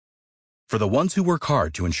For the ones who work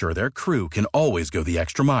hard to ensure their crew can always go the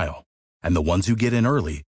extra mile, and the ones who get in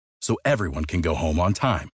early so everyone can go home on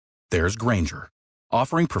time, there's Grainger,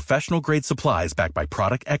 offering professional-grade supplies backed by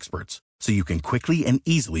product experts so you can quickly and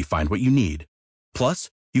easily find what you need. Plus,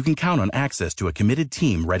 you can count on access to a committed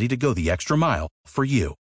team ready to go the extra mile for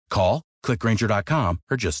you. Call, click Grainger.com,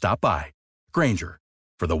 or just stop by. Grainger,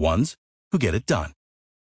 for the ones who get it done.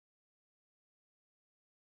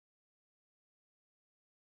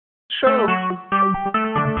 Show.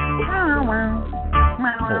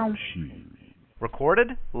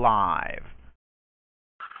 Recorded live.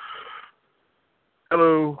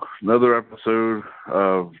 Hello, another episode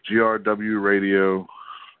of GRW Radio,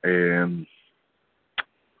 and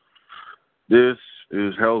this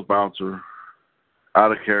is Hell's Bouncer.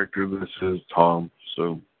 Out of character, this is Tom.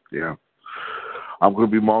 So, yeah. I'm going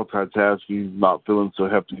to be multitasking, not feeling so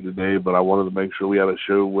hefty today, but I wanted to make sure we had a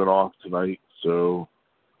show went off tonight. So,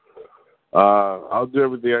 I'll do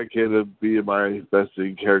everything I can to be in my best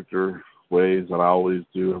in character ways that I always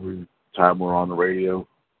do every time we're on the radio.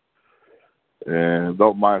 And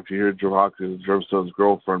don't mind if you hear Joe Hawkins' Son's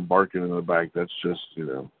girlfriend barking in the back. That's just,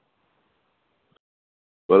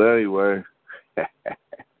 But anyway,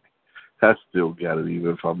 I still got it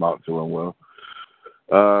even if I'm not feeling well.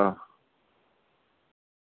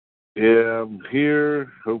 Yeah, I'm here.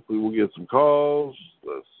 Hopefully we'll get some calls.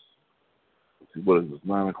 Let's see, what is this,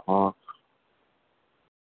 9 o'clock?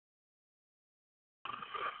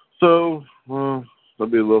 So,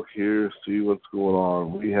 let me look here, see what's going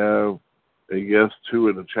on. We have a guest, too,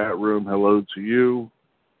 in the chat room. Hello to you.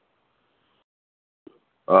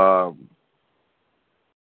 Yeah,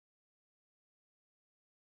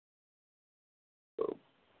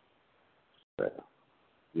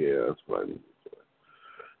 that's what I need to say.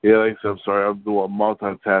 Yeah, like I said, I'm sorry. I'm doing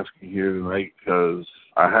multitasking here tonight because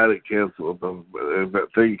I had it canceled. That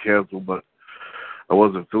thing canceled, but I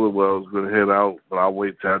wasn't feeling well. I was going to head out, but I'll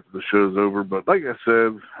wait till after the show's over. But like I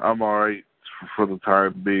said, I'm all right for the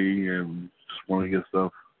time being and just want to get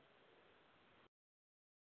stuff.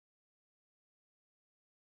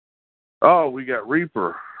 Oh, we got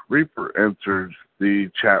Reaper. Reaper entered the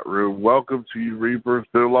chat room. Welcome to you, Reaper.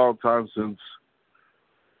 It's been a long time since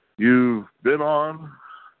you've been on.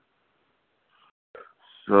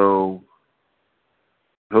 So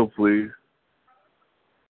hopefully,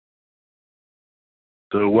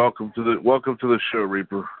 welcome to the show,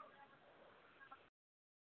 Reaper.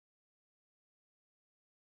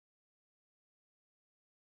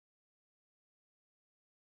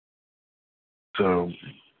 So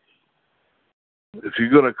if you're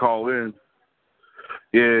gonna call in,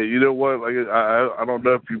 yeah, you know what? Like I don't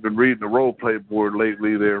know if you've been reading the role play board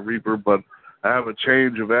lately, there, Reaper, but I have a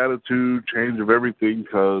change of attitude, change of everything,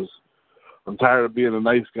 because I'm tired of being a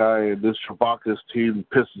nice guy, and this Chewbacca's team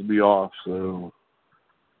pisses me off. So,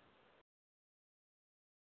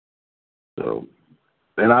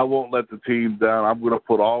 and I won't let the team down. I'm going to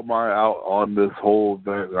put all my out on this whole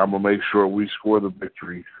event. I'm going to make sure we score the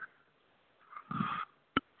victory.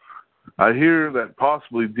 I hear that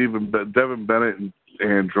possibly Devin Bennett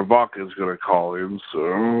and Travaka is going to call in,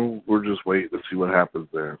 so we're just waiting to see what happens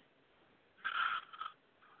there.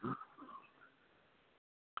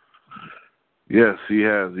 Yes, he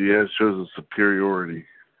has. He has shows a superiority.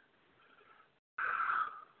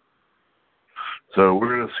 So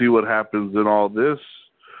we're going to see what happens in all this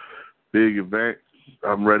big event.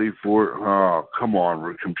 I'm ready for it. Oh, come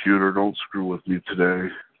on, computer. Don't screw with me today.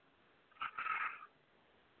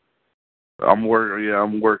 I'm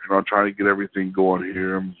working on trying to get everything going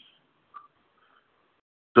here.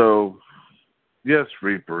 So, yes,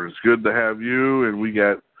 Reaper, it's good to have you, and we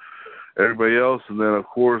got everybody else. And then, of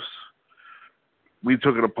course, we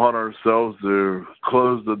took it upon ourselves to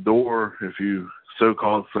close the door, if you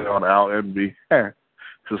so-called say on Al Envy, to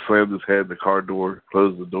slam his head in the car door,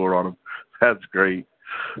 close the door on him. That's great.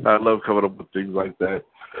 I love coming up with things like that.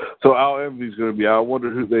 So Al Envy's going to be out. I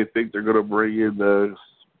wonder who they think they're going to bring in to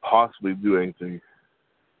possibly do anything.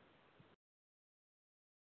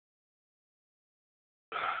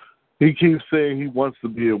 He keeps saying he wants to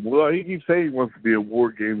be in War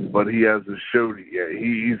Games, but he hasn't showed it yet.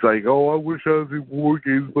 He's like, oh, I wish I was in War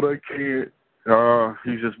Games, but I can't.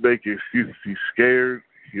 He's just making excuses. He's scared.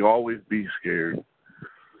 He'll always be scared.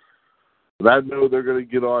 But I know they're going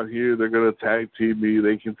to get on here. They're going to tag team me.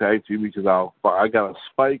 They can tag team me because I got a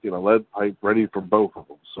spike and a lead pipe ready for both of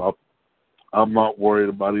them. So I'm not worried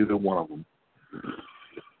about either one of them.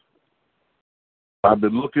 I've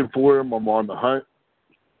been looking for him. I'm on the hunt.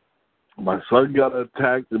 My son got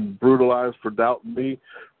attacked and brutalized for doubting me.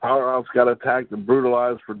 Powerhouse got attacked and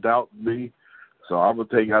brutalized for doubting me. So I'm going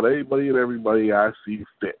to take out anybody and everybody I see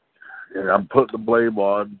fit. And I'm putting the blame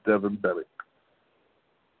on Devin Bennett.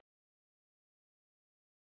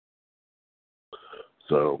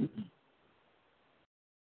 So,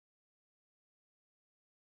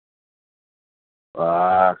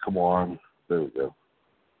 come on. There we go.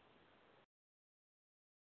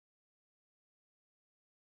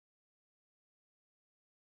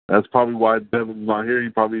 That's probably why Devin's not here. He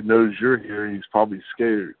probably knows you're here. He's probably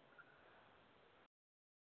scared.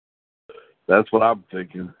 That's what I'm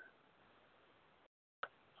thinking.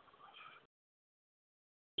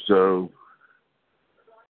 So,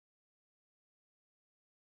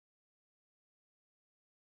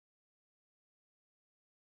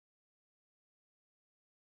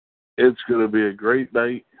 it's going to be a great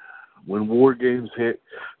night when War Games hit.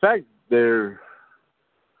 In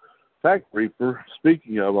fact, Reaper,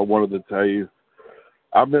 speaking of, I wanted to tell you,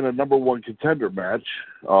 I'm in a number one contender match.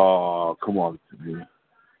 Oh, come on.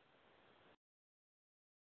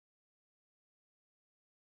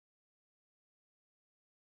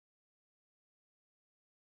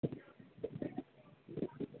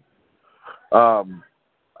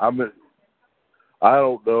 I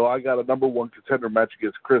don't know. I got a number one contender match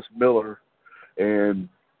against Chris Miller, and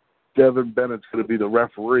Devin Bennett's going to be the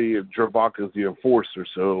referee, and Travaka's the enforcer.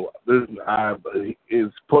 So this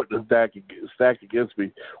is putting a stack against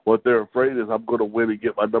me. What they're afraid is I'm going to win and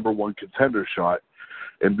get my number one contender shot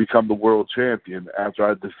and become the world champion after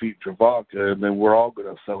I defeat Travaka, and then we're all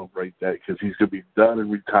going to celebrate that because he's going to be done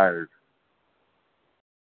and retired.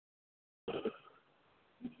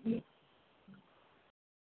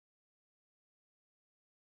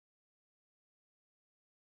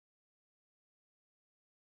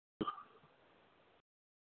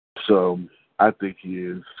 So I think he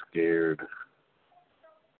is scared.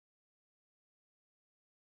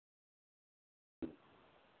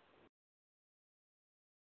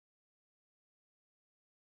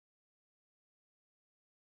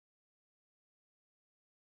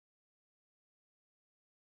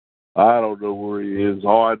 I don't know where he is.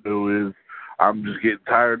 All I know is I'm just getting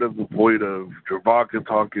tired of the point of Travaka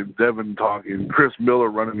talking, Devin talking, Chris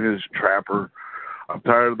Miller running his trapper. I'm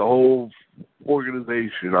tired of the whole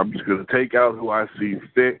organization. I'm just going to take out who I see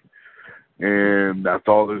fit, and that's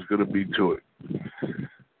all there's going to be to it.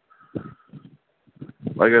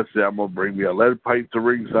 Like I said, I'm going to bring me a lead pipe to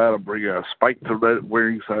ringside. I'm bringing a spike to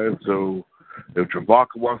ringside. So if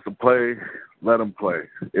Travaka wants to play, let him play.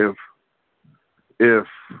 If wait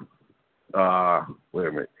a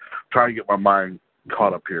minute, I'm trying to get my mind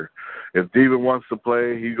caught up here. If Devin wants to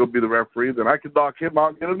play, he's going to be the referee, then I can knock him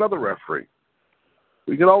out and get another referee.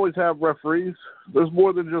 We can always have referees. There's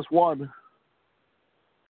more than just one.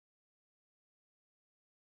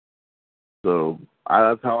 So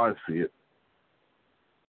that's how I see it.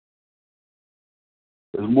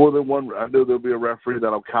 There's more than one. I know there'll be a referee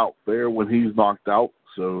that'll count fair when he's knocked out.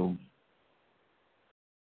 So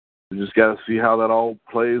we just got to see how that all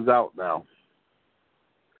plays out now.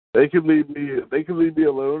 They can leave me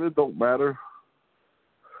alone. It don't matter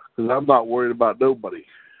because I'm not worried about nobody.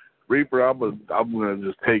 Reaper, I'm gonna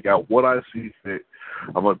just take out what I see fit.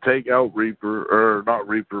 I'm gonna take out Reaper, or not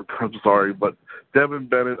Reaper. I'm sorry, but Devin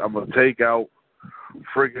Bennett. I'm gonna take out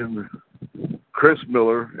friggin' Chris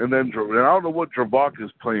Miller, and I don't know what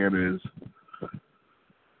Travaka's plan is.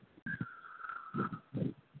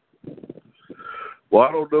 Well,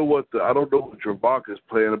 I don't know what Travaka's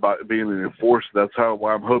plan about being an enforcer. That's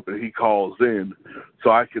why I'm hoping he calls in,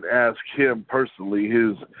 so I can ask him personally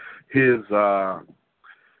his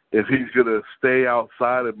if he's going to stay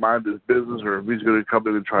outside and mind his business, or if he's going to come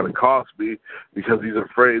in and try to cost me because he's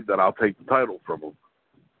afraid that I'll take the title from him.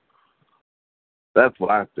 That's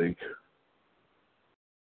what I think.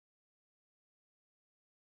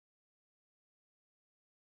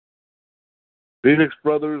 Phoenix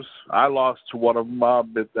Brothers, I lost to one of them. I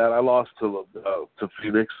admit that. I lost to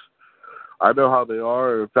Phoenix. I know how they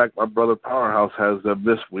are. In fact, my brother Powerhouse has them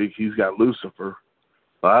this week. He's got Lucifer.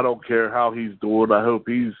 But I don't care how he's doing. I hope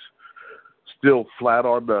he's still flat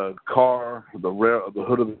on the car, the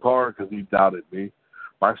hood of the car, because he doubted me.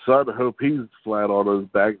 My son, I hope he's flat on his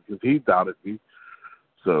back because he doubted me.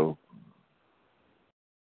 So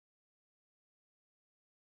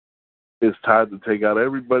it's time to take out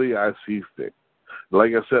everybody I see fit.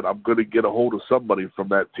 Like I said, I'm going to get a hold of somebody from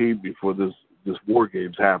that team before this War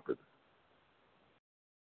Games happen.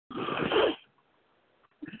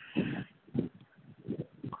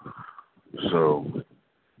 So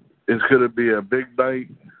it's going to be a big night.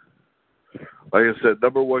 Like I said,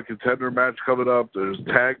 number one contender match coming up. There's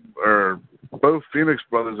both Phoenix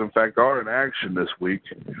Brothers, in fact, are in action this week.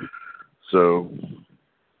 So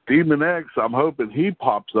Demon X, I'm hoping he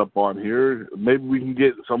pops up on here. Maybe we can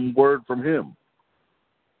get some word from him.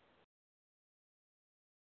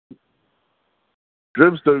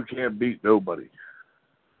 Dreamstone can't beat nobody.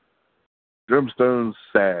 Dreamstone's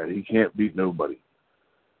sad. He can't beat nobody.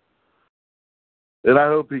 And I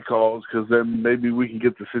hope he calls, because then maybe we can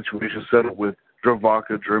get the situation settled with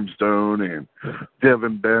Dravaka, Dreamstone, and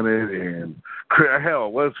Devin Bennett, and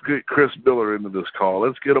hell, let's get Chris Miller into this call.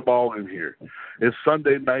 Let's get them all in here. It's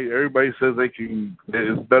Sunday night. Everybody says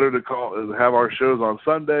it's better to have our shows on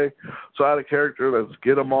Sunday. So out of character, let's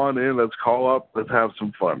get them on in. Let's call up. Let's have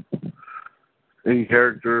some fun. Any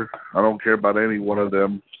character, I don't care about any one of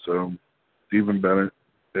them. So Stephen Bennett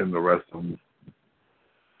and the rest of them.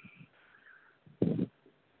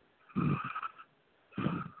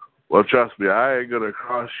 Well, trust me, I ain't going to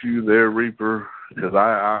cross you there, Reaper, because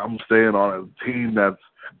I'm staying on a team that's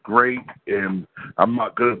great, and I'm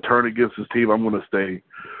not going to turn against this team. I'm going to stay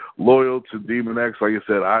loyal to Demon X. Like I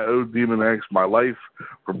said, I owe Demon X my life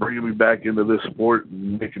for bringing me back into this sport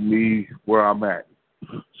and making me where I'm at.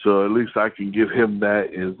 So at least I can give him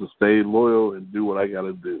that, is to stay loyal and do what I got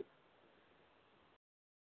to do.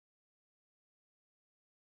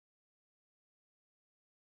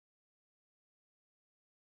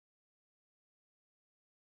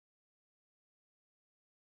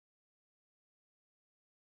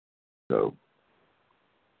 So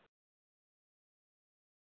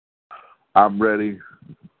I'm ready.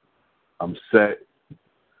 I'm set.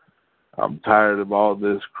 I'm tired of all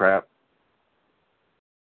this crap.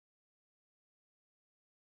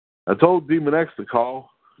 I told Demon X to call.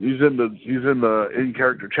 He's in the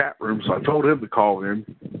in-character chat room, so I told him to call in.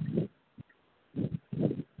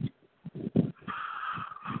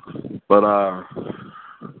 But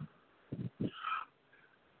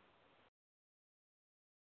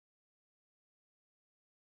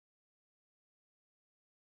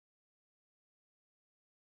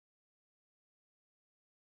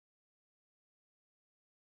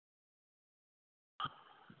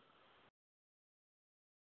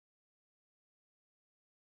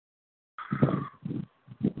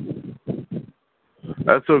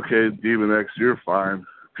that's okay, Demon X. You're fine.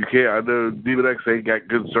 If you can't, I know Demon X ain't got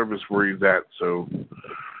good service where he's at, so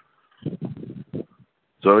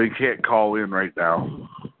he can't call in right now.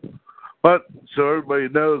 But so everybody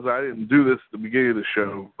knows, I didn't do this at the beginning of the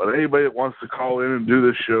show. But anybody that wants to call in and do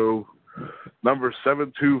this show, number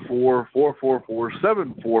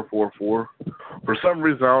 724-444-7444. For some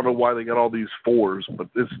reason, I don't know why they got all these fours, but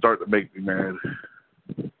it's starting to make me mad.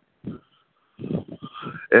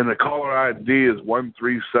 And the caller ID is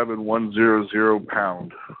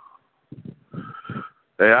 137100#.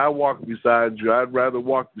 Hey, I walk beside you. I'd rather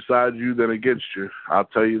walk beside you than against you. I'll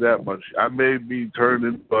tell you that much. I may be turned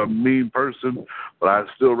into a mean person, but I'd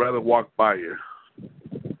still rather walk by you.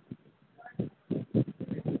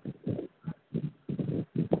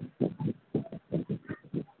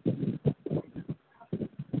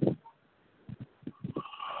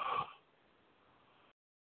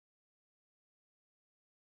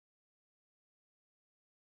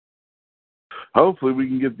 Hopefully we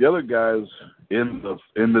can get the other guys into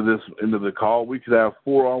the call. We could have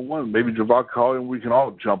 4-on-1. Maybe Javon call and we can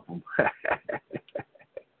all jump them.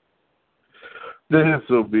 This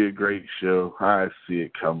will be a great show. I see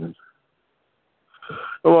it coming.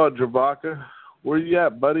 Come on, Javaka. Where you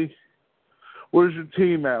at, buddy? Where's your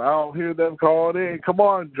team at? I don't hear them calling in. Come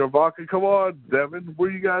on, Javaka. Come on, Devin. Where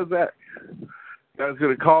you guys at? You guys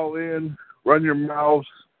going to call in, run your mouths,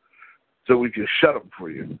 so we can shut them for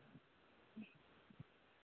you.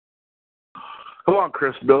 Come on,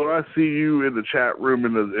 Chris Miller. I see you in the chat room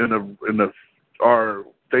in our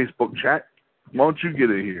Facebook chat. Why don't you get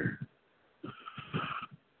in here?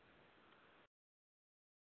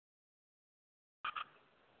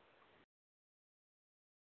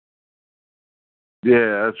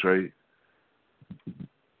 Yeah, that's right.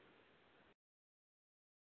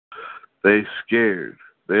 They scared.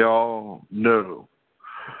 They all know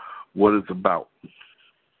what it's about.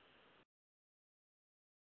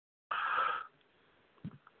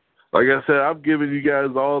 Like I said, I'm giving you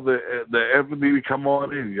guys all the empathy to come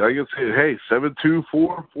on in. Like I said, hey,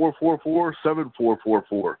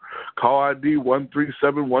 724-444-7444. Call ID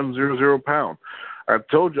 137100#. I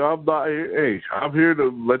told you I'm not here. Hey, I'm here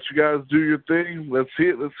to let you guys do your thing. Let's see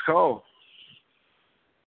it. Let's call.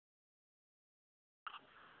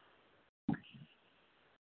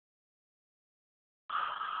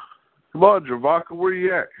 Come on, Javaka, where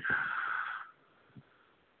you at?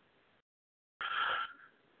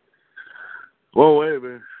 Oh, wait a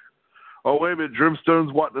minute.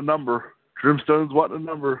 Dreamstone's wanting the number.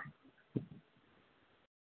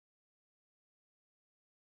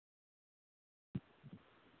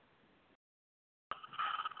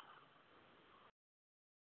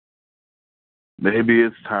 Maybe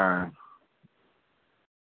it's time.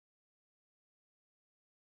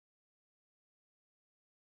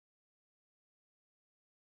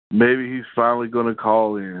 Maybe he's finally going to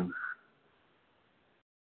call in.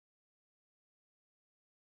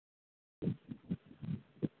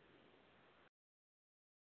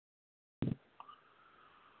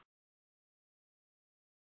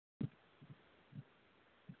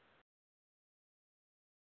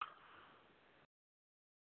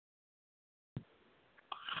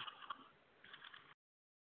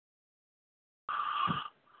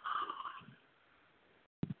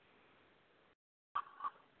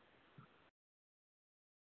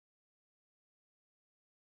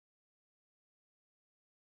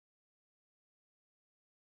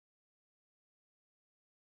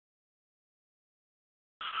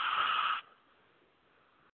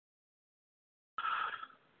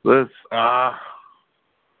 Let's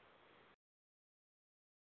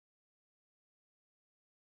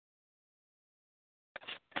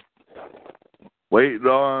waiting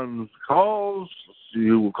on calls. Let's see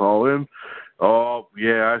who will call in. Oh,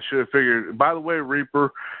 yeah, I should have figured. By the way,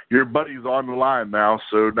 Reaper, your buddy's on the line now,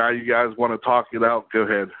 so now you guys want to talk it out, go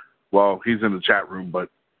ahead. Well, he's in the chat room, but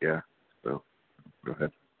yeah, so go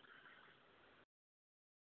ahead.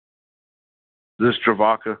 Is this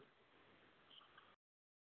Travaka?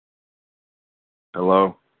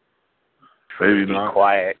 Hello? Maybe not.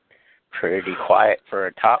 Pretty quiet for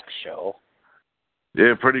a talk show.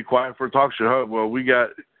 Yeah, pretty quiet for a talk show. Well, we got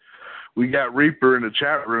Reaper in the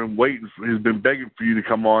chat room waiting. He's been begging for you to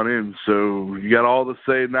come on in. So you got all to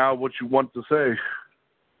say now what you want to say.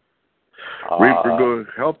 Reaper, go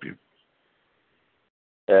help you.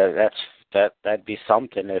 That'd be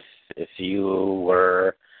something if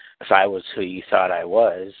I was who you thought I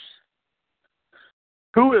was.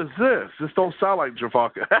 Who is this? This don't sound like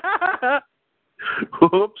Travaka.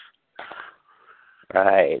 Whoops.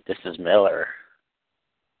 Right, this is Miller.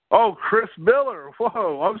 Oh, Chris Miller.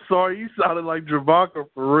 Whoa, I'm sorry. You sounded like Travaka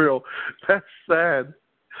for real. That's sad.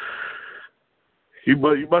 You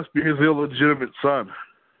must be his illegitimate son.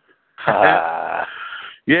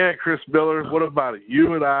 Yeah, Chris Miller, what about it?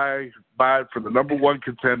 You and I vied for the number one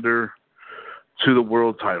contender to the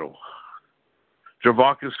world title.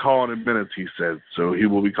 Travaka's calling in minutes, he said, so he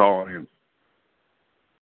will be calling in.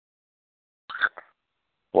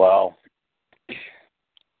 Well,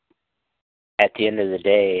 at the end of the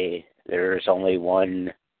day, there's only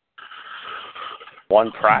one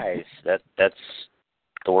prize. That's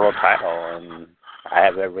the world title, and I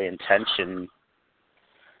have every intention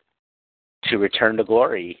to return to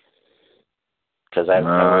glory because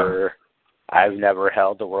I've never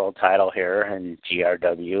held the world title here in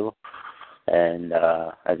GRW, and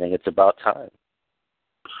I think it's about time.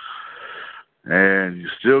 And you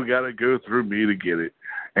still got to go through me to get it.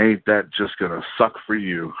 Ain't that just going to suck for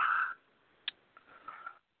you?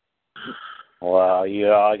 Well,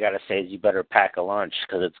 all I got to say is you better pack a lunch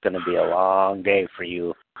because it's going to be a long day for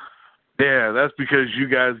you. Yeah, that's because you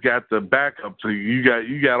guys got the backup. So you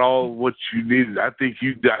got all what you needed. I think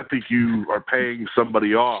you are paying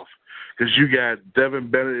somebody off because you got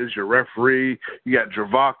Devin Bennett as your referee. You got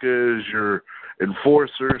Travaka as your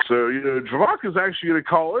enforcer. So Travaka's actually going to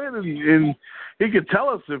call in and he could tell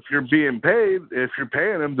us if you're being paid, if you're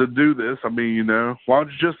paying him to do this. I mean, why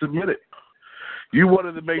don't you just admit it? You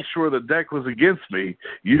wanted to make sure the deck was against me.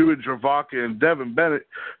 You and Travaka and Devin Bennett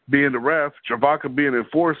being the ref, Travaka being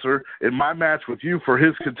enforcer, in my match with you for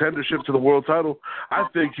his contendership to the world title, I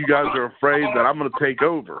think you guys are afraid that I'm going to take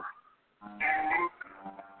over.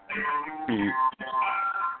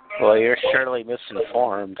 Well, you're surely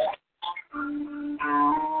misinformed.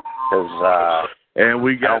 And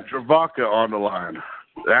we got Travaka on the line.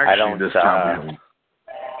 Actually, this time.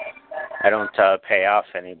 I don't pay off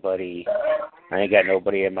anybody. I ain't got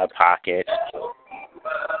nobody in my pocket.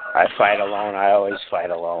 I fight alone. I always fight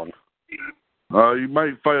alone. You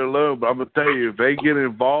might fight alone, but I'm going to tell you, if they get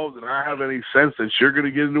involved and I have any sense that you're going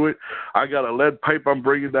to get into it, I got a lead pipe I'm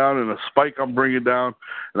bringing down and a spike I'm bringing down,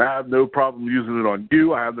 and I have no problem using it on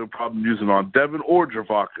you. I have no problem using it on Devin or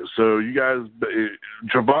Travaka. So you guys,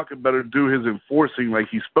 Travaka better do his enforcing like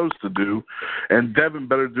he's supposed to do, and Devin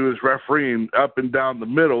better do his refereeing up and down the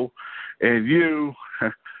middle, and you...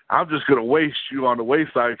 I'm just going to waste you on the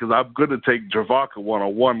wayside because I'm going to take Travaka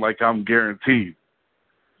one-on-one like I'm guaranteed.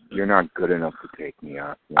 You're not good enough to take me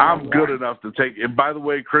out. I'm good enough to take. And by the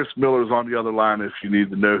way, Chris Miller's on the other line if you need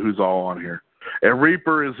to know who's all on here. And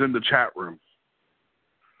Reaper is in the chat room.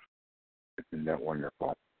 Isn't that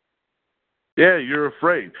wonderful? Yeah, you're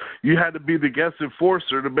afraid. You had to be the guest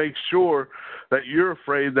enforcer to make sure that you're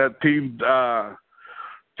afraid that Team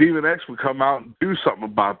Stephen X would come out and do something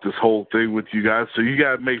about this whole thing with you guys. So you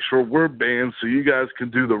got to make sure we're banned so you guys can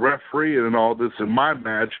do the refereeing and all this in my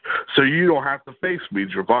match so you don't have to face me,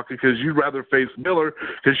 Dravaka, because you'd rather face Miller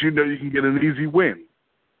because you know you can get an easy win.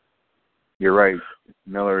 You're right.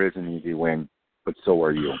 Miller is an easy win, but so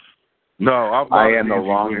are you. No, I am the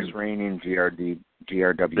longest reigning GRW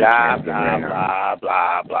blah, champion. Blah, blah,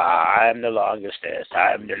 blah, blah. I'm the longestest.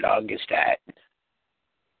 I'm the longest at.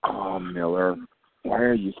 Oh, Miller. Why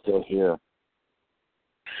are you still here?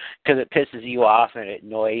 Because it pisses you off and it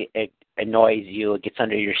annoys you. It gets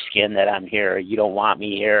under your skin that I'm here. You don't want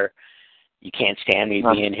me here. You can't stand me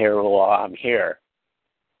being here while I'm here.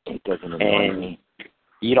 It doesn't annoy me.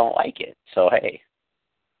 You don't like it. So, hey.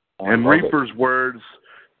 In Reaper's words,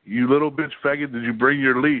 you little bitch faggot, did you bring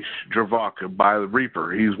your leash, Dravaka, by the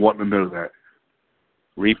Reaper? He's wanting to know that.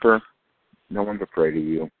 Reaper, no one's afraid of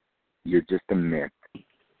you. You're just a myth.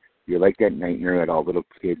 You're like that nightmare that all little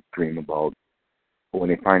kids dream about. But when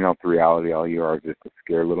they find out the reality, all you are is just a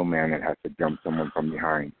scared little man that has to jump someone from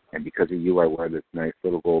behind. And because of you, I wear this nice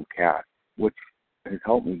little gold cast, which has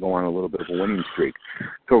helped me go on a little bit of a winning streak.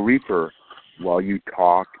 So, Reaper, while you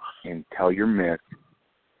talk and tell your myth,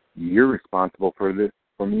 you're responsible for this,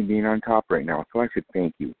 for me being on top right now. So I should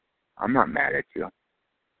thank you. I'm not mad at you.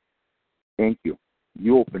 Thank you.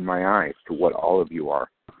 You opened my eyes to what all of you are.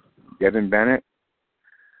 Devin Bennett,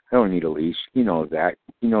 I don't need a leash. He knows that.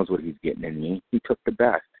 He knows what he's getting in me. He took the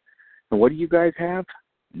best. And what do you guys have?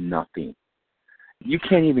 Nothing. You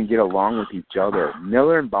can't even get along with each other.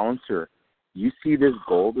 Miller and Bouncer, you see this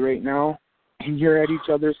gold right now, and you're at each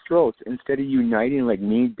other's throats. Instead of uniting like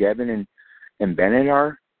me, Devin, and Bennett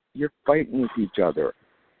are, you're fighting with each other.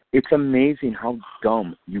 It's amazing how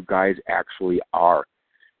dumb you guys actually are.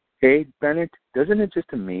 Hey, Bennett, doesn't it just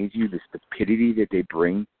amaze you the stupidity that they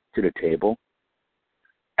bring to the table?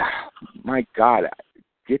 My God,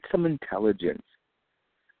 get some intelligence.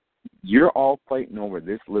 You're all fighting over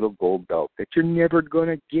this little gold belt that you're never going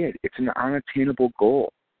to get. It's an unattainable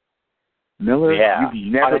goal. Miller,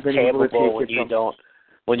 you've never been able to take it.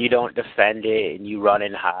 When you don't defend it and you run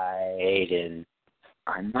and hide and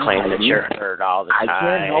claim that you're hurt all the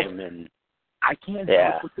time. I can't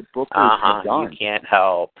help what the bookers have done. You can't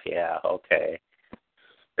help. Yeah, okay.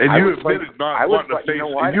 And you admitted not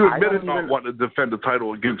wanting to defend the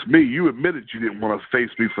title against me. You admitted you didn't want to face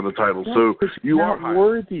me for the title. No, so you are not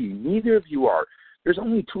worthy. Neither of you are. There's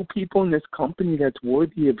only two people in this company that's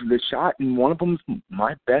worthy of the shot, and one of them's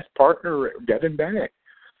my best partner, Devin Bennett.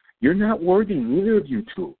 You're not worthy, neither of you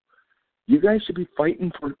two. You guys should be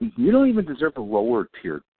fighting for. You don't even deserve a lower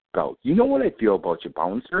tier belt. You know what I feel about you,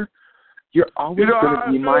 Bouncer? You're always going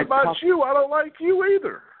to be my puppet. You. I don't like you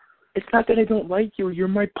either. It's not that I don't like you. You're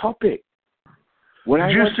my puppet.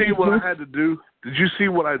 Did you see what I had to do? Did you see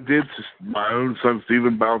what I did to my own son,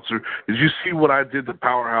 Stephen Bouncer? Did you see what I did to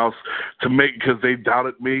Powerhouse to make, because they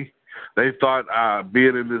doubted me? They thought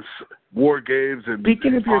being in this War Games and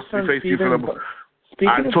speaking of your son, Stephen,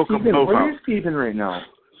 where is Stephen right now?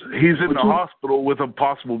 He's in the hospital with a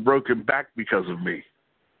possible broken back because of me.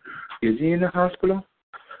 Is he in the hospital?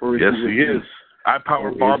 Yes, he is. I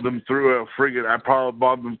powerbombed him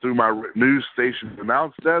through my news station's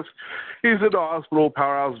announce desk. He's in the hospital.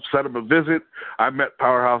 Powerhouse sent him a visit. I met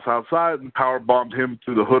Powerhouse outside and powerbombed him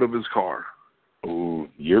through the hood of his car. Ooh,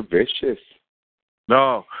 you're vicious.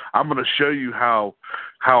 No, I'm going to show you how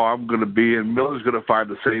I'm going to be, and Miller's going to find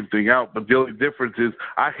the same thing out. But the only difference is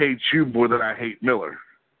I hate you more than I hate Miller.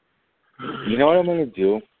 You know what I'm going to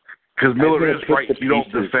do? Because Miller is right. You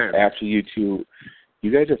don't defend. After you two,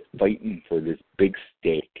 you guys are fighting for this big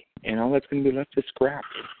stake, and all that's going to be left is scrap.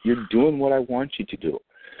 You're doing what I want you to do.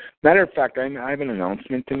 Matter of fact, I have an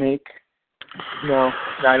announcement to make. No,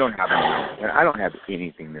 I don't have an announcement. I don't have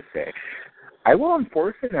anything to say. I will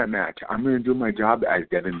enforce in that match. I'm going to do my job as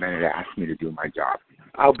Devin Bennett asked me to do my job.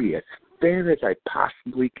 I'll be as fair as I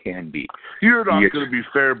possibly can be. You're not going to be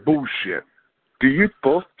fair bullshit. Do you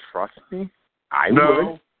both trust me? I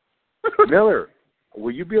would. Miller,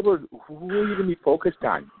 will you be able to, who are you going to be focused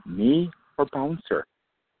on, me or Bouncer?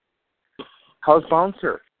 How's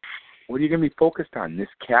Bouncer? What are you going to be focused on, this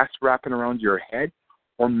cast wrapping around your head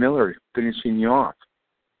or Miller finishing you off?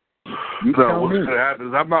 What's going to happen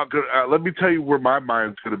is I'm not going to, let me tell you where my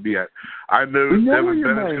mind's going to be at. I know Devin Bennett's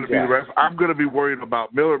going to be the ref. I'm going to be worried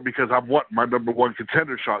about Miller because I want my number one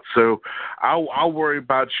contender shot. So I'll worry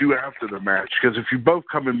about you after the match, because if you both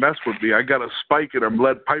come and mess with me, I got a spike and a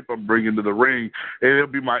lead pipe I'm bringing to the ring, and it'll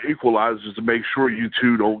be my equalizers to make sure you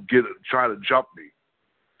two don't try to jump me.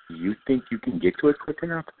 You think you can get to it quick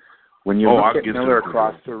enough? When you look at Miller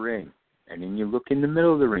across the ring, and then you look in the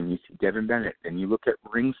middle of the ring, you see Devin Bennett. Then you look at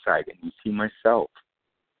ringside, and you see myself.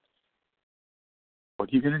 What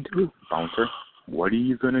are you going to do, Bouncer? What are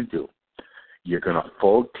you going to do? You're going to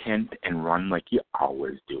full tent and run like you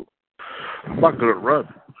always do. I'm not going to run.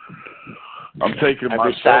 I'm taking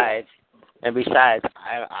my Besides,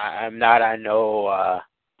 I'm not on no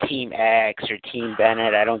Team X or Team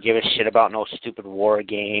Bennett. I don't give a shit about no stupid war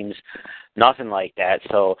games, nothing like that.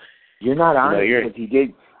 So you're not on it because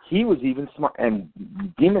he was even smart. And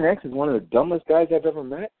Demon X is one of the dumbest guys I've ever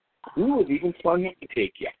met. He was even smart enough to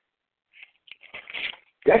take you.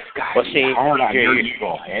 This guy is hard on your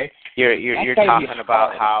ego, eh? You're talking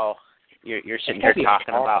about how you're sitting here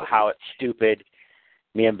talking about how it's stupid.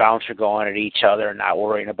 Me and Bouncer going at each other and not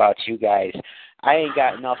worrying about you guys. I ain't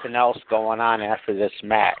got nothing else going on after this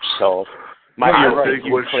match, so my focus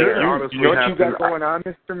is clear. You know what you got going on,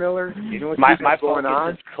 Mr. Miller? You know what my you got going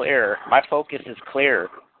on? Is clear. My focus is clear.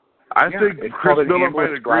 I think Chris Miller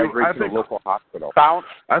might agree. I think local hospital.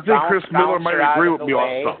 I think Chris Miller might agree with me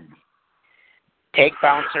on something. Take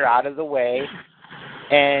Bouncer out of the way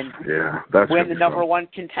and win the number one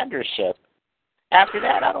contendership. After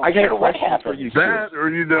that, I don't care what happens. That, or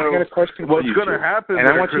I got a question what's going to happen? And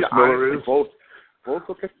I want you to Miller is both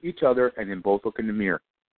look at each other and then both look in the mirror.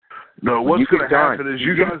 No, what's going to happen is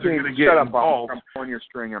you guys are going to get involved. I'm pulling your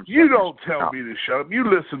string. You don't tell me to shut up. You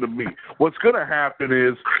listen to me. What's going to happen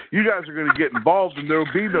is you guys are going to get involved and there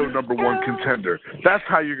will be no number one contender. That's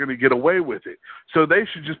how you're going to get away with it. So they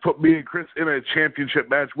should just put me and Chris in a championship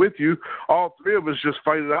match with you. All three of us just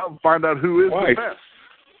fight it out and find out who is the best.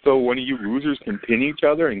 So one of you losers can pin each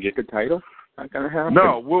other and get the title? Not going to happen.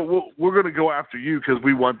 No, we're going to go after you because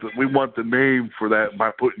we want the name for that by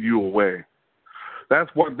putting you away. That's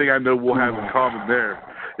one thing I know we'll have in common there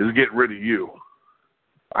is getting rid of you.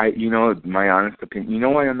 My honest opinion, you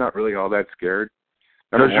know why I'm not really all that scared?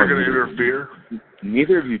 Because you're going to interfere?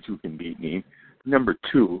 Neither of you two can beat me. Number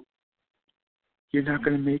two, you're not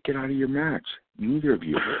going to make it out of your match. Neither of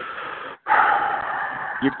you.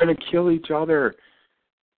 You're going to kill each other.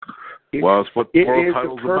 Well, it's what the world It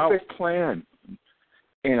title's is the perfect plan.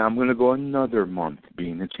 And I'm going to go another month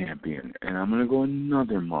being the champion. And I'm going to go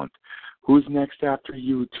another month. Who's next after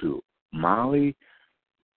you two? Molly?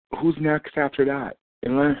 Who's next after that?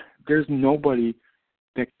 And there's nobody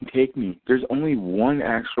that can take me. There's only one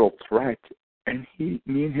actual threat. And me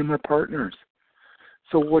and him are partners.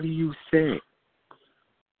 So what do you say?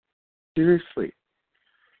 Seriously.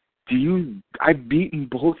 I've beaten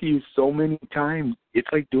both of you so many times. It's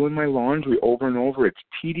like doing my laundry over and over. It's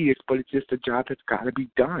tedious, but it's just a job that's got to be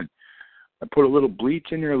done. I put a little bleach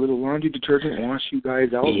in there, a little laundry detergent, wash you guys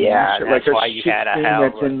out. Yeah, that's why you had a hell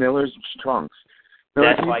of that's in Miller's trunks.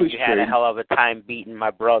 That's why you had a hell of a time beating my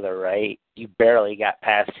brother, right? You barely got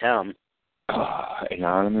past him.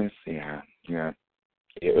 Anonymous? Yeah.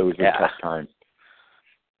 It was a tough time.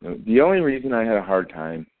 The only reason I had a hard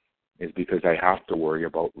time is because I have to worry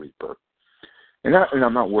about Reaper. And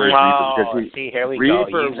I'm not worried because here we Reaper,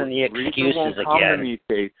 go, using the excuses again.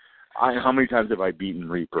 How many times have I beaten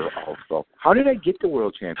Reaper also? How did I get the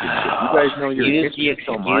world championship? You guys know your history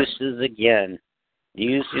so much.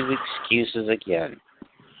 Use his excuses again.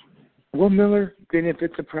 Well, Miller, then if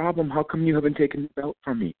it's a problem, how come you haven't taken the belt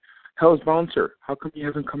from me? Hell's Bouncer, how come you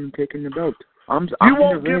haven't come and taken the belt? You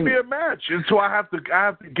won't give me a match until I have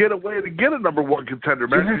to get a way to get a number one contender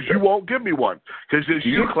match because you won't give me one. Because as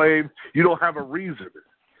you claim, you don't have a reason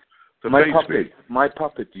to face me. My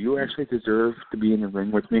puppet, do you actually deserve to be in the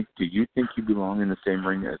ring with me? Do you think you belong in the same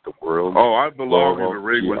ring as the world? Oh, I belong in the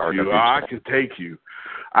ring with you. I can take you.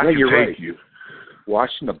 I can take you.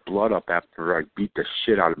 Washing the blood up after I beat the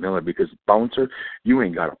shit out of Miller because, Bouncer, you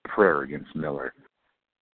ain't got a prayer against Miller.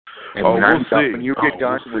 And when you get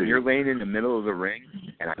done, when you're laying in the middle of the ring,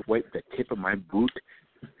 and I wipe the tip of my boot,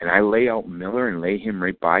 and I lay out Miller and lay him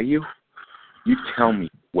right by you, you tell me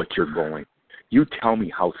what you're going. You tell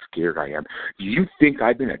me how scared I am. Do you think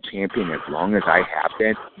I've been a champion as long as I have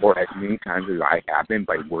been, or as many times as I have been,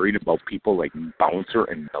 by worried about people like Bouncer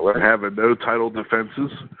and Miller? Having no title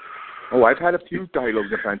defenses? Oh, I've had a few title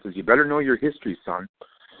defenses. You better know your history, son.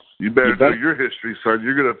 You better know your history, son.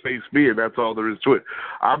 You're going to face me, and that's all there is to it.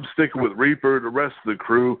 I'm sticking with Reaper and the rest of the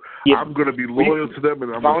crew. Yeah. I'm going to be loyal to them,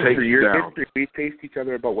 and I'm going to take you down. History, we faced each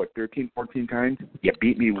other about, 13, 14 times? You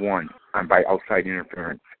beat me once by outside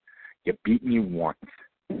interference. You beat me once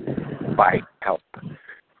by help.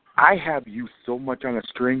 I have you so much on a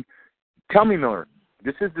string. Tell me, Miller,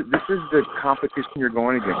 this is the competition you're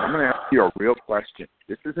going against. I'm going to ask you a real question.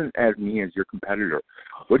 This isn't as me as your competitor.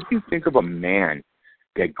 What do you think of a man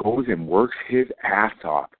that goes and works his ass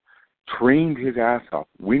off, trained his ass off,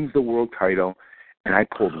 wins the world title, and I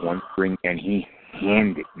pulled one string and he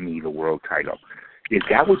handed me the world title? Is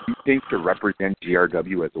that what you think to represent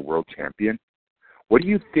GRW as a world champion? What do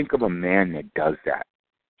you think of a man that does that?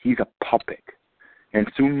 He's a puppet. And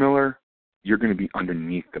soon, Miller, you're going to be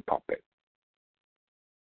underneath the puppet.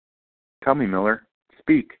 Tell me, Miller.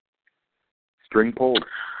 Speak. String pulled.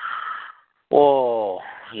 Oh,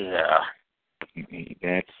 yeah.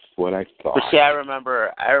 That's what I thought. But see, I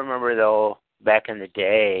remember though, back in the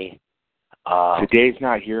day. Today's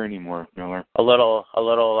not here anymore, Miller. A little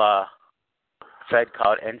thread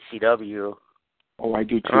called NCW. Oh, I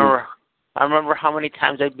do too. I remember how many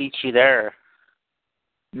times I beat you there.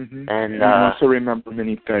 Mm-hmm. And you also remember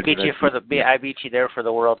many threads. I beat you there for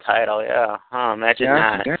the world title. Yeah. Imagine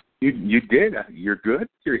that. Yeah, you did. You're good.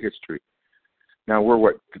 Your history. Now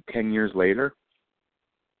we're 10 years later.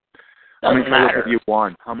 How many times have you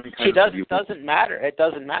won? How many times have you won? It doesn't matter. It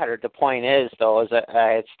doesn't matter. The point is, though, is that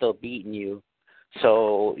I had still beaten you,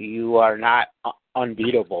 so you are not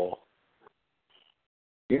unbeatable.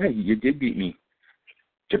 Yeah, you did beat me.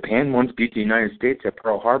 Japan once beat the United States at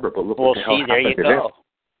Pearl Harbor, but look what the hell happened to them.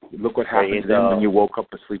 Look what happened to them when you woke up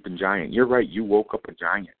a sleeping giant. You're right. You woke up a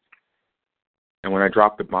giant. And when I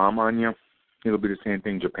drop the bomb on you, it'll be the same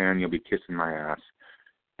thing, Japan. You'll be kissing my ass.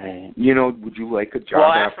 You know, would you like a job?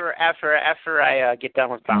 Well, after I get done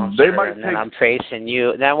with Bouncer, then I'm facing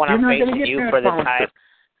you. Then when I'm facing you for the time,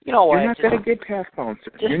 you know what? You're not going to get past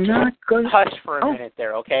Bouncer. You're not going to. Hush for a minute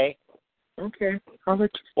there, okay? Okay. I'll let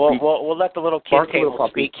you speak. We'll let the little kid table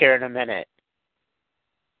speak here in a minute.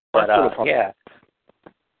 But yeah.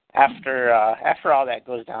 After all that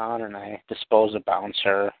goes down and I dispose of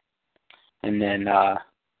Bouncer, and then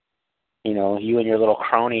you and your little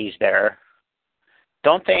cronies there.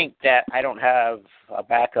 Don't think that I don't have a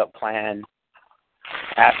backup plan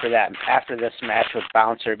after this match with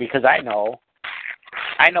Bouncer, because I know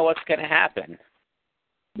what's going to happen.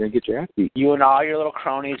 Then get your ass beat. You and all your little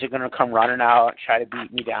cronies are going to come running out and try to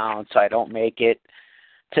beat me down so I don't make it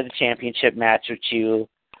to the championship match with you.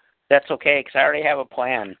 That's okay, because I already have a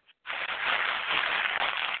plan.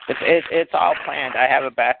 It's all planned. I have a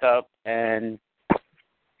backup and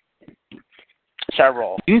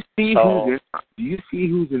several. Do you see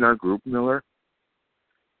who's in our group, Miller?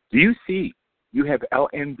 Do you see? You have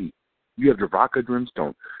LNB. You have Dravaka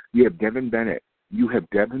Grimstone. You have Devin Bennett. You have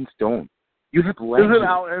Devin Stone. You have Legend. Isn't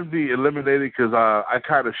LNB eliminated because I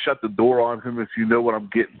kind of shut the door on him, if you know what I'm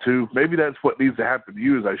getting to? Maybe that's what needs to happen to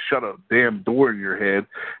you, is I shut a damn door in your head,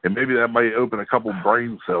 and maybe that might open a couple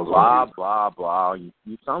brain cells. Blah, blah, blah.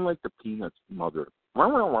 You sound like the Peanuts mother.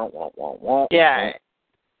 Yeah.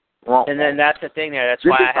 And then that's the thing there. That's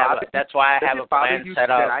why I have a plan set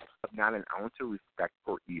up. I have not an ounce of respect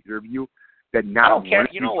for either of you. That not I don't care.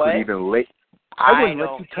 You know what? I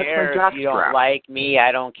don't care if you don't like me.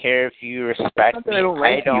 I don't care if you respect me.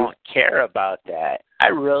 I don't care about that. I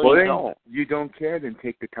really don't. You don't care, then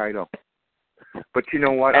take the title. But you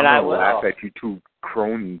know what? And I'm going to laugh at you two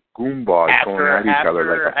crony goomballs going at each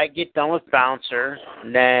other. After I get done with Bouncer,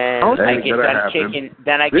 then I get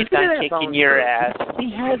done kicking your ass.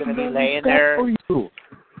 You're going to be laying there. And you're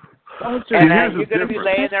going to be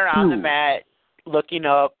laying there on the mat, looking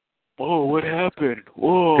up. Oh, what happened?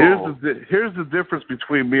 Whoa. Here's the difference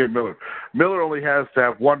between me and Miller. Miller only has to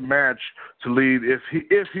have one match to lead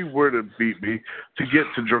if he were to beat me to get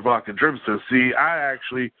to Dravaka Drimstone. See, I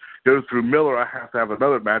actually go through Miller. I have to have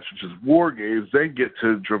another match, which is War Games, then get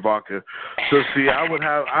to Dravaka. So see,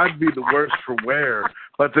 I'd be the worst for wear.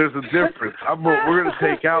 But there's a difference. We're going to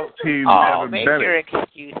take out Team Devin Bennett. Make your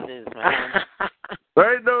excuses, man.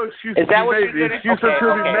 There ain't no excuse to be made. The excuse that's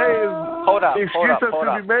going to be made is... Hold up.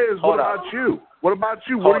 What about you? What about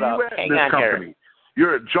you? Where are you at in this company? Here.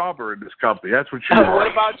 You're a jobber in this company. That's what you are. What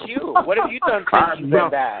about you? What have you done since you've been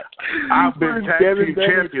back? I've been tag team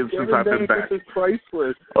champion since I've been back. This is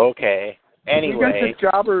priceless. Okay. Anyway.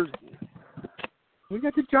 We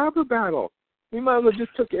got the jobber battle. We might as well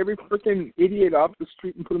just took every freaking idiot off the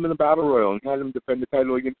street and put him in a battle royal and had him defend the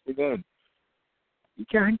title against me then. You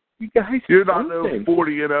guys, you're not no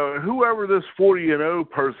 40-0. Whoever this 40-0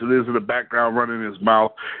 person is in the background running his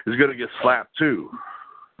mouth is going to get slapped too.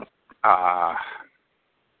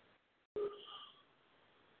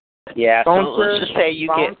 Yeah. So let's just say you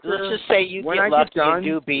get lucky and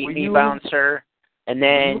do beat me, Bouncer, and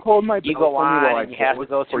then you go on and you have to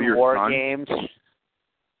go through War Games.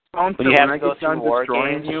 Bouncer, when I get done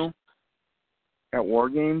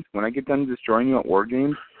destroying you at War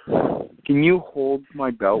Games, can you hold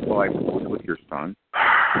my belt while I pose with your son?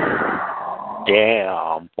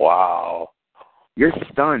 Damn! Wow. Your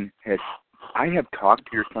son I have talked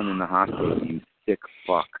to your son in the hospital, you sick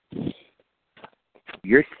fuck.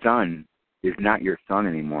 Your son is not your son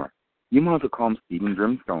anymore. You might as well call him Stephen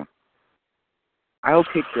Grimstone. I'll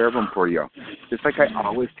take care of them for you. Just like I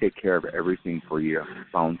always take care of everything for you,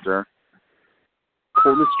 Bouncer.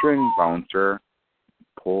 Pull the string, Bouncer.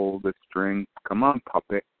 Pull the string. Come on,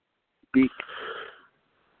 puppet. Speak.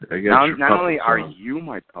 Not only are you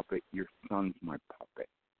my puppet, your son's my puppet.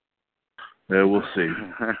 Yeah, we'll see.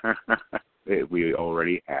 We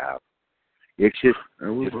already have. It's just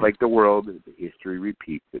like the world, the history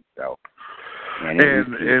repeats itself.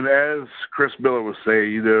 And as Chris Miller was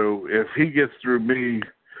saying, if he gets through me,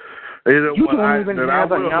 you don't even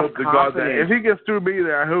have enough confidence. If he gets through me,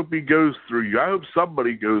 then I hope he goes through you. I hope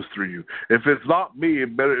somebody goes through you. If it's not me,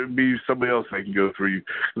 it better be somebody else that can go through you.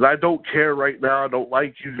 Because I don't care right now. I don't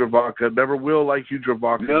like you, Dravaka. Never will like you,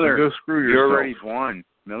 Dravaka. Miller, so go screw yourself. You already won.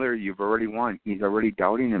 Miller, you've already won. He's already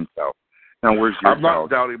doubting himself. Now, where's your I'm not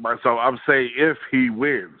doubting myself. I'm saying if he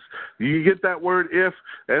wins. You get that word if?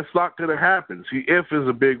 That's not going to happen. See, if is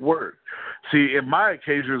a big word. See, in my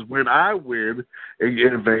occasions, when I win in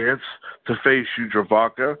advance to face you,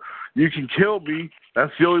 Dravaka, you can kill me.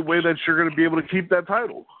 That's the only way that you're going to be able to keep that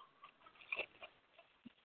title.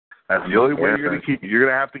 That's the only way you're going to keep it. You're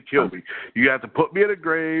going to have to kill me. You have to put me in a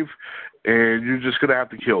grave, and you're just going to have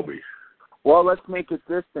to kill me. Well, let's make it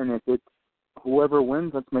this then. If it's whoever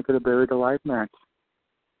wins, let's make it a buried alive match.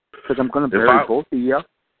 Because I'm going to bury both of you.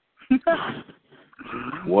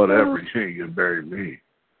 Whatever. You ain't going to bury me.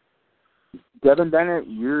 Devin Bennett,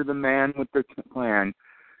 you're the man with the plan.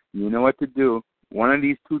 You know what to do. One of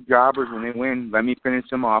these two jobbers, when they win, let me finish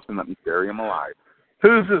them off and let me bury them alive.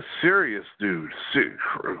 Who's this serious dude?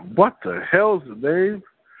 What the hell's the name?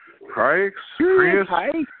 Prius? Serious?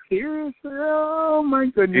 Oh my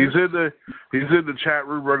goodness! He's in the chat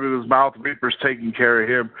room running his mouth. Reaper's taking care of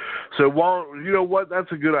him. So you know what?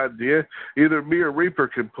 That's a good idea. Either me or Reaper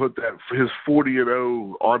can put his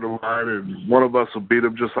 40-0 on the line, and one of us will beat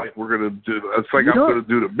him, just like we're gonna do. It's like I'm gonna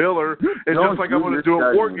do to Miller, and just like I'm gonna do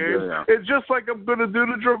at War Games, and just like I'm gonna do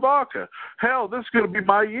to Dravaka. Hell, this is gonna be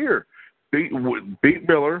my year. Beat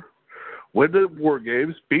Miller, win the War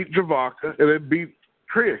Games, beat Dravaka, and then beat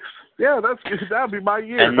Prius. Yeah, that'll be my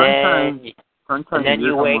year. And then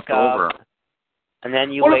you wake up. And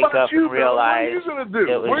then you wake up and realize it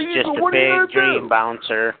was just a big dream,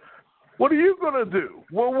 Bouncer. What are you gonna do?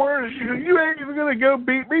 Well, you ain't even gonna go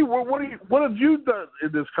beat me. What have you done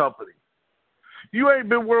in this company? You ain't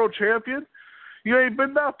been world champion. You ain't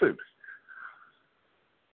been nothing.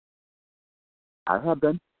 I have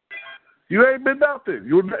been. You ain't been nothing.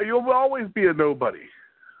 You'll always be a nobody.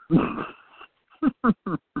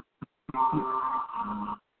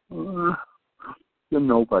 You're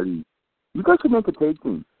nobody. You guys should make a tag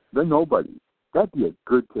team. They're nobody. That'd be a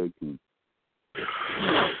good tag team.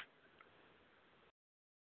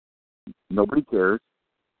 Nobody cares.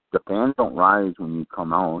 The fans don't rise when you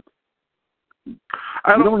come out.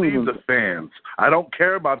 I don't need the fans. I don't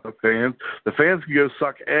care about the fans. The fans can go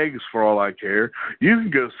suck eggs for all I care. You can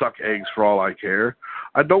go suck eggs for all I care.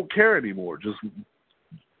 I don't care anymore.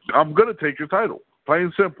 I'm going to take your title. Plain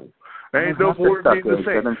and simple. There ain't no more need to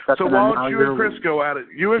say. So why don't you and Chris go at it?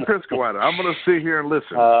 I'm going to sit here and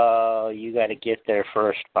listen. You got to get there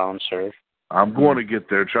first, Bouncer. I'm going to get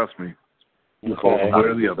there. Trust me. Okay. One way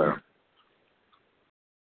or the other.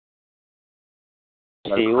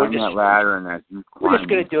 See, we're just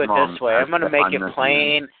going to do it this way. I'm going to make it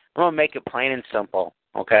plain. I'm going to make it plain and simple.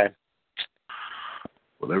 Okay.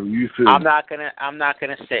 Whatever you feel. I'm not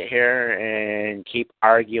gonna sit here and keep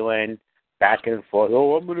arguing back and forth.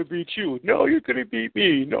 Oh, I'm gonna beat you. No, you're gonna beat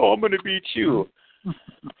me. No, I'm gonna beat you.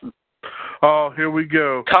 Oh, here we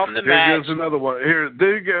go. Come to match. Here goes another one. Here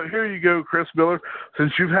you go, Chris Miller.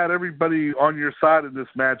 Since you've had everybody on your side in this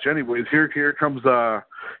match, anyways, here comes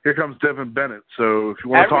Devin Bennett. So if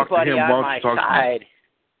you want to talk to him, why don't you talk to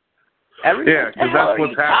him? Yeah, because that's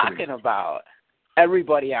what's happening. Talking about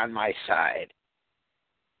everybody on my side.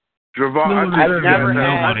 I've never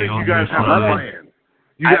had. I think you guys have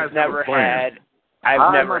a plan.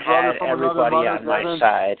 I've never had everybody on my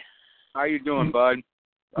side. How you doing, bud?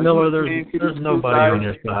 Miller, there's nobody on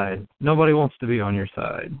your side. Nobody wants to be on your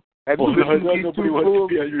side. Nobody wants to be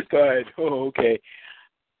on your side. Oh, okay.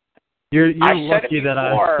 You're lucky that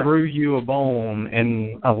I threw you a bone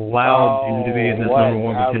and allowed you to be in this number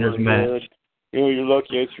one contenders match. You're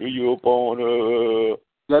lucky I threw you a bone.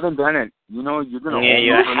 Devin Bennett, you're gonna hold me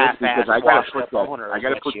for this because I gotta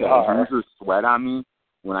put that user sweat on me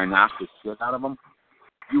when I knock the shit out of him.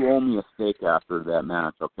 You owe me a steak after that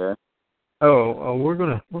match, okay? Oh, we're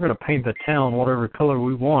gonna paint the town whatever color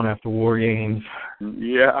we want after War Games.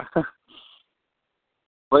 Yeah.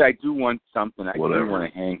 But I do want something. I do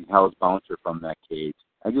want to hang Hell's Bouncer from that cage.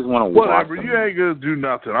 I just want to watch him. You ain't gonna do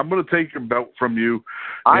nothing. I'm gonna take your belt from you.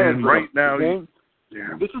 And right now,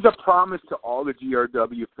 Yeah. This is a promise to all the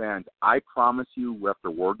GRW fans. I promise you, after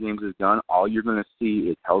War Games is done, all you're going to see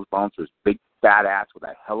is Hell's Bouncer's big fat ass with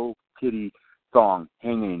a Hello Kitty thong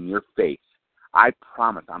hanging in your face. I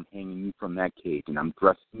promise I'm hanging you from that cage, and I'm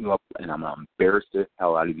dressing you up, and I'm going to embarrass the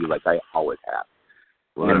hell out of you like I always have.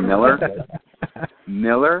 And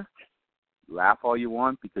Miller, laugh all you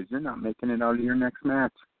want because you're not making it out of your next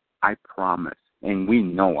match. I promise. And we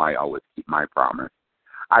know I always keep my promise.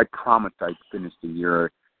 I promised I'd finish the year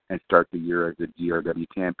and start the year as a GRW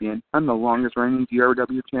champion. I'm the longest reigning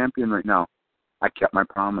GRW champion right now. I kept my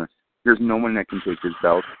promise. There's no one that can take his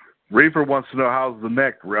belt. Reaper wants to know how's the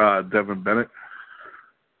neck, Devin Bennett.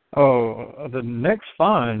 Oh, the neck's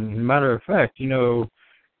fine. Matter of fact, he's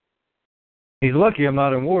lucky I'm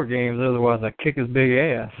not in War Games, otherwise I'd kick his big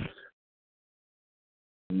ass.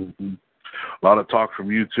 Mm-hmm. A lot of talk from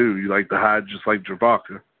you, too. You like to hide just like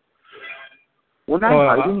Javaka. We're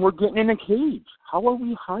not hiding. We're getting in a cage. How are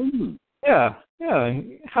we hiding? Yeah.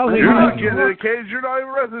 How's he You're hiding? not getting in a cage. You're not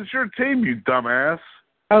even wrestling. It's your team, you dumbass.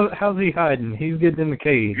 How's he hiding? He's getting in the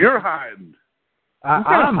cage. You're hiding.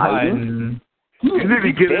 I'm hiding. You need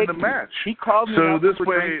to get in the match. He called me so this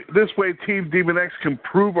way, Team Demon X can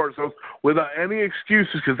prove ourselves without any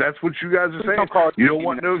excuses, because that's what you guys are saying. You don't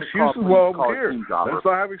want no excuses? Well, I'm here. Let's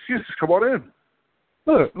not have excuses. Come on in.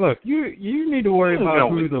 Look. You need to worry about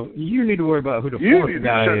who the fourth guy is. You need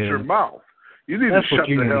to shut your mouth. You need to shut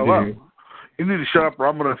the hell up. You need to shut up, or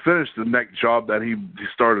I'm going to finish the neck job that he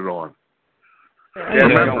started on.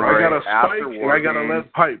 Remember, I got a spike and I got a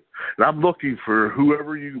lead pipe, and I'm looking for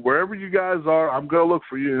wherever you guys are. I'm gonna look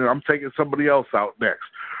for you, and I'm taking somebody else out next.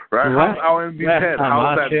 Right? How's LMB's head?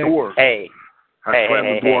 How's that door? I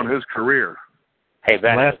slammed the door on his career. Hey,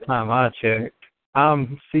 Ben. Last time I checked,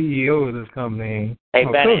 I'm CEO of this company. Hey,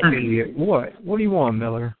 Ben. What do you want,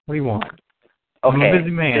 Miller? What do you want? Okay. I'm a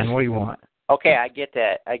busy man. What do you want? Okay, I get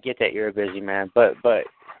that. I get that you're a busy man, but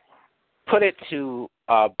put it to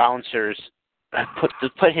Bouncer's.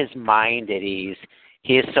 Put his mind at ease.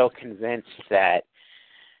 He is so convinced that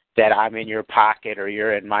I'm in your pocket or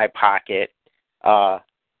you're in my pocket, that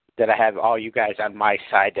I have all you guys on my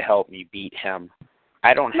side to help me beat him.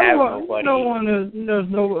 I don't have nobody.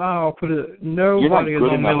 Nobody is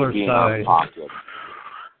on Miller's side.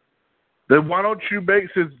 Then why don't you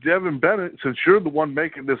since Devin Bennett, since you're the one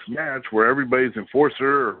making this match where everybody's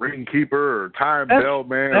enforcer or ring keeper or time bell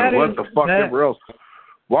man or what the fuck ever else.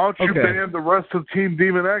 Why don't you ban the rest of Team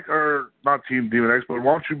Demon X, or not Team Demon X, but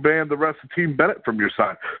why don't you ban the rest of Team Bennett from your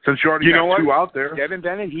side, since you already got two out there? Devin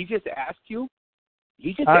Bennett, he just asked you.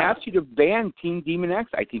 He just asked you to ban Team Demon X.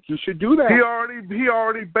 I think you should do that. He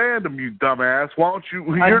already banned him, you dumbass. Why don't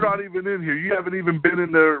you? You're not even in here. You haven't even been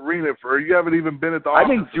in the arena you haven't even been at the office.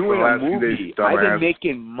 I've been doing for the a last movie. few days, I've been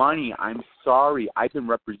making money. I'm sorry. I've been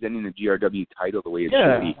representing the GRW title the way it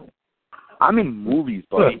should be. I'm in movies,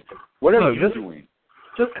 buddy. What are you doing?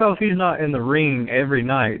 Just because he's not in the ring every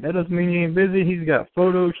night, that doesn't mean he ain't busy. He's got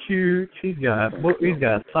photo shoots. He's got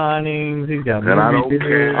signings. He's got and I don't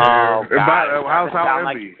care. Oh, God. How's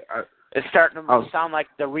Envy? It's starting to sound like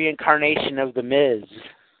the reincarnation of the Miz.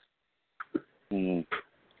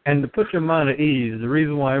 And to put your mind at ease, the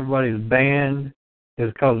reason why everybody's banned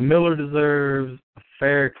is because Miller deserves a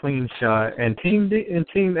fair, clean shot, and Team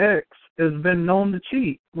X has been known to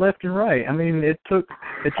cheat left and right. I mean, it took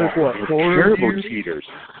what, 4 of you? Cheaters.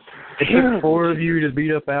 It took 4 of you to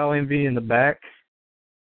beat up LMV in the back.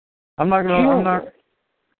 I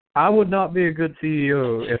would not be a good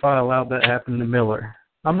CEO if I allowed that happen to Miller.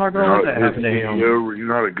 I'm not going to let that happen to him. You're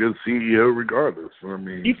not a good CEO regardless. I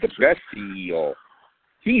mean, he's the best CEO.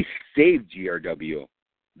 He saved GRW.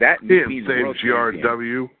 He didn't save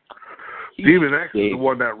GRW. Demon X is the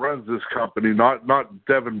one that runs this company, not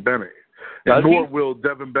Devin Bennett. And nor will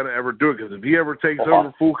Devin Bennett ever do it, because if he ever takes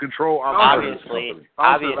over full control, obviously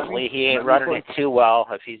he ain't running it too well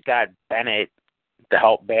if he's got Bennett to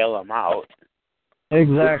help bail him out.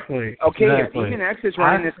 Exactly. Okay, if Demon X is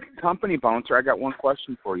running this company, Bouncer, I got one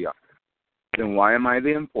question for you. Then why am I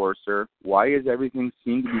the enforcer? Why is everything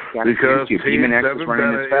seem to be stacked against you? Demon X is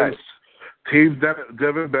running this fest. Team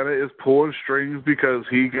Devin Bennett is pulling strings because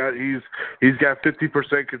he's got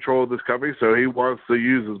 50% control of this company, so he wants to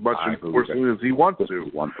use as much enforcement as he wants to.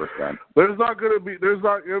 1%. There's not gonna be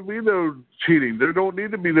no cheating. There don't need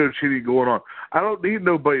to be no cheating going on. I don't need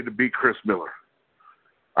nobody to beat Chris Miller.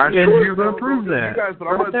 You're going to prove that. You guys, but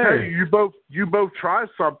I'm going to tell you, you both try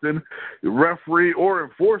something, referee or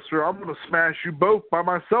enforcer. I'm going to smash you both by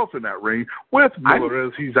myself in that ring with Miller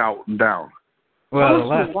as he's out and down.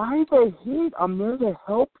 Well, why the hate? I'm there to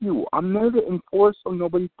help you. I'm there to enforce so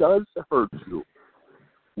nobody does hurt you.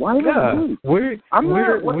 Why the hate? We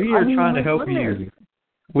are trying to help you.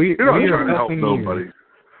 You're not trying to help nobody.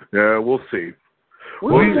 Yeah, we'll see.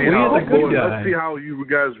 Let's see how you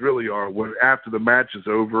guys really are after the match is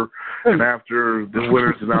over and after the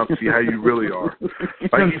winner's announced. See how you really are.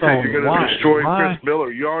 Like you said, you're going to destroy Chris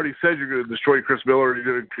Miller. You already said you're going to destroy Chris Miller. You're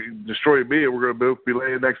going to destroy me, and we're going to both be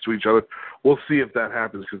laying next to each other. We'll see if that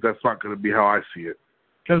happens, because that's not going to be how I see it.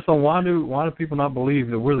 So why do people not believe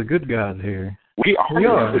that we're the good guys here? We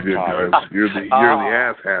are the good guys. You're the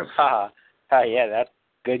asshats. Yeah, that's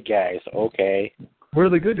good guys. Okay. We're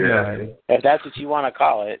the good guys. If that's what you want to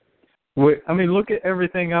call it. I mean, look at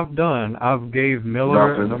everything I've done. I've gave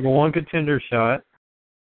Miller a number one contender shot.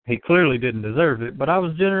 He clearly didn't deserve it, but I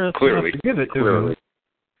was generous enough to give it to him.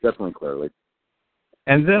 Definitely clearly.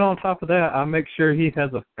 And then on top of that, I make sure he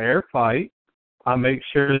has a fair fight. I make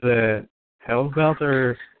sure that Hell's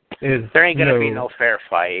Bouncer is... There ain't going to be no fair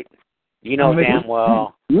fight. You know damn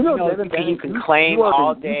well. You can claim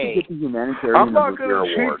all day. I'm not going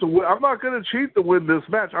to cheat to win this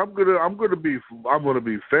match. I'm going to be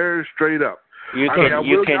fair, straight up.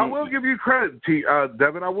 I will give you credit,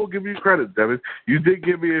 Devin. I will give you credit, Devin. You did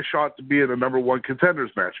give me a shot to be in a number one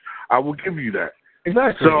contenders match. I will give you that.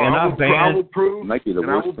 Exactly. So I will prove. I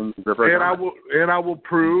will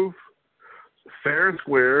prove fair and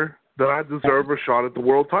square that I deserve a shot at the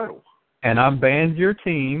world title. And I banned your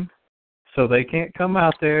team so they can't come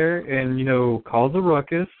out there and, cause a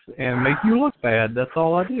ruckus and make you look bad. That's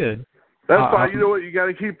all I did. That's fine. You know what? You got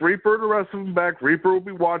to keep Reaper and the rest of them back. Reaper will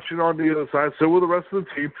be watching on the other side. So will the rest of the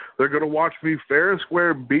team. They're going to watch me fair and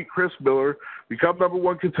square beat Chris Miller, become number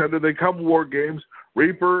one contender. They come War Games.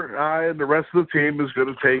 Reaper, I, and the rest of the team is going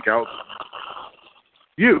to take out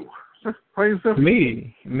you.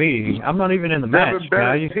 Me. I'm not even in the match. Devin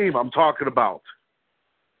Bennett's team I'm talking about.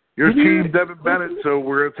 You're Team Devin Bennett, so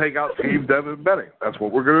we're going to take out Team Devin Bennett. That's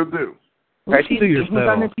what we're going to do. Has he seen who's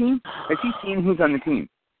on the team? Has he seen who's on the team?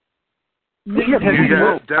 You got Devin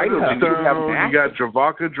Stone, you got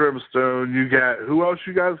Javaka Dreamstone, you got, who else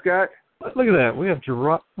you guys got? Look at that. We have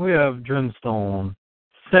Dreamstone,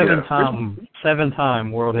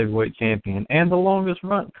 seven-time World Heavyweight Champion, and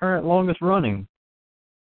the current longest running.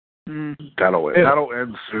 That'll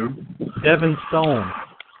end soon. Devin Stone.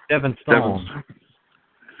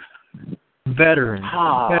 Veteran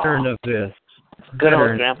of this. Good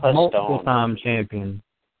old Grandpa multiple-time champion.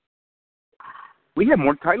 We have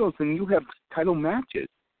more titles than you have title matches.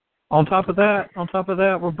 On top of that,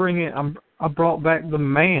 we're bringing. I brought back the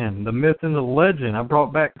man, the myth, and the legend. I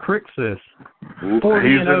brought back Crixus. He's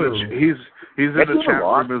in the chat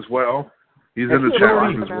room as well. He's in the chat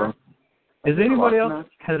room as well. Has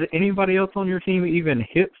anybody else on your team even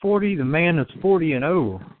hit 40? The man is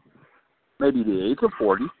 40-0. Maybe the age of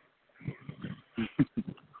 40.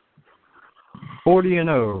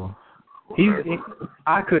 40-0.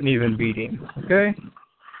 I couldn't even beat him. Okay.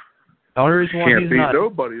 The only reason why can't beat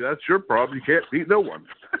nobody. That's your problem. You can't beat no one.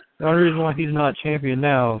 The only reason why he's not champion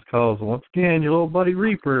now is because once again your little buddy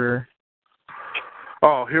Reaper.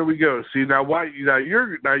 Oh, here we go. See now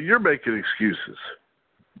you're making excuses.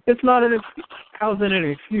 It's not an excuse. How's it an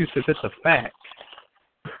excuse if it's a fact?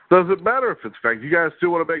 Doesn't matter if it's a fact. You guys still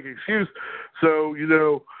want to make an excuse. So,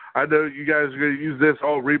 I know you guys are going to use this,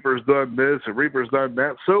 Reaper's done this and Reaper's done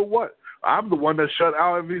that. So what? I'm the one that shut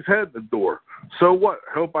Allenby's head the door. So what?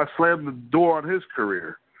 Hope I slammed the door on his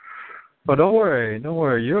career. But don't worry.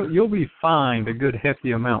 You'll be fined a good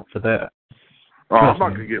hefty amount for that. Oh, I'm not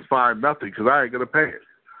going to get fined nothing because I ain't going to pay it.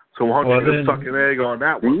 So why don't you suck an egg on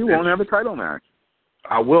that one? You won't have a title match.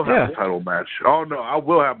 I will have a title match. Oh no, I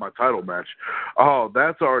will have my title match. Oh,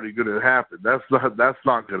 that's already going to happen. That's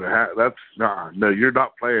not going to happen. No, you're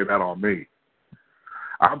not playing that on me.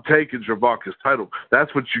 I'm taking Javaka's title.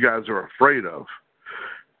 That's what you guys are afraid of.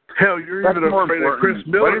 Hell, you're even afraid that Chris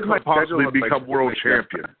Miller could possibly become world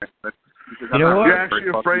champion. You know what? You're actually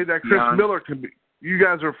afraid that Chris Miller can be. You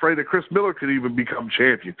guys are afraid that Chris Miller could even become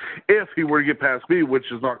champion if he were to get past me, which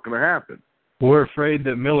is not going to happen. We're afraid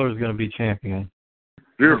that Miller's going to be champion.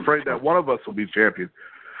 You're afraid that one of us will be champion.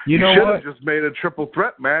 You should have just made a triple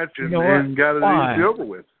threat match and got it easy over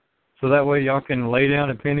with. So that way y'all can lay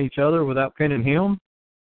down and pin each other without pinning him?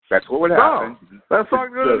 That's what would happen. No, that's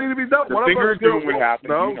not going to need to be done. One of us would happen.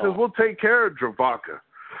 No, because we'll take care of Javaka.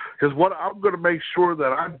 Because I'm going to make sure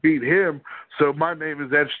that I beat him, so my name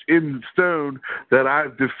is etched in stone that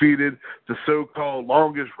I've defeated the so-called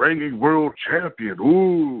longest reigning world champion.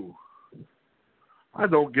 Ooh. I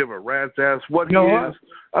don't give a rat's ass what he is.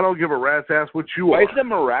 I don't give a rat's ass what you are. Is the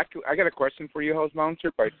miraculous? I got a question for you, House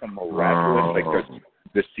Bouncer. By some miraculous, like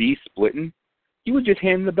the sea splitting, you would just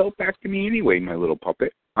hand the belt back to me anyway, my little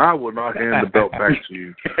puppet. I will not hand the belt back to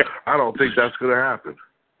you. I don't think that's going to happen.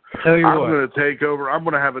 Tell you I'm what. going to take over. I'm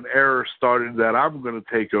going to have an error started that I'm going to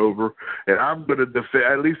take over, and I'm going to defend.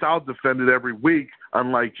 At least I'll defend it every week,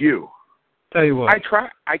 unlike you. Tell you what. I try.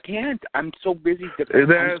 I can't. I'm so busy.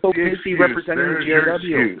 I'm so busy representing the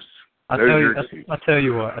GRW. I tell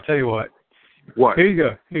you what. What? Here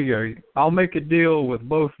you go. I'll make a deal with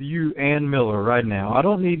both you and Miller right now. I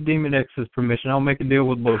don't need Demon X's permission. I'll make a deal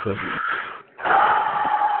with both of you.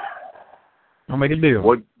 I'll make a deal.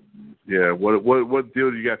 What? Yeah. What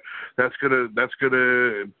deal do you got? That's gonna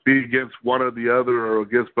be against one or the other, or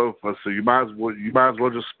against both of us. So you might as well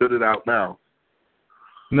just spit it out now.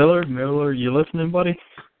 Miller, you listening, buddy?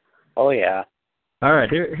 Oh yeah. All right.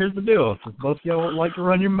 Here's the deal. Since both of y'all like to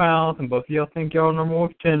run your mouth, and both of y'all think y'all are number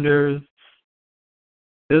one contenders,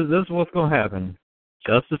 this is what's gonna happen.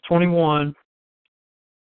 Justice 21.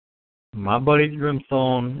 My buddy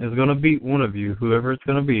Grimstone is gonna beat one of you, whoever it's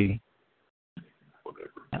gonna be.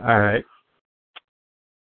 All right.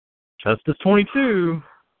 Justice 22,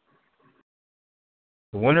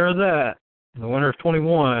 the winner of that, the winner of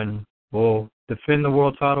 21, will defend the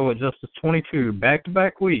world title at Justice 22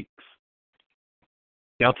 back-to-back weeks.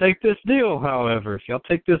 Y'all take this deal, however. If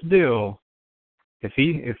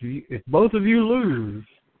both of you lose,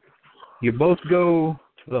 you both go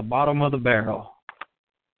to the bottom of the barrel.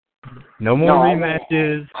 No more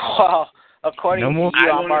rematches. Well, according to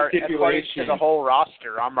the whole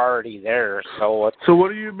roster, I'm already there. So what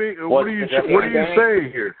do you mean? What are you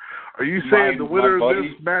saying here? Are you saying the winner of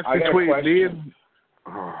this match between me and?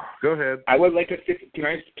 Oh, go ahead. I would like to. Can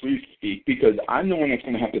I please speak? Because I'm the one that's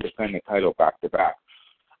going to have to defend the title back to back.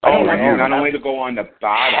 I don't want them not only to go on the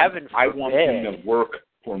bottom. I want them to work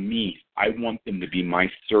for me. I want them to be my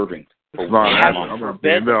servant. I'm not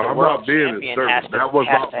being a servant. That was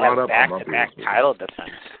not brought up. Back-to-back title defense.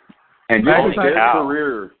 And their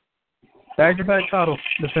career. Back-to-back title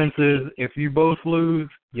defenses. If you both lose,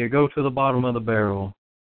 you go to the bottom of the barrel.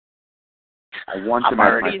 I want them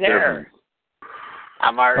as my servant.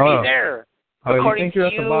 I'm already there. Oh, you think you're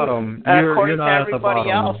at the bottom? According to everybody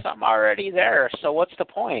else, I'm already there. So what's the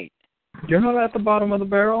point? You're not at the bottom of the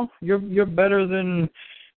barrel. You're better than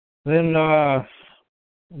the mock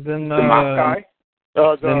guy.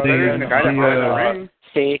 The guy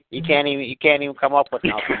see, you can't even come up with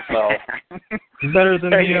nothing. So better than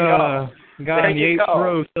the guy in the 8th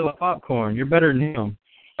row selling popcorn. You're better than him.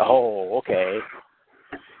 Oh, okay.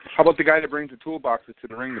 How about the guy that brings the toolboxes to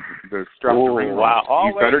the ring, the strap to the ring? Wow.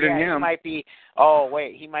 He's better than him.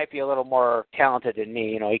 He might be a little more talented than me.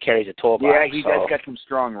 You know, he carries a toolbox. Yeah, he does got some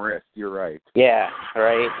strong wrists. You're right. Yeah,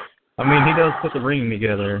 right. I mean, he does put the ring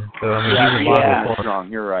together. So I mean, he's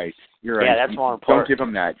strong. You're right. Yeah, that's more important. Don't give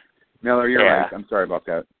him that. Miller, you're right. I'm sorry about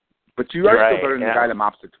that. But you are still better than the guy that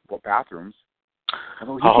mops the bathrooms.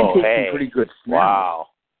 Although he can take some pretty good snaps. Wow.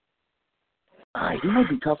 He might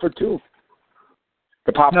be tougher, too.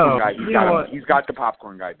 The popcorn guy, he's got the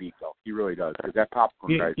popcorn guy beat, though. He really does. Because that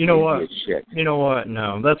popcorn guy is shit. You know what?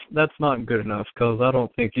 No, that's not good enough, because I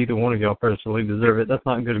don't think either one of y'all personally deserve it. That's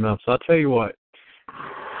not good enough. So I'll tell you what.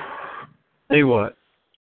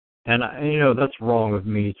 And, that's wrong of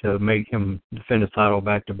me to make him defend his title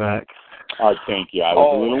back-to-back. Thank you. I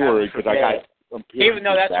was a little worried, because I got... Even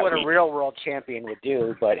though that's what a real world champion would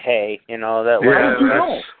do, but hey, I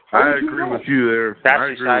agree with you there.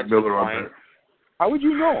 I agree with Miller on that. How would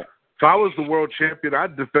you know? If I was the world champion,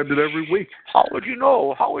 I'd defend it every week. How would you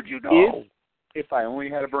know? If I only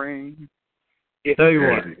had a brain. Tell you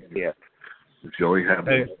what. Yeah. If you only had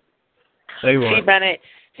one. Tell you what. See, Bennett,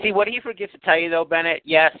 what he forgets to tell you, though, Bennett,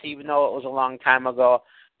 yes, even though it was a long time ago,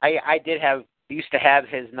 I used to have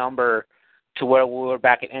his number to where we were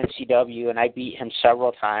back at NCW, and I beat him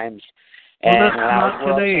several times. And when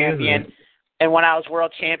I was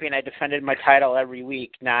world champion, I defended my title every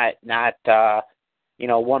week, not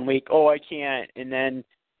 1 week, I can't, and then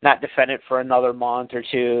not defend it for another month or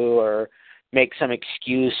two, or make some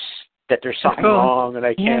excuse that there's something wrong and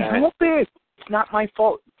I can't. Help it. It's not my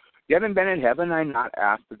fault. You haven't been in heaven. I'm not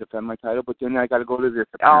asked to defend my title, but then I got to go to this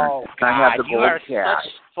appearance. Oh, God, I have the you are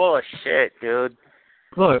such full of shit, dude.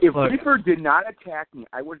 If Reaper did not attack me,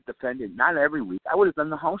 I would have defended, not every week. I would have done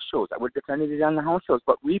the house shows. I would have defended it on the house shows,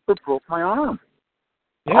 but Reaper broke my arm.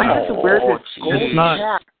 Yeah. I had to wear this gold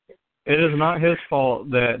hat. It is not his fault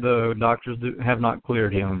that the doctors have not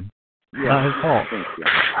cleared him. It's not his fault.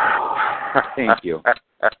 Thank you.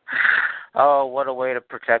 Oh, what a way to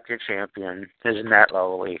protect your champion. Isn't that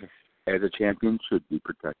lovely? As a champion should be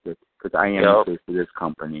protected, because I am the face of this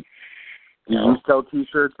company. Do you sell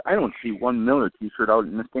T-shirts? I don't see one Miller T-shirt out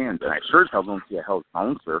in the stands. And I sure as hell don't see a Hell's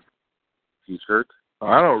Bouncer T-shirt.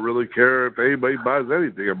 I don't really care if anybody buys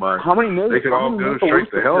anything of mine. How many million? They can all go straight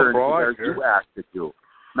to hell for all I care. You asked to do?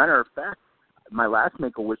 Matter of fact, my last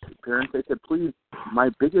Make-A-Wish appearance, they said, please, my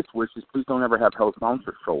biggest wish is please don't ever have Hell's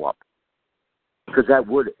Bouncer show up. Because that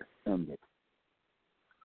would end it.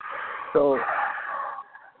 So,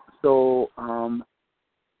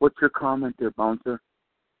 what's your comment there, Bouncer?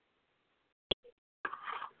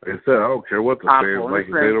 Like I said, I don't care what the fans like.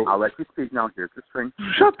 I'll let you speak now. Here's the string.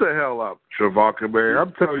 Shut the hell up, Travanka, man.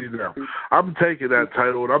 I'm telling you now. I'm taking that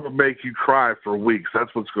title, and I'm going to make you cry for weeks. That's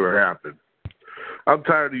what's going to happen. I'm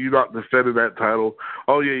tired of you not defending that title.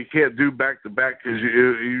 Oh, yeah, you can't do back-to-back because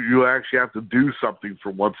you actually have to do something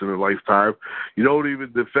for once in a lifetime. You don't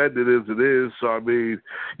even defend it as it is. So, I mean,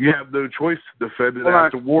 you have no choice to defend it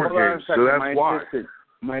after War Games. So that's why.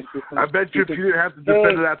 I bet you if you didn't have to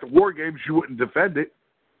defend it after War Games, you wouldn't defend it.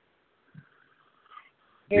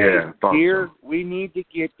 Hey, dear, we need to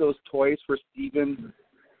get those toys for Steven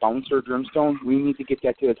Bouncer Grimstone. We need to get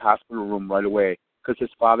that to his hospital room right away because his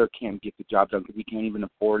father can't get the job done because he can't even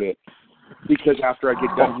afford it. Because after I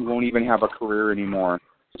get done, he won't even have a career anymore.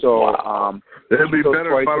 So, it'd be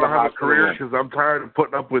better if I don't have a career because I'm tired of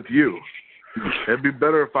putting up with you. It'd be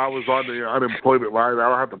better if I was on the unemployment line. I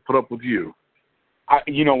don't have to put up with you.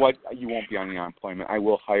 You know what? You won't be on the unemployment. I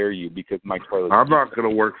will hire you because my toilet. I'm not going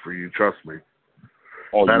to work for you. Trust me.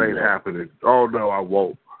 Oh, that ain't happening. Oh, no, I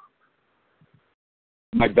won't.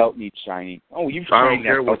 My belt needs shining. Oh, you've I don't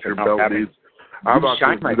care what your belt needs. I'm not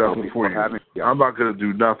going to do nothing for you. I'm not going to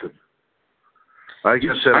do nothing. Like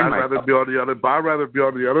I said, I'd rather be on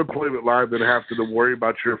the unemployment line than have to worry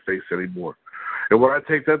about your face anymore. And when I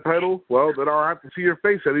take that title, well, then I'll have to see your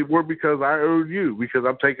face anymore because I own you, because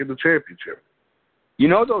I'm taking the championship. You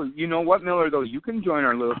know what, Miller, though? You can join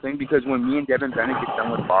our little thing because when me and Devin Bennett get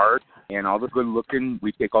done with bars and all the good-looking,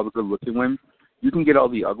 we take all the good-looking women, you can get all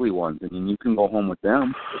the ugly ones, and you can go home with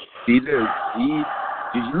them. Do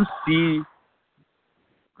you see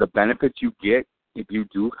the benefits you get if you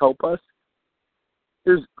do help us?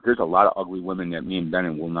 There's a lot of ugly women that me and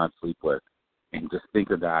Bennett will not sleep with. And just think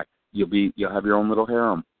of that. You'll have your own little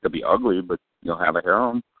harem. They'll be ugly, but you'll have a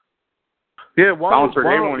harem. Yeah, why don't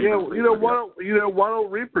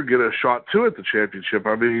Reaper get a shot too at the championship?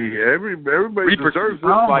 I mean, everybody deserves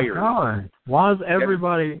this. Oh my God! Why is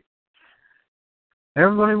everybody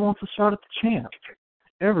wants a shot at the champ?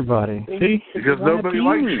 Everybody, see? Because nobody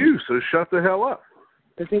likes you, so shut the hell up.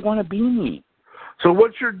 Because they want to be me. So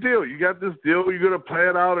what's your deal? You got this deal? You're going to play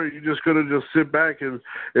it out, or are you just going to just sit back and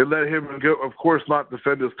let him go? Of course, not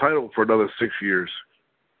defend his title for another 6 years.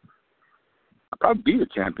 I'll probably be the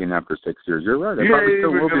champion after 6 years. You're right. You ain't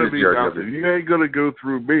even going to be nothing. You ain't going to go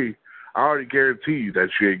through me. I already guarantee you that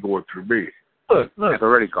you ain't going through me. Look. It's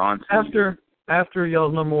already gone. After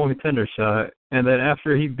y'all's number one contender shot, and then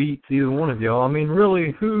after he beats either one of y'all, I mean,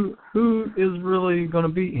 really, who is really going to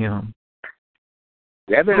beat him?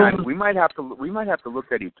 Devin, we might have to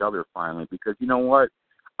look at each other finally because you know what?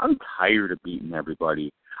 I'm tired of beating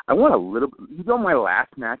everybody. I want a little. You know, my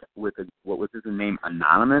last match with what was his name?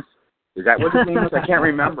 Anonymous. Is that what his name was? I can't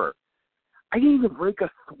remember. I didn't even break a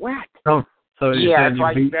sweat. Oh, so yeah, that's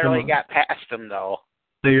why you barely got past him, though.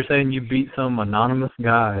 So you're saying you beat some anonymous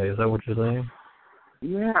guy? Is that what you're saying?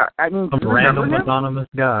 Yeah, I mean, some random anonymous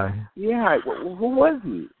guy. Yeah, who was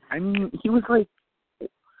he? I mean, he was like,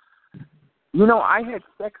 you know, I had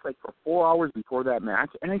sex like for 4 hours before that match,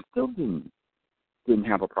 and I still didn't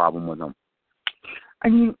have a problem with him. I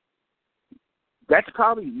mean, that's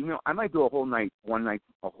probably, you know, I might do a whole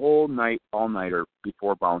all-nighter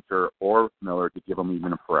before Bouncer or Miller to give him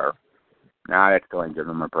even a prayer. Nah, that still ain't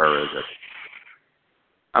giving him a prayer, is it?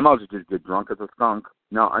 I might just get drunk as a skunk.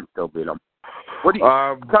 No, I'd still beat him. What do you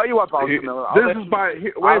tell you what, Bouncer Miller? Wait a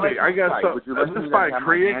minute, I got something. Would you like me to have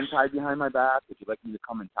my hand tied behind my back? Would you like me to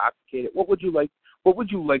come intoxicated? What would you like? What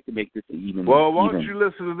would you like to make this even? Well, why don't you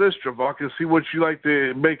listen to this, Travanka, and see what you like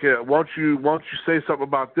to make it? Why don't you say something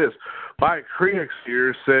about this? Mike Creax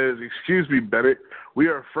here says, "Excuse me, Bennett, we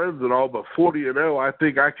are friends and all, but 40-0, I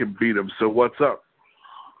think I can beat him. So what's up?"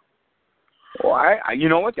 Well, you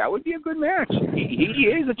know what? That would be a good match. He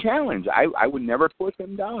is a challenge. I would never put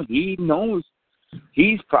him down. He knows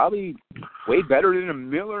he's probably way better than a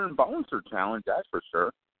Miller and Bouncer challenge. That's for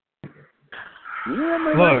sure. Yeah,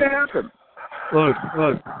 might happen. Look,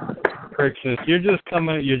 Crixus, you're just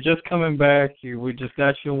coming back. We just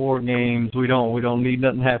got your War Games. We don't need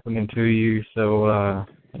nothing happening to you. So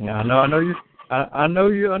yeah, I know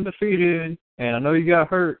you're undefeated, and I know you got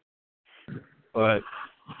hurt, but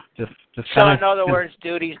just so in other words,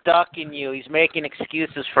 dude, he's ducking you. He's making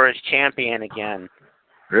excuses for his champion again.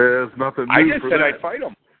 Yeah, it's nothing new. I just said I'd fight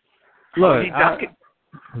him. Look,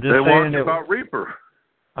 they want about Reaper.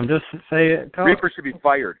 I'm just saying. Reaper should be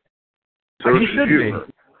fired. So he should be.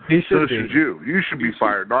 So should you. You should be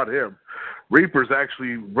fired, not him. Reaper's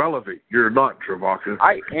actually relevant. You're not, Travaka.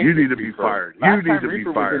 You need to be fired. You need to be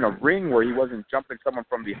fired. Was in a ring where he wasn't jumping someone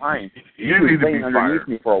from behind. You need to be underneath fired.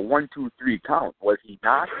 me for a 1, 2, 3 count. Was he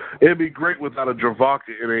not? It'd be great without a Travaka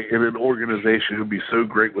in an organization. It'd be so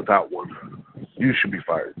great without one. You should be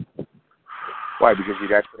fired. Why? Because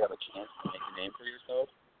you'd actually have a chance to make a name for yourself?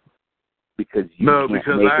 Because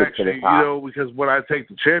when I take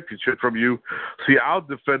the championship from you, see, I'll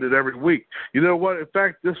defend it every week. You know what? In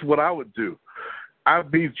fact, this is what I would do. I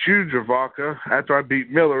beat you, Travaka, after I beat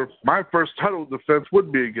Miller. My first title defense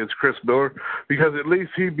would be against Chris Miller because at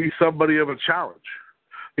least he'd be somebody of a challenge.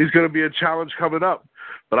 He's going to be a challenge coming up.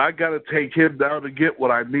 But I got to take him down to get what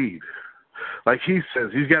I need. Like he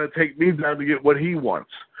says, he's got to take me down to get what he wants.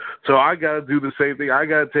 So I got to do the same thing. I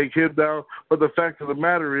got to take him down. But the fact of the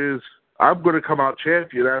matter is, I'm going to come out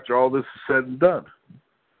champion after all this is said and done.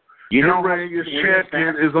 Your reign as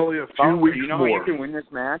champion is only a few weeks more. You know how you can win this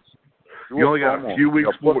match? You only got a few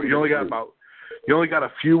weeks more. You only got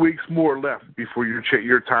a few weeks more left before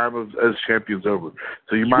your time as champion's over.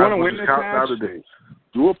 So you might as well just count down the days.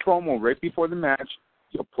 Do a promo right before the match.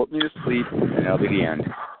 You'll put me to sleep, and that'll be the end.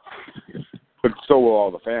 But so will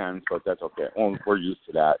all the fans, but that's okay. Well, we're used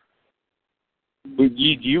to that. Do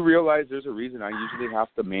you realize there's a reason I usually have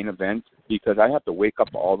to main event? Because I have to wake up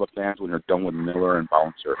all the fans when they're done with Miller and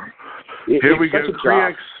Bouncer. Here we go.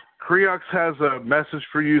 Creox has a message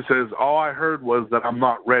for you. Says, all I heard was that I'm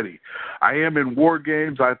not ready. I am in War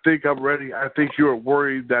Games. I think I'm ready. I think you are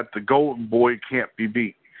worried that the Golden Boy can't be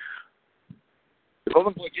beat. The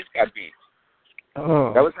Golden Boy just got beat.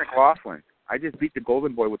 Oh. That was McLaughlin. I just beat the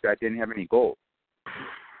Golden Boy with that. I didn't have any gold.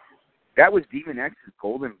 That was Demon X's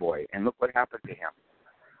Golden Boy, and look what happened to him.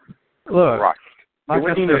 Look, Rushed. Like it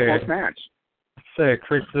wasn't even a close match. Say,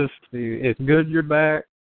 Chris, it's good you're back.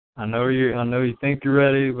 I know you think you're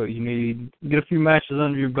ready, but you need to get a few matches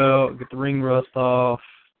under your belt, get the ring rust off.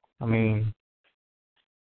 I mean,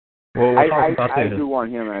 we'll talk about that. I do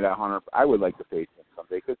want him at 100. I would like to face him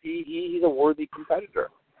someday because he's a worthy competitor.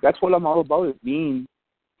 That's what I'm all about, is being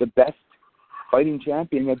the best fighting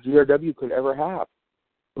champion that GRW could ever have.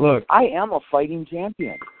 Look, I am a fighting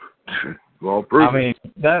champion. Well, I mean,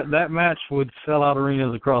 that match would sell out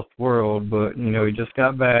arenas across the world, but, he just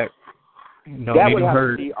got back. That would have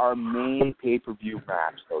to be our main pay-per-view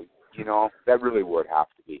match, though. That really would have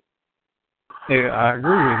to be. Yeah, I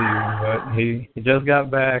agree with you, but he just got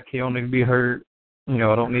back. He don't need to be hurt. I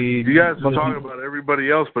don't need... You guys are talking about everybody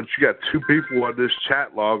else, but you got two people on this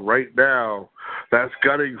chat log right now that's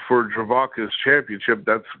gunning for Travaka's championship.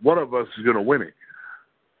 That's one of us is going to win it.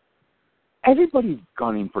 Everybody's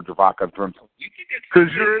gunning for Travaka. Because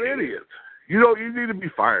you're an idiot. You need to be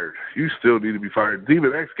fired. You still need to be fired.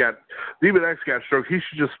 Demon X got stroke. He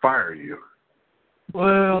should just fire you.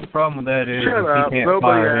 Well, the problem with that is Shut up. He can't Nobody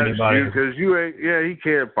fire asked anybody. you because you ain't. Yeah, he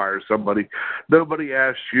can't fire somebody. Nobody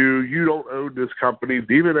asked you. You don't own this company.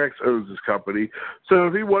 Demon X owns this company. So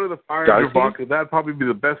if he wanted to fire Travaka, that'd probably be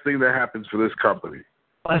the best thing that happens for this company.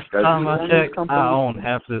 Last time I checked, I own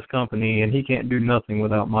half of this company, and he can't do nothing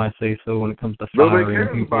without my say-so when it comes to firing people. Nobody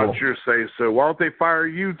cares about your say-so. Why don't they fire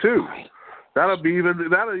you too? That'll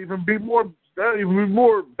even be more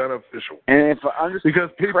beneficial. And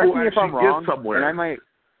because people actually get somewhere. And I might,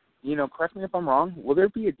 correct me if I'm wrong. Will there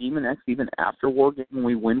be a Demon X even after War Games when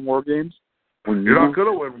we win War Games? You're not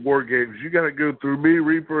going to win War Games. You got to go through me,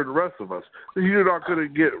 Reaper, and the rest of us. You're not going to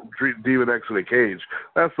get Demon X in a cage.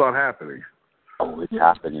 That's not happening. Oh, it's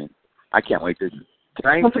happening. I can't wait to...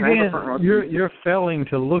 Once again, you're failing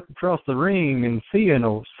to look across the ring and seeing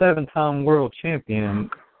a 7-time world champion,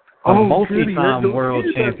 a multi-time world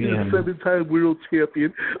champion. 7-time world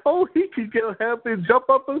champion. Oh, he can get happy and jump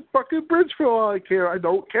up a fucking bridge for all I care. I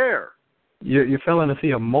don't care. You're failing to see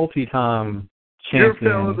a multi-time champion.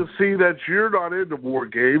 You're failing to see that you're not into War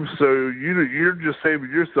Games, so you're just saving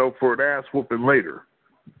yourself for an ass whooping later.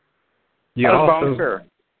 You're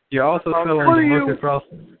also failing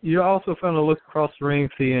to look across the ring,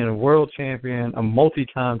 seeing a world champion, a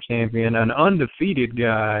multi-time champion, an undefeated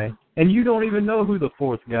guy, and you don't even know who the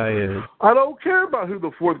fourth guy is. I don't care about who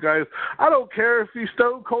the fourth guy is. I don't care if he's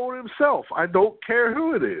Stone Cold himself. I don't care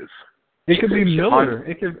who it is. It could be Miller.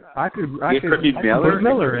 I could be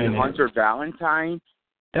Miller in Hunter Valentine.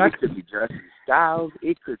 It could be Jesse Styles.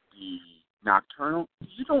 It could be Nocturnal.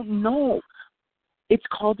 You don't know. It's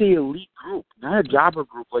called the elite group, not a jobber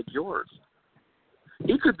group like yours.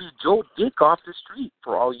 It could be Joe Dick off the street,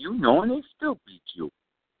 for all you know, and they still beat you.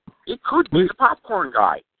 It could be the popcorn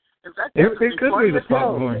guy. In fact, it could be the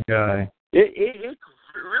popcorn guy. It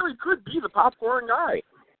really could be the popcorn guy.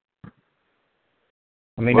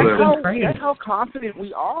 I mean, that's how confident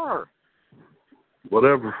we are.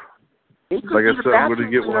 Whatever. Like I said, I'm going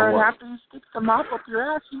to get what I want. After you stick the mop up your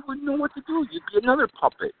ass, you wouldn't know what to do. You'd be another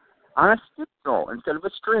puppet on a stick, though, instead of a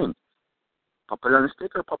string. Puppet on a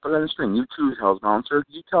stick or puppet on a string? You choose, Hell's Bouncer.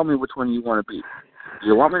 You tell me which one you want to be. Do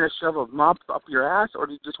you want me to shove a mop up your ass, or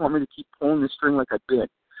do you just want me to keep pulling the string like I've been?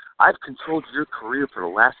 I've controlled your career for the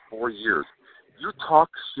last 4 years. You talk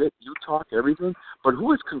shit, you talk everything, but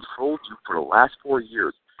who has controlled you for the last 4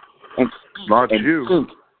 years? And speak Not and you. think,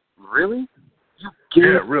 really? You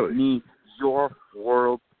gave me your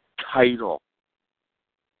world title.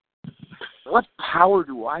 What power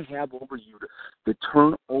do I have over you to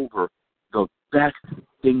turn over the best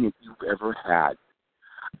thing that you've ever had?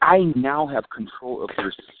 I now have control of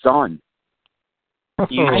your son.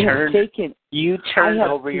 You turned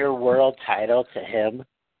over your world title to him?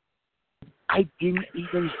 I didn't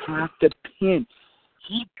even have to pin.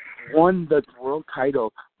 He won the world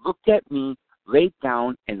title, looked at me, laid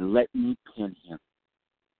down, and let me pin him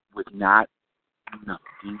with nothing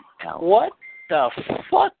else. What the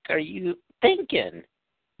fuck are you thinking?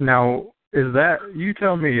 Now, you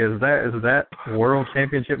tell me, is that world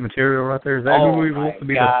championship material right there? Is that who we want to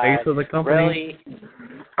be the face of the company? Really?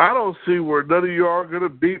 I don't see where none of you are going to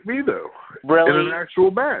beat me, though. Really? In an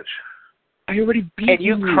actual match. I already beat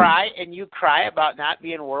you. And you cry about not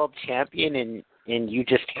being world champion, and you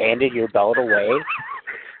just handed your belt away?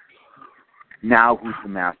 Now who's the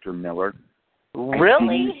master, Miller? Really? I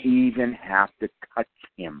didn't even have to touch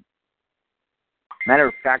him. Matter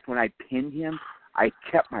of fact, when I pinned him, I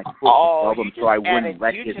kept my foot above him so I wouldn't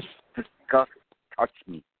let his disgust touch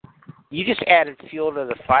me. You just added fuel to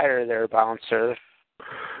the fire there, Bouncer.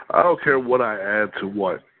 I don't care what I add to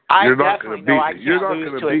what. You're not going to beat me. I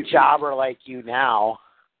can't lose to a jobber like you now.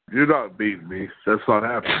 You're not beating me. That's not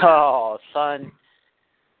happening. Oh, son.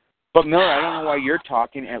 But Miller, I don't know why you're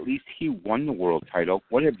talking. At least he won the world title.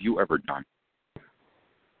 What have you ever done?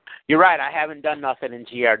 You're right. I haven't done nothing in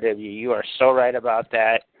GRW. You are so right about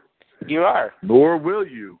that. You are. Nor will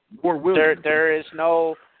you. There's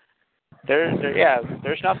nothing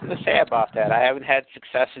to say about that. I haven't had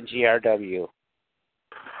success in GRW.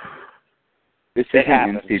 This isn't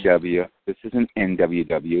NCW. This isn't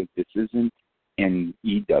NWW. This isn't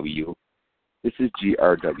NEW. This is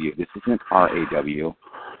GRW. This isn't RAW.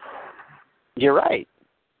 You're right.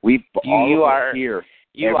 Every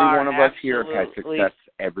one of us here has success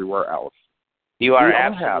everywhere else. You are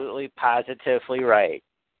absolutely, positively right.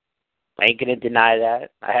 I ain't going to deny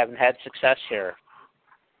that. I haven't had success here.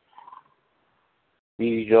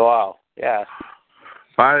 You go out. Yeah.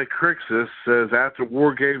 By Crixus says after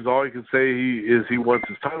War Games, all he can say he wants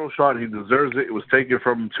his title shot. He deserves it. It was taken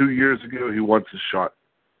from him 2 years ago. He wants his shot.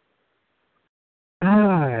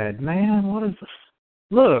 God, man, what is this?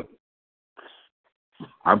 Look.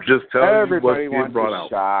 I'm just telling you what's being brought out.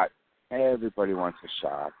 Shot. Everybody wants a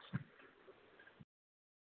shot.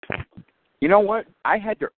 You know what? I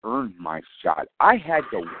had to earn my shot. I had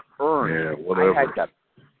to earn it. Whatever. I had to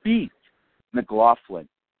beat McLaughlin.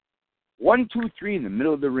 1, 2, 3 in the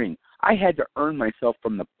middle of the ring. I had to earn myself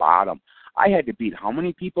from the bottom. I had to beat how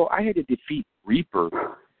many people? I had to defeat Reaper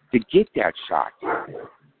to get that shot.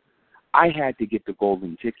 I had to get the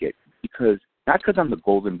golden ticket not because I'm the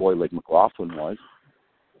golden boy like McLaughlin was,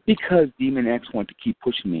 because Demon X wanted to keep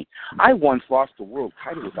pushing me. I once lost the world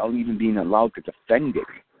title without even being allowed to defend it.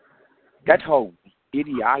 That's how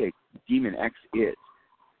idiotic Demon X is.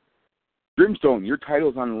 Brimstone, your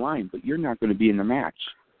title's on the line, but you're not going to be in the match.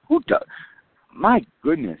 Who does? My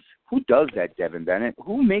goodness, who does that, Devin Bennett?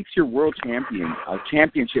 Who makes your world champion a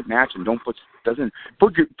championship match and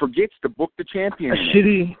forgets to book the champion? A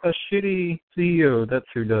shitty CEO. That's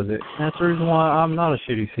who does it. That's the reason why I'm not a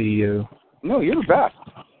shitty CEO. No, you're the best.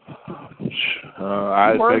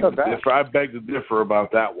 I beg to differ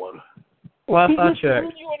about that one. Last I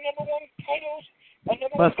checked.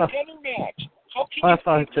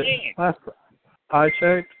 I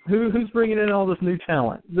checked. Who's bringing in all this new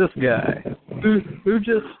talent? This guy. Who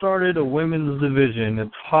just started a women's division that's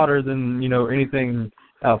hotter than anything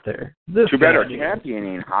out there. Too bad our champion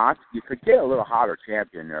ain't hot. You could get a little hotter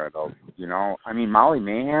champion there, though. I mean, Molly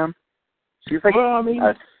Mayhem. She's like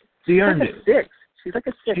she earned it. 6. She's like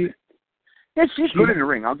a 6. She's good in the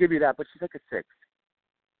ring. I'll give you that, but she's like a 6.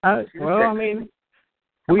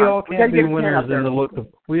 We all can't be winners in the look.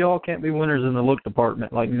 We all can't be winners in the look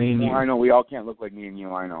department like me and you. I know we all can't look like me and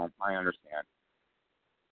you. I know. I understand.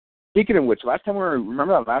 Speaking of which, last time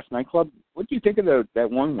remember that last nightclub? What do you think of that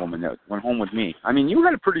one woman that went home with me? I mean, you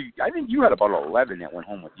had I think you had about 11 that went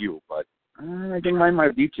home with you, but I think mine might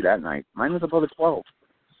have beat you that night. Mine was about a 12.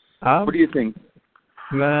 What do you think?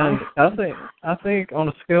 Man, I think on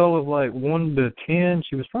a scale of like 1 to 10,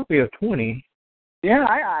 she was probably a 20. Yeah,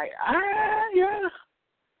 yeah.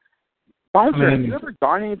 Bouncer, have you ever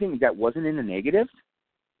done anything that wasn't in the negatives?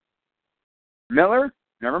 Miller,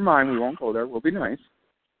 never mind. We won't go there. We'll be nice.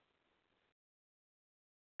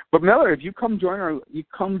 But Miller, if you come join you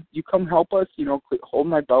come help us. Hold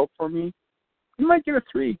my belt for me. You might get a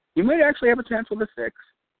 3. You might actually have a chance with a 6,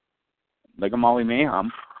 like a Molly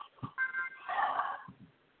Mayhem.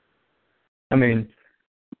 I mean,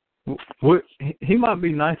 he might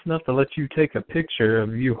be nice enough to let you take a picture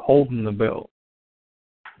of you holding the belt.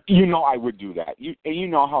 I would do that. You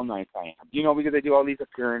know how nice I am. Because I do all these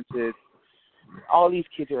appearances. All these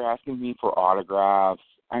kids are asking me for autographs.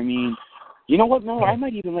 I mean, you know what? No, I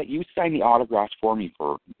might even let you sign the autographs for me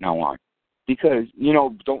from now on. Because,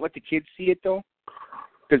 don't let the kids see it, though.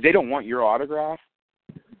 Because they don't want your autograph.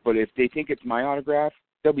 But if they think it's my autograph,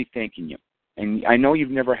 they'll be thanking you. And I know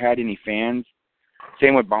you've never had any fans.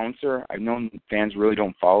 Same with Bouncer. I've known fans really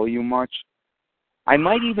don't follow you much. I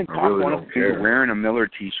might even talk one of them into wearing a Miller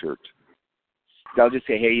T-shirt. They'll just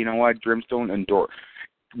say, hey, you know what, Dreamstone endorse.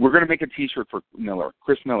 We're going to make a T-shirt for Miller,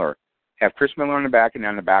 Chris Miller. Have Chris Miller on the back, and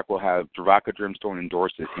on the back we'll have Dravaka Dreamstone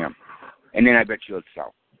endorses him. And then I bet you it'll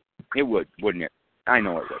sell. It would, wouldn't it? I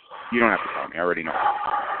know it would. You don't have to tell me. I already know.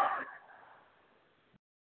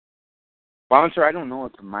 Bouncer, I don't know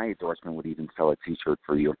if my endorsement would even sell a T-shirt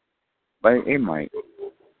for you. But it might.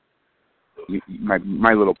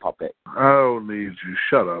 My little puppet. I don't need you.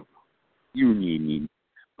 Shut up. You need me.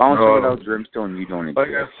 Bouncer without Dreamstone, you don't exist. Like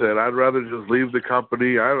I said, I'd rather just leave the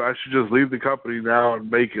company. I should just leave the company now and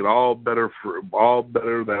make it all better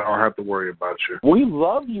that I don't have to worry about you. We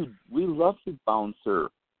love you. We love you, Bouncer.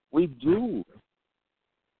 We do.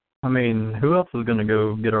 I mean, who else is going to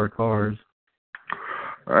go get our cars?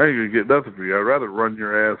 I ain't going to get nothing for you. I'd rather run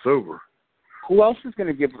your ass over. Who else is going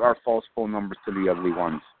to give our false phone numbers to the ugly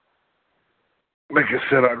ones? Like I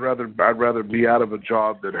said, I'd rather be out of a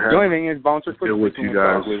job than have the only thing is, Bouncer, deal with you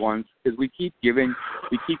guys. Ugly ones, because we keep giving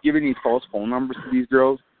these false phone numbers to these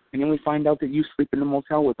girls, and then we find out that you sleep in the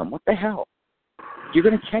motel with them. What the hell? You're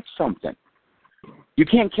going to catch something. You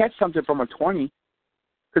can't catch something from a 20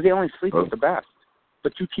 because they only sleep with the best.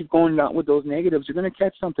 But you keep going down with those negatives, you're going to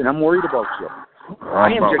catch something. I'm worried about you. I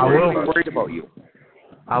am genuinely worried about you.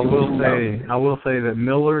 I will say that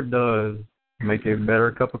Miller does make a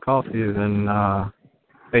better cup of coffee than HB.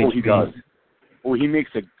 Oh, he does. Oh, he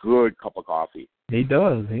makes a good cup of coffee. He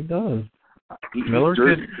does. Miller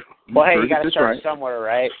could. Well, hey, you got to start somewhere,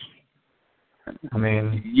 right? I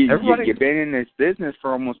mean, you've been in this business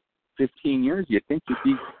for almost 15 years. You'd think you'd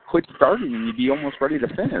be quit starting and you'd be almost ready to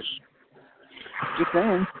finish. Just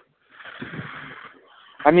saying.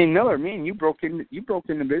 I mean, Miller, you broke in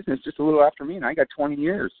the business just a little after me, and I got 20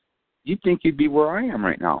 years. You'd think you'd be where I am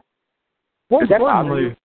right now. Does that bother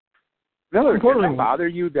you? Miller, does that bother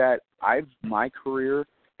you that my career,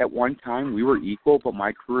 at one time, we were equal, but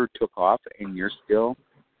my career took off, and you're still,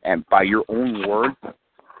 and by your own words,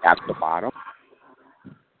 at the bottom?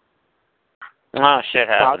 Oh, shit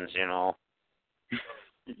happens,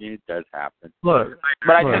 It does happen. Look,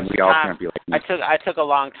 but I took a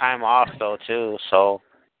long time off though too, so.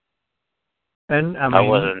 And I mean,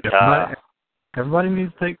 wasn't. Everybody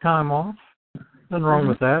needs to take time off. Nothing wrong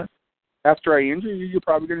with that. After I injure you, you're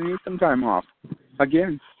probably going to need some time off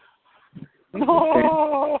again.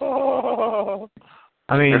 No.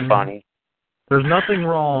 I mean, you're funny. There's nothing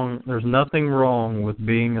wrong with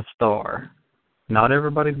being a star. Not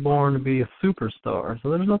everybody's born to be a superstar,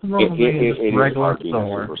 so there's nothing wrong with being a regular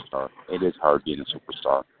star. It is hard being a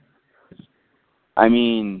superstar. I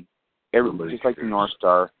mean, just like the North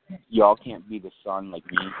Star, y'all can't be the sun like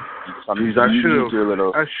me. I should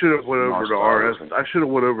have went over to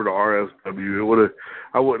RSW.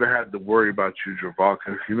 I wouldn't have had to worry about you,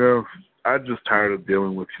 Dravaka. I'm just tired of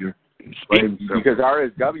dealing with you. Because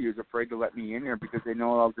RSW is afraid to let me in there because they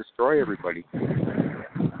know I'll destroy everybody.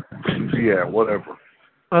 Yeah, whatever.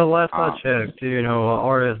 Well, last I checked,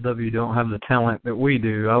 RSW don't have the talent that we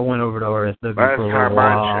do. I went over to RSW for a little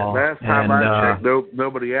while. Last time I checked,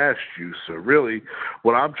 nobody asked you. So really,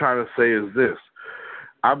 what I'm trying to say is this.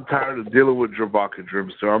 I'm tired of dealing with Dravaka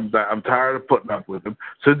Dreamstone. I'm tired of putting up with him.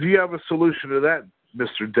 So do you have a solution to that,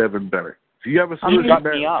 Mr. Devin Bennett? Do you have a solution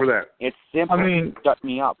for that? It's simple. Shut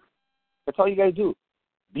me up. That's all you got to do.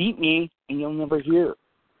 Beat me, and you'll never hear.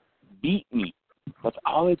 Beat me. That's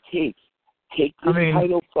all it takes. Take this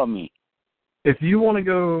title from me. If you want to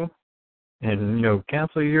go and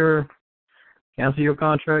cancel your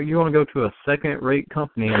contract, you want to go to a second-rate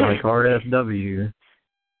company like RSW,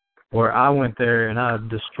 where I went there and I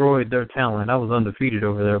destroyed their talent. I was undefeated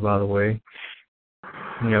over there, by the way.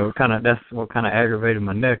 That's what kind of aggravated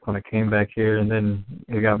my neck when I came back here, and then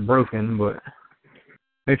it got broken. But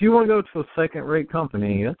if you want to go to a second-rate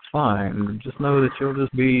company, that's fine. Just know that you'll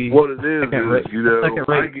just be what it is,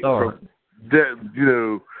 second-rate star.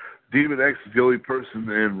 Demon X is the only person,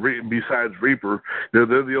 and besides Reaper, they're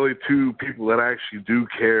the only two people that actually do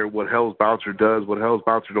care what Hell's Bouncer does, what Hell's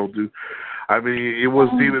Bouncer don't do. I mean, it was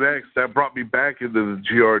Demon X that brought me back into the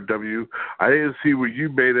GRW. I didn't see where you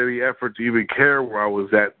made any effort to even care where I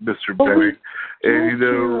was at, Mr. Bennett. And,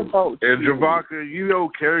 and Javaka, you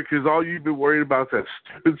don't care because all you've been worried about is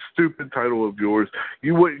that stupid title of yours.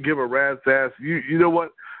 You wouldn't give a rat's ass. You know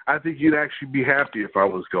what? I think you'd actually be happy if I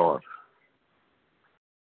was gone.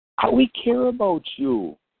 We care about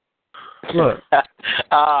you. Look.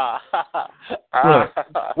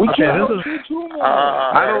 We care about you too, man.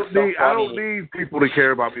 I don't need people to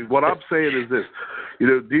care about me. What I'm saying is this: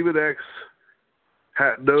 Demon X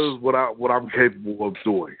knows what I'm capable of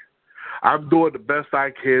doing. I'm doing the best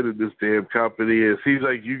I can in this damn company. It seems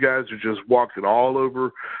like you guys are just walking all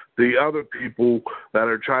over the other people that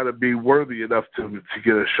are trying to be worthy enough to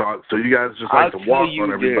get a shot. So you guys just like to walk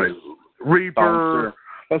on everybody. Reaper.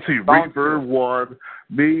 Let's see, Reaper one,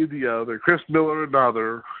 me the other, Chris Miller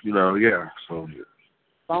another, so.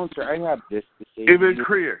 Bouncer, I have this to say. Even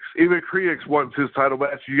Creex wants his title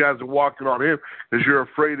match. You guys are walking on him because you're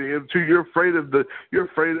afraid of him too. You're just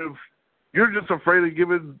afraid of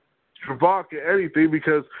giving Travaka anything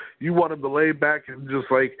because you want him to lay back and just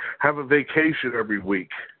like have a vacation every week.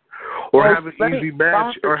 Or have an easy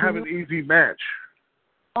match.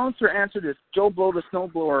 Bouncer, answer this. Joe Blow the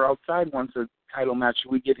Snowblower outside wants a title match.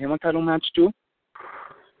 Should we give him a title match too?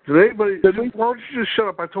 Why don't you just shut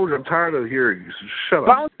up? I told you I'm tired of hearing you, so shut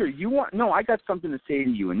up. Bouncer, I got something to say to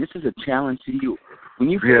you, and this is a challenge to you. When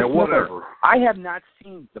you whatever. I have not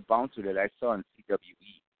seen the Bouncer that I saw in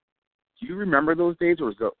CWE. Do you remember those days,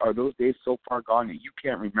 or are those days so far gone that you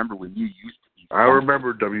can't remember when you used to be? I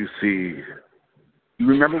remember WC. You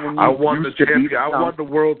remember when you I won used the to champion. I won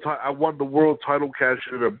the world title cash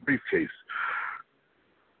in a briefcase.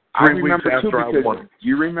 I remember too, because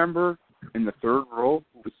you remember in the third row,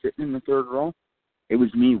 who was sitting in the third row? It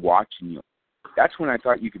was me watching you. That's when I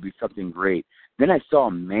thought you could be something great. Then I saw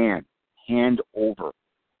a man hand over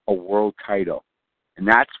a world title, and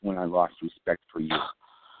that's when I lost respect for you.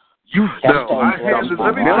 Let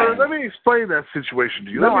me explain that situation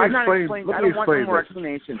to you. No, I'm not explaining. I don't want no more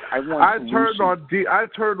explanations. I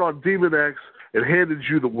turned on Demon X and handed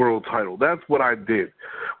you the world title. That's what I did,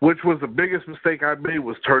 which was the biggest mistake I made,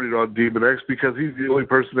 was turning on Demon X because he's the only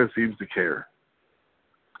person that seems to care.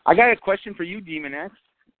 I got a question for you, Demon X,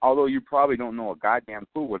 although you probably don't know a goddamn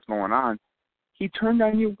clue what's going on. He turned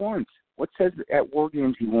on you once. What says at War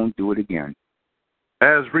Games he won't do it again?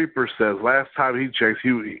 As Reaper says, last time he checks,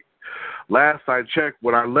 last I checked,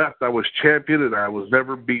 when I left, I was champion and I was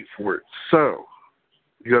never beat for it. So,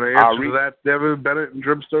 you going to answer that, Devin Bennett and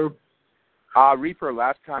Dripstone? Reaper,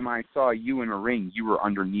 last time I saw you in a ring, you were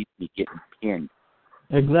underneath me getting pinned.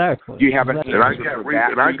 Exactly. Do you have an answer for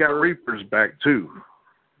that? And I got Reaper's back, too.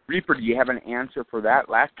 Reaper, do you have an answer for that?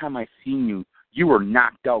 Last time I seen you, you were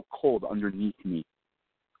knocked out cold underneath me.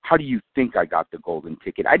 How do you think I got the golden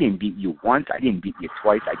ticket? I didn't beat you once. I didn't beat you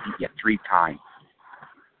twice. I beat you 3 times.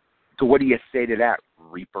 So what do you say to that,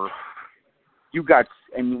 Reaper?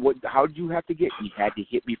 How did you have to get? You had to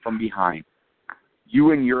hit me from behind.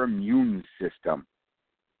 You and your immune system.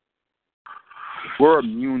 We're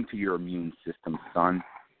immune to your immune system, son.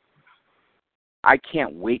 I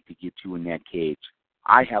can't wait to get you in that cage.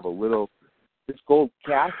 I have this gold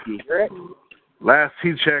cast, do you hear it? Last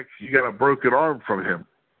he checked, you got a broken arm from him.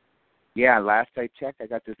 Yeah, last I checked, I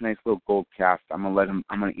got this nice little gold cast. I'm gonna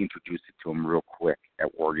introduce it to him real quick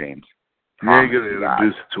at War Games. You ain't gonna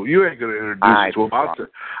introduce it to him. You ain't gonna introduce it to him.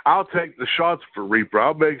 I'll take the shots for Reaper.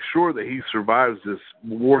 I'll make sure that he survives this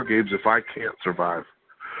War Games if I can't survive.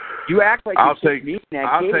 You act like I'll take a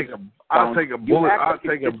bullet.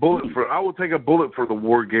 I will take a bullet for the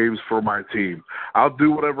War Games for my team. I'll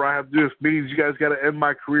do whatever I have to do. If it means you guys got to end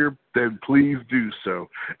my career, then please do so.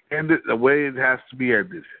 End it the way it has to be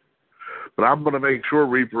ended. But I'm going to make sure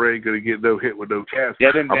Reaper ain't going to get no hit with no cast.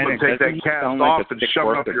 I'm going to take that cast off and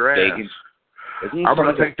shove it up your ass. I'm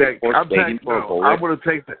going to take that. I'm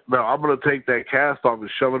going to take that cast off and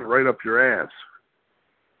shove it right up your ass.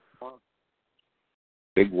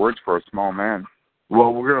 Big words for a small man.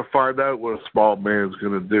 Well, we're going to find out what a small man's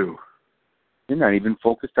going to do. You're not even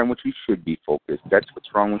focused on what you should be focused. That's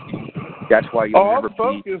what's wrong with you. That's why you'll never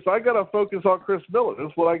focused. I got to focus on Chris Miller.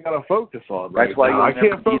 That's what I got to focus on. That's why I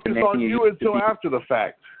can't focus on you until after the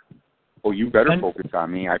fact. Well, you better focus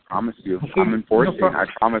on me. I promise you. I'm enforcing. I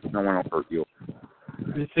promise no one will hurt you.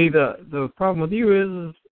 you see, the problem with you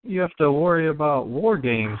is you have to worry about war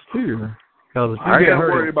games too. Because I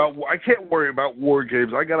can't worry about war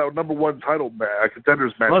games. I got a #1 title match, a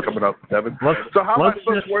contenders match coming up, Devin. So how am I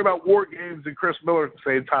supposed to worry about war games and Chris Miller at the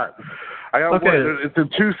same time? It's in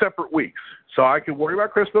 2 separate weeks. So I can worry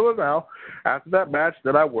about Chris Miller now. After that match,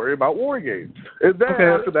 then I worry about war games. And then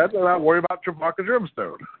after that, then I worry about Travaka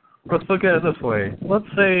Gemstone. Let's look at it this way. Let's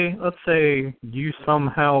say you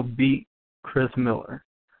somehow beat Chris Miller.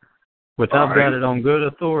 Without got it on good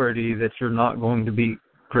authority that you're not going to beat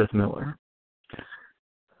Chris Miller.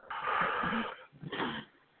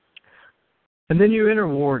 And then you enter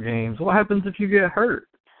war games. What happens if you get hurt?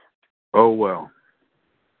 Oh well.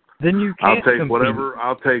 Then you can't I'll take compete. whatever.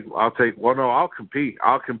 I'll compete.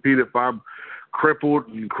 I'll compete if I'm crippled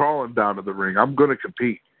and crawling down to the ring. I'm going to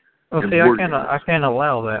compete. Oh, see, I can't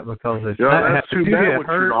allow that because if that's too bad.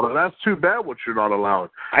 That's too bad. What you're not allowing.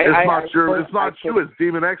 It's not you. It's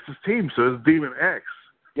Demon X's team. So it's Demon X.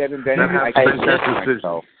 Devin,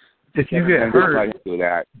 if you get hurt, I just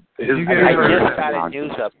got a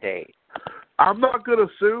news update. I'm not going to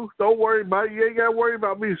sue. Don't worry about it. You ain't got to worry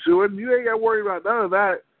about me suing. You ain't got to worry about none of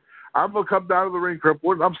that. I'm going to come down to the ring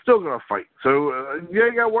crippled. I'm still going to fight. So you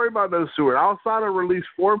ain't got to worry about no suing. I'll sign a release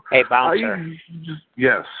form. Hey, Bouncer.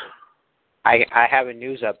 Yes. I have a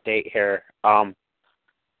news update here. I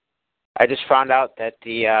just found out that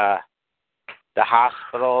the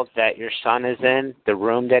hospital that your son is in, the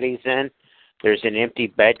room that he's in, there's an empty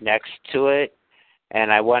bed next to it,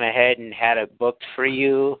 and I went ahead and had it booked for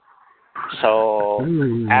you. So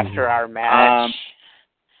after our match,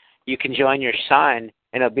 you can join your son,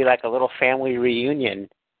 and it'll be like a little family reunion.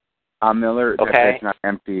 Miller, okay? That's not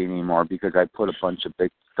empty anymore because I put a bunch of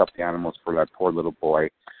big stuffed animals for that poor little boy.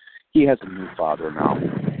 He has a new father now.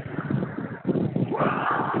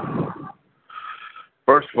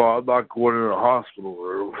 First of all, I'm not going in a hospital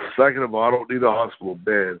room. Second of all, I don't need a hospital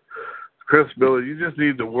bed. Chris Miller, you just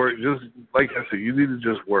need to worry. Just like I said, you need to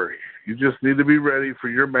just worry. You just need to be ready for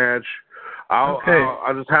your match.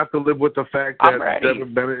 I just have to live with the fact that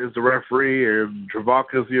Devin Bennett is the referee and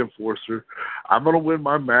Travaka is the enforcer. I'm going to win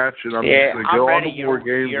my match, and I'm just going to go on the war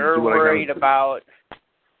games. You're worried about.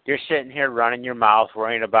 You're sitting here running your mouth,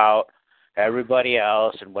 worrying about everybody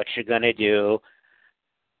else and what you're going to do.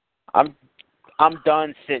 I'm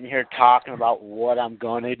done sitting here talking about what I'm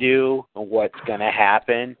going to do and what's going to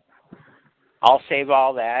happen. I'll save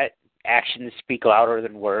all that. Actions speak louder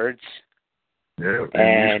than words. Yeah,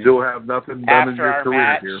 and you still have nothing done in your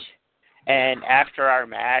career here. And after our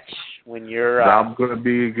match, when you're I'm going to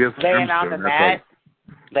be against laying on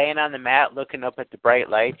the mat, looking up at the bright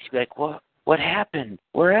lights, you're like, what happened?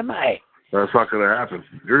 Where am I? That's not going to happen.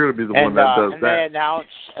 You're going to be the one that does that.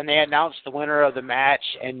 They announced the winner of the match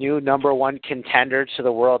and new #1 contender to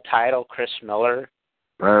the world title, Chris Miller.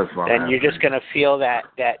 That's not and you're just going to feel that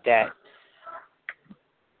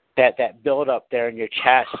build up there in your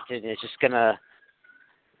chest, and it's just going to,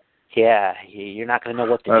 you're not going to know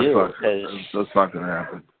what to do. That's not going to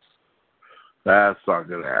happen. That's not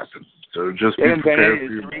going to happen. So just be prepared for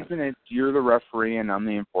your match. The reason you're the referee and I'm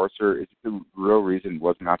the enforcer, is the real reason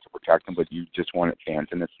was not to protect them, but you just wanted fans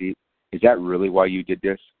in the seat? Is that really why you did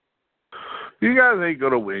this? You guys ain't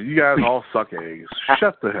going to win. You guys all suck eggs.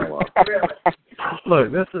 Shut the hell up.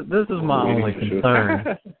 Look, this is my only concern.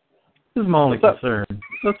 This is my only concern.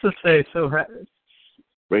 Let's just say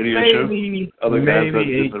radio show? Other guys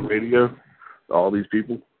that the radio? All these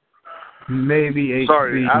people? Maybe HB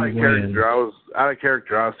Sorry, out of wins.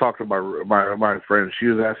 character. I was talking to my friend. She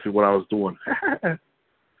was asking what I was doing.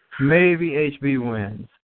 Maybe HB wins.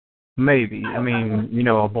 Maybe. I mean,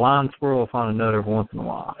 a blind squirrel will find a nut every once in a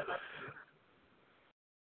while.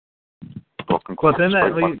 But then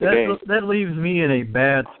that leaves me in a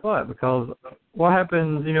bad spot because what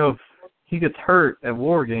happens, if he gets hurt at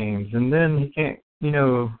War Games and then he can't,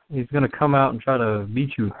 he's going to come out and try to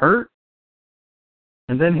beat you hurt?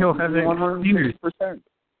 And then he'll have an excuse.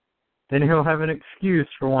 Then he'll have an excuse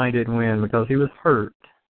for why he didn't win because he was hurt.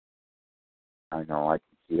 I know, I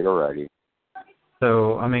can see it already.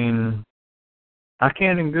 So, I mean, I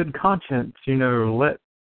can't in good conscience, let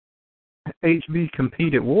HB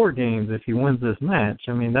compete at War Games if he wins this match.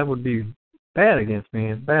 I mean, that would be bad against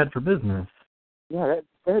me. It's bad for business. Yeah,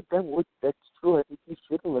 that's true. I think he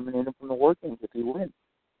should eliminate him from the War Games if he wins.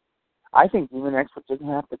 I think Demon X doesn't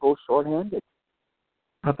have to go short-handed.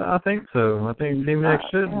 I think so. I think Demon X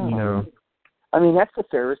should, I mean, that's the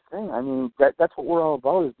fairest thing. I mean, that's what we're all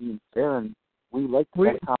about, is being fair, and we like to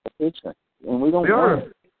have competition. And we don't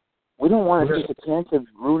want to take a chance of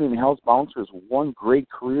ruining Hell's Bouncer's one great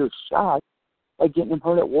career shot by getting him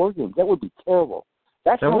hurt at War Games. That would be terrible.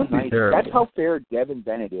 That's That how would be nice. terrible. That's how fair Devin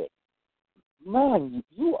Bennett is. Man,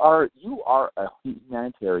 you are a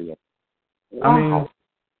humanitarian. Wow.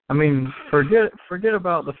 I mean, forget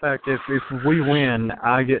about the fact if we win,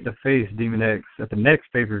 I get to face Demon X at the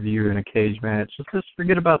next pay-per-view in a cage match. Just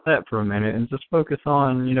forget about that for a minute and just focus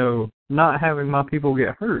on, not having my people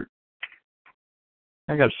get hurt.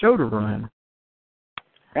 I got a show to run.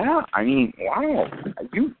 Yeah, I mean, wow.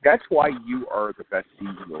 That's why you are the best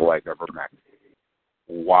CEO I've ever met.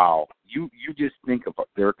 Wow. You just think about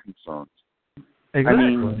their concerns.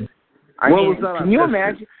 Exactly. Can you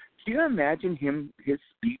imagine? Can you imagine his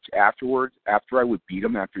speech afterwards, after I would beat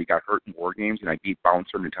him after he got hurt in War Games and I beat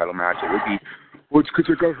Bouncer in the title match? It would be, well, it's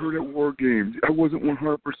because I got hurt at War Games. I wasn't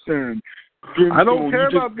 100%. I don't care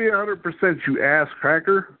about being 100%, you ass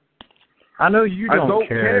cracker. I know you don't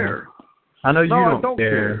care. I know you don't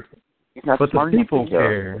care. But the people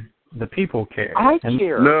care. The people care. I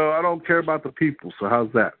care. No, I don't care about the people, so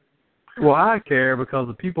how's that? Well, I care because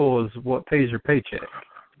the people is what pays your paycheck.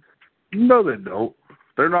 No, they don't.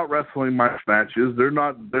 They're not wrestling my matches. They're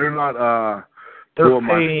not doing my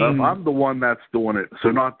stuff. I'm the one that's doing it, so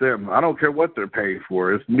not them. I don't care what they're paying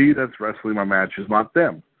for. It's me that's wrestling my matches, not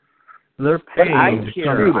them. They're paying. But I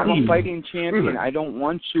care. I'm a fighting champion. I don't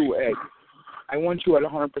want you at. I want you at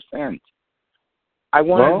 100%. I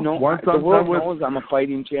want to know. The world knows I'm a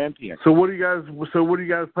fighting champion. So what do you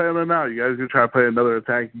guys planning on now? You guys gonna try to play another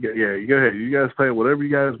attack? Yeah, you go ahead. You guys play whatever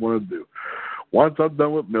you guys want to do. Once I'm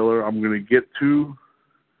done with Miller, I'm gonna get to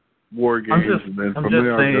War Games, and then from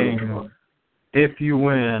there I'm going. If you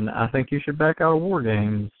win, I think you should back out of War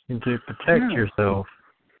Games and to protect yourself.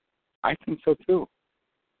 I think so too.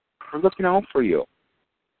 We're looking out for you.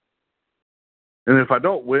 And if I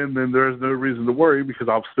don't win, then there's no reason to worry because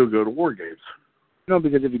I'll still go to War Games. No,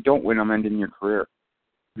 because if you don't win, I'm ending your career.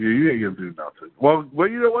 Yeah, you ain't gonna do nothing. Well,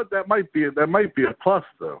 you know what? That might be a plus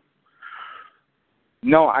though.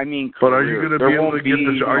 No, I mean, but are you going to be able to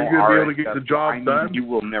get the job done? You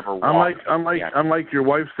will never walk. Unlike your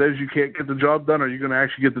wife says you can't get the job done. Are you going to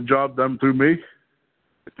actually get the job done through me?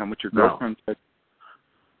 That's not what your girlfriend said.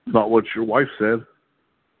 Not what your wife said.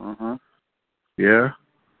 Yeah.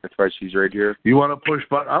 That's why she's right here. You want to push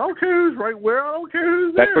button? I don't care who's right where. I don't care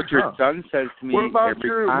who's there. That's what your son says to me. What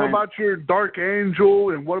about your Dark Angel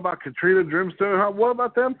and what about Katrina Dreamstone? Huh? What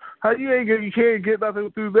about them? How you can't get nothing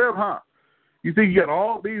through them, huh? You think you got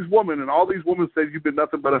all these women, and all these women said you've been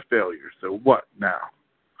nothing but a failure. So what now?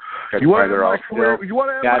 That's you want to end my career? You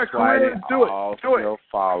want to end my career? Do it.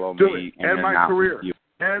 Follow do me. it. End my career.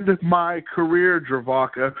 End my career,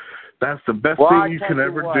 Dravaka. That's the best thing you can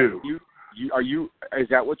ever do. Is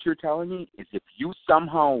that what you're telling me? Is if you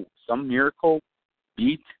somehow, some miracle,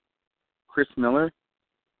 beat Chris Miller,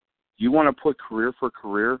 you want to put career for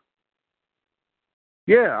career?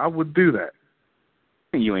 Yeah, I would do that.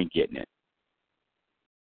 You ain't getting it.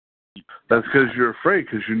 That's because you're afraid,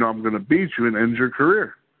 because you know I'm going to beat you and end your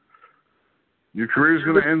career. Your career's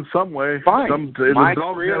going to end some way. Fine.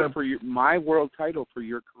 My world title for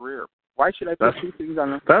your career. Why should I put two things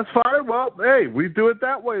on it? That's fine. Well, hey, we do it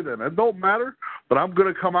that way then. It don't matter. But I'm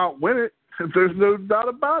going to come out and win it. There's no doubt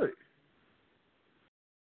about it.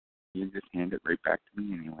 You just hand it right back to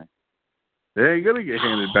me anyway. It ain't going to get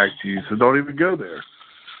handed back to you, so don't even go there.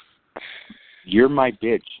 You're my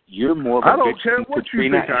bitch. You're more of a bitch. I don't care what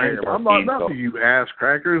you think I am. I'm not nothing, you ass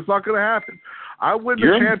cracker. It's not going to happen. I win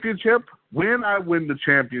the championship. When I win the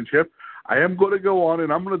championship, I am going to go on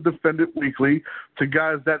and I'm going to defend it weekly to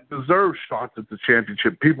guys that deserve shots at the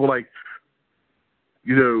championship. People like,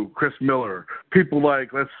 Chris Miller. People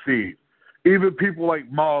like, let's see, even people like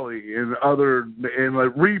Molly and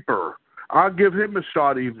like Reaper. I'll give him a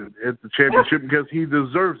shot even at the championship because he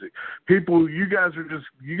deserves it. You guys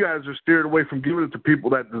are steered away from giving it to people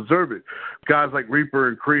that deserve it. Guys like Reaper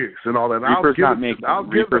and Creeks and all that. I'll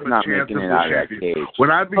give them a chance at the champion. When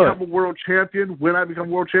I become a world champion,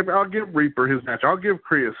 I'll give Reaper his match. I'll give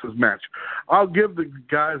Creeks his match. I'll give the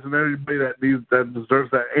guys and everybody that deserves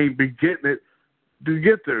that ain't been getting it to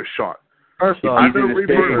get their shot. First off, I know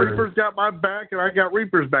Reaper's got my back and I got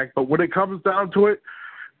Reaper's back, but when it comes down to it,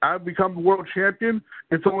 I become the world champion,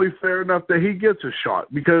 it's only fair enough that he gets a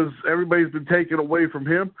shot because everybody's been taken away from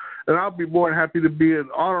him, and I'll be more than happy to be an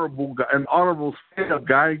honorable stand-up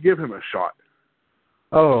guy and give him a shot.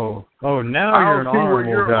 Oh, now you're an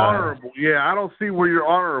honorable guy. Honorable. Yeah, I don't see where you're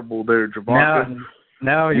honorable there, Javonka.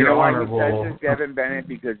 Now you're honorable. You know why he says this, Devin Bennett?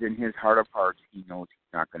 Because in his heart of hearts, he knows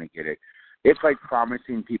he's not going to get it. It's like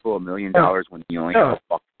promising people $1 million when you only have a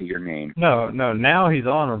fuck to your name. No. Now he's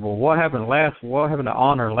honorable. What happened to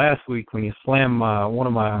honor last week when you slammed one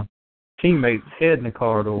of my teammates' head in the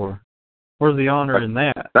corridor? Where's the honor in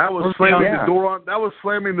that? That was slamming the door on. That was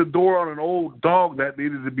slamming the door on an old dog that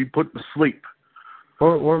needed to be put to sleep.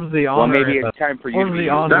 Where was the honor? Well, maybe it's time for you to be. That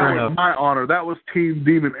was my honor. That was Team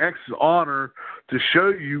Demon X's honor to show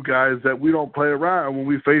you guys that we don't play around when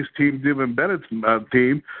we face Team Demon Bennett's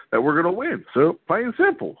team, that we're going to win. So, plain and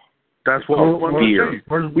simple. That's what we want to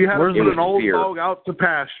do. We had to put an old dog out to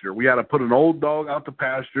pasture. We had to put an old dog out to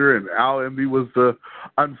pasture, and Al Envy was the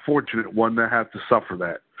unfortunate one that had to suffer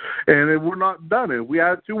that. And if we're not done it, we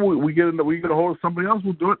had to. We get a hold of somebody else.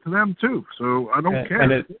 We'll do it to them too. So I don't care.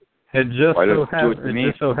 And it just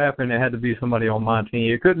so happened it had to be somebody on my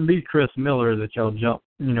team. It couldn't be Chris Miller that y'all jumped,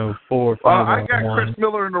 4 or 5. I got Chris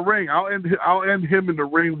Miller in the ring. I'll end him in the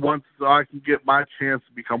ring once so I can get my chance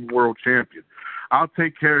to become world champion. I'll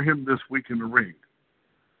take care of him this week in the ring.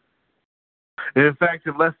 And in fact,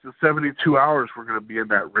 in less than 72 hours, we're going to be in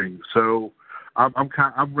that ring. So I'm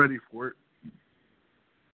ready for it.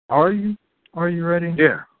 Are you? Are you ready?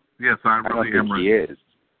 Yeah. Yes, I really am ready. He is.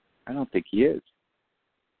 I don't think he is.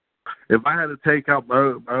 If I had to take out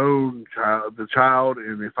my own child,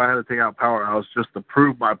 and if I had to take out Powerhouse just to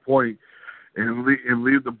prove my point and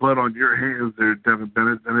leave the blood on your hands there, Devin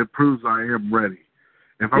Bennett, then it proves I am ready.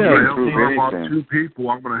 If I'm going to help power on 2 people,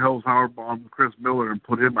 I'm going to help power on Chris Miller and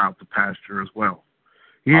put him out to pasture as well.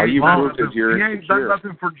 He ain't done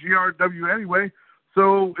nothing for GRW anyway,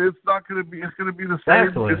 so it's not going to be. It's going to be the same.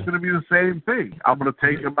 Exactly. It's going to be the same thing. I'm going to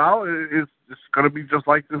take him out. It's going to be just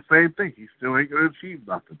like the same thing. He still ain't going to achieve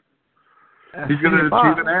nothing. He's going to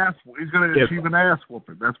achieve an ass. He's going to achieve an ass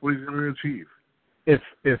whooping. That's what he's going to achieve. If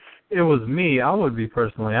it was me, I would be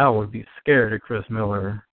scared of Chris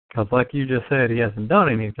Miller. Because like you just said, he hasn't done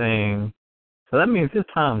anything. So that means his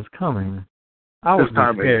time's coming. His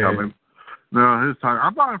time ain't coming. No, his time.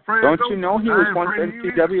 I'm not afraid. Don't you know he was once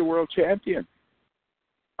NCW World Champion?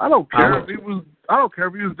 I don't care if he was. I don't care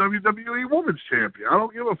if he was WWE Women's Champion. I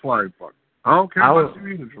don't give a flying fuck. I don't care about you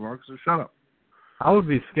either, Jamarcus. So shut up. I would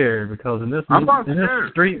be scared because in this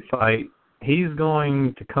street fight, he's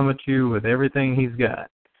going to come at you with everything he's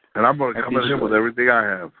got. And I'm going to come at him with everything I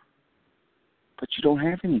have. But you don't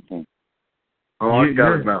have anything. Oh, I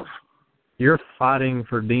got enough. You're fighting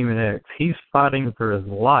for Demon X. He's fighting for his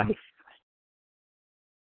life.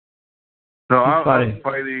 No, I'm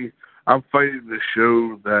fighting to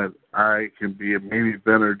show that I can be a main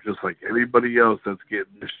eventer just like anybody else that's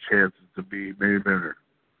getting this chance to be main eventer.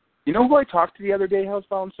 You know who I talked to the other day, House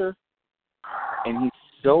Bouncer? And he's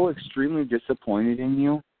so extremely disappointed in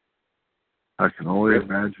you. I can only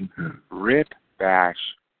imagine him. Rip Bash.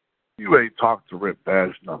 You ain't talked to Rip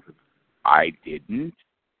Bash nothing. I didn't.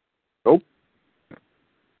 Nope.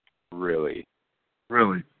 Really?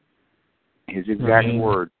 Really? His exact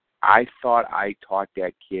word. I thought I taught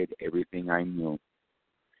that kid everything I knew.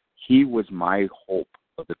 He was my hope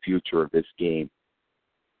of the future of this game.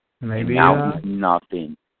 Maybe now he's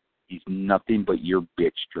nothing. He's nothing but your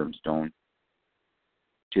bitch, Drumstone.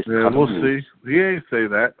 We'll see. He ain't say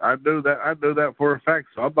that. I know that for a fact,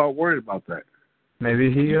 so I'm not worried about that. Maybe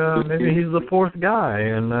he's the 4th guy,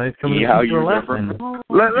 and he's coming to the lesson.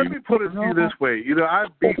 Let me put it to you this way.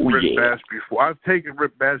 I've beaten Rip Bash before. I've taken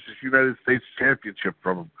Rip Bash's United States Championship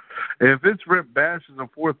from him. And if it's Rip Bash as a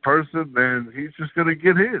 4th person, then he's just going to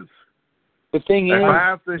get his. The thing is, if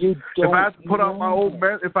I have to put out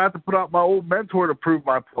my old mentor to prove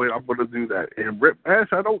my point, I'm going to do that. And Rip Bash,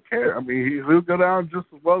 I don't care. I mean, he'll go down just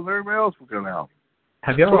as well as everybody else will go down.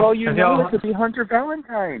 It could be Hunter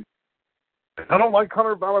Valentine. I don't like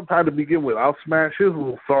Hunter Valentine to begin with. I'll smash his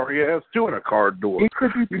little sorry ass too in a car door. It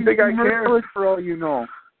could be you think I care? For all you know.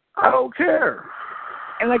 I don't care.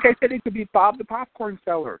 And like I said, it could be Bob the popcorn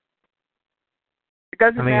seller. It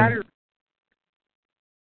doesn't matter.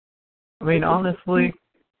 I mean, honestly,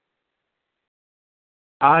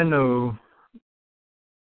 I know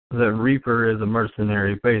that Reaper is a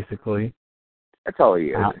mercenary, basically. That's all he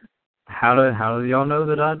is. How do y'all know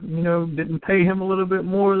that I, didn't pay him a little bit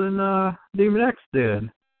more than Demon X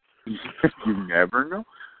did? You never know.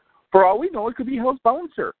 For all we know, it could be Hell's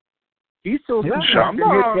Bouncer. He's so confused I'm in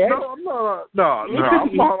his head. I'm not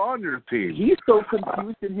on your team. He's so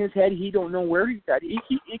confused in his head, he don't know where he's at.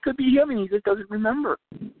 It could be him, and he just doesn't remember.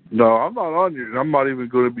 No, I'm not on you. I'm not even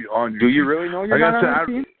going to be on your team. Do you really know you're not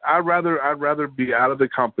on your team? I'd rather be out of the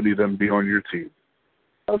company than be on your team.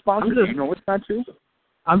 Hell's Bouncer, do you know it's not true?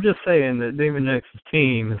 I'm just saying that Demon X's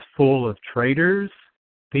team is full of traitors,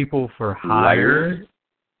 people for hire,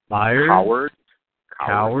 liars,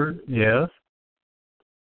 cowards, yes.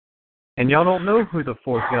 And y'all don't know who the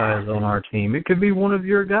 4th guy is on our team. It could be one of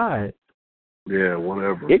your guys. Yeah,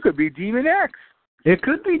 whatever. It could be Demon X. It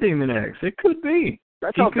could be Demon X. It could be.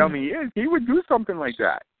 That's how dumb he is. He would do something like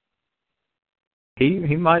that.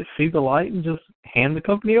 he might see the light and just hand the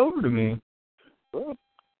company over to me. Good.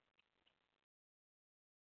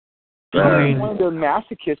 I mean, one of the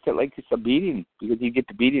masochists that likes a beating because you get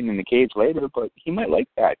the beating in the cage later, but he might like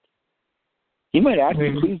that. He might ask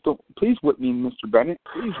you, please whip me, Mr. Bennett.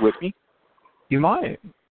 Please whip me. You might.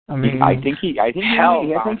 I mean, I think he's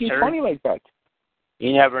funny like that.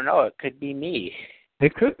 You never know. It could be me.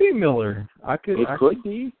 It could be Miller. It could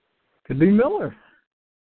be. Could be Miller.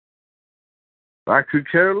 I could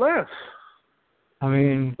care less. I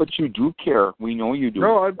mean, but you do care. We know you do.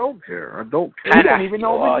 No, I don't care. I don't care. You don't even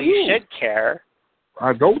know if it's you. You should care.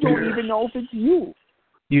 I don't care. You don't even know if it's you.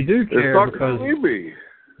 You do care it's not because me.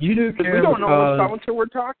 You do care. We don't know because what bouncer we're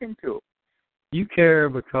talking to. You care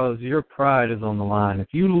because your pride is on the line. If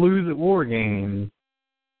you lose at War Games,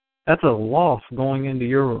 that's a loss going into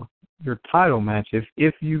your title match.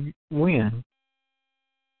 If you win,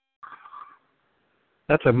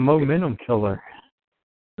 that's a momentum killer.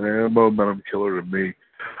 Yeah, momentum killer to me.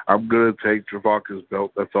 I'm gonna take Travaka's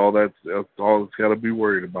belt. That's all it's got to be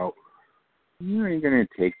worried about. You ain't gonna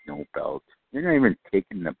take no belt. You're not even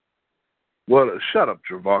taking the. Well, shut up,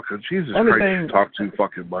 Travaka. Jesus Christ, you talk too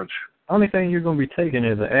fucking much. Only thing you're gonna be taking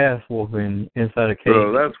is an ass whooping inside a cage.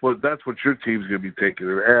 So that's what your team's gonna be taking,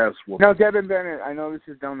 an ass whooping. Now, Devin Bennett, I know this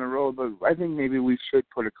is down the road, but I think maybe we should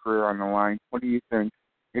put a career on the line. What do you think?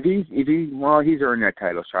 He's earned that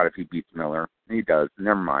title shot if he beats Miller. He does.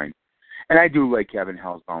 Never mind. And I do like having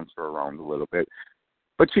Hell's Bouncer around a little bit.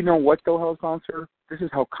 But you know what, though, Hell's Bouncer? This is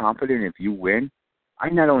how confident if you win, I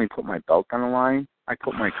not only put my belt on the line, I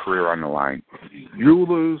put my career on the line. You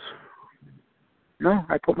lose. No,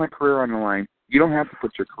 I put my career on the line. You don't have to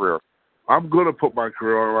put your career. I'm going to put my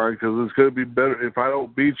career on the line because it's going to be better if I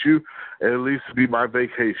don't beat you, at least be my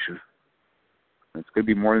vacation. It's going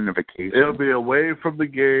to be more than a vacation. It'll be away from the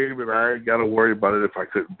game, and I ain't got to worry about it if I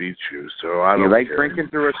couldn't beat you. So I don't. You like care. drinking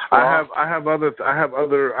through a straw? I have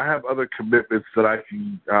other commitments that I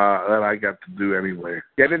can that I got to do anyway.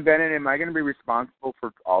 Devin Bennett, am I going to be responsible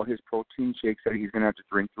for all his protein shakes that he's going to have to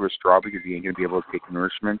drink through a straw because he ain't going to be able to take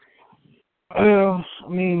nourishment? Well, I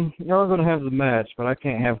mean, you're going to have the match, but I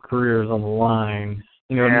can't have careers on the line.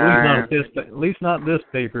 You know, at least not this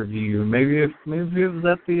pay-per-view. Maybe if it was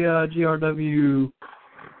at the GRW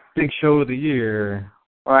Big Show of the Year.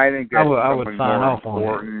 Well, I think that's I would sign off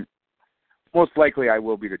important. on it. Most likely, I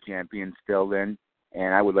will be the champion still then,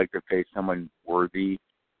 and I would like to face someone worthy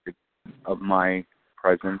of my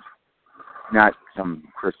presence, not some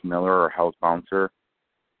Chris Miller or Hell's Bouncer,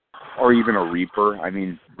 or even a Reaper. I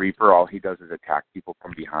mean, Reaper, all he does is attack people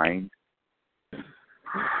from behind.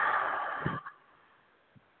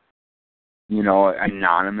 You know,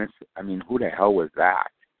 Anonymous. I mean, who the hell was that?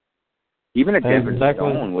 Even a Devin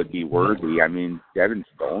Stone would be worthy. I mean, Devin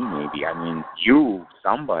Stone maybe. I mean,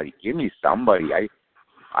 somebody. Give me somebody.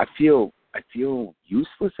 I feel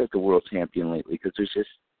useless as the world champion lately because there's just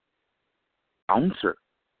Bouncer.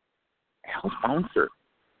 Hell's Bouncer.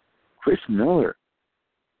 Chris Miller.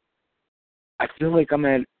 I feel like I'm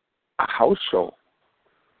at a house show.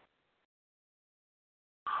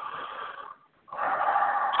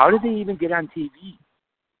 How did they even get on TV?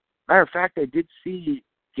 Matter of fact, I did see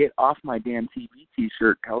Get Off My Damn TV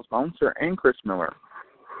t-shirt, Hell's Bouncer and Chris Miller.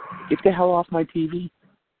 Get the hell off my TV.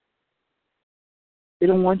 They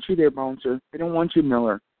don't want you there, Bouncer. They don't want you,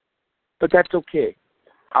 Miller. But that's okay.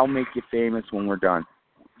 I'll make you famous when we're done.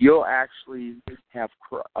 You'll actually have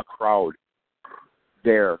a crowd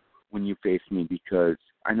there when you face me because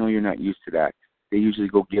I know you're not used to that. They usually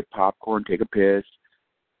go get popcorn, take a piss,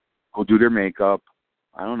 go do their makeup.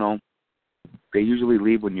 I don't know. They usually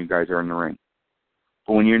leave when you guys are in the ring.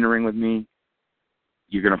 But when you're in the ring with me,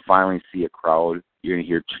 you're going to finally see a crowd. You're going to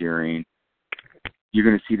hear cheering. You're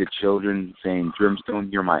going to see the children saying, Grimstone,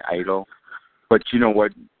 you're my idol. But you know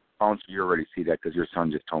what, Bouncer, you already see that because your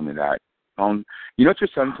son just told me that. You know what your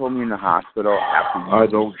son told me in the hospital after you... I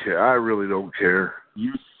don't care. I really don't care.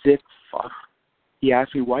 You sick fuck. He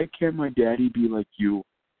asked me, why can't my daddy be like you?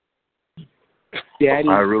 Daddy,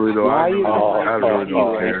 I really don't. I really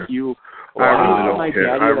don't care.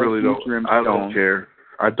 I don't care.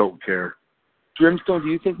 I don't care. Grimstone, do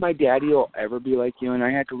you think my daddy will ever be like you? And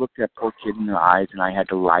I had to look that poor kid in the eyes, and I had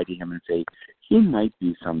to lie to him and say, he might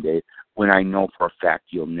be someday, when I know for a fact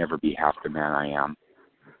you'll never be half the man I am.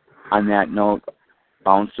 On that note,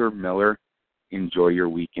 Bouncer, Miller, enjoy your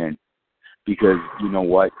weekend. Because you know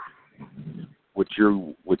what? What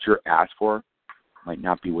you're asked for might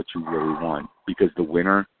not be what you really want. Because the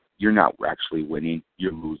winner, you're not actually winning,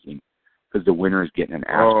 you're losing. Because the winner is getting an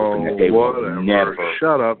ass whooping that they will never,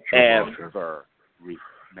 shut up, ever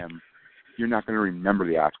remember. you're not going to remember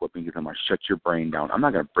the ass whipping because I'm going to shut your brain down. I'm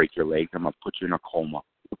not going to break your legs. I'm going to put you in a coma.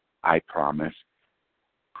 I promise.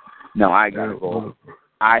 Now I got to go.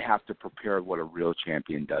 I have to prepare what a real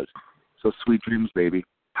champion does. So sweet dreams, baby.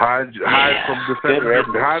 Hide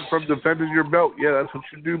from defending your belt. Yeah, that's what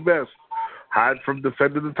you do best. Hide from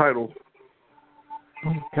defending the title.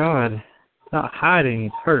 Oh, God. It's not hiding.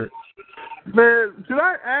 It's hurt. Man, did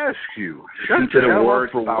I ask you? Listen to the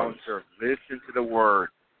word, Bouncer. Listen to the word.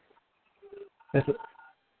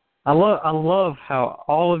 I love how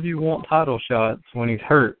all of you want title shots when he's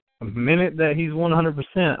hurt. The minute that he's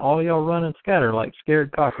 100%, all y'all run and scatter like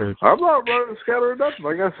scared cockroaches. I'm not running and scattering nothing.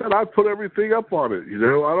 Like I said, I put everything up on it. You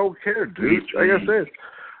know, I don't care, dude. Like I said,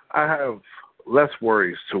 I have less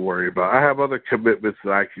worries to worry about. I have other commitments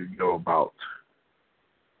that I can go about.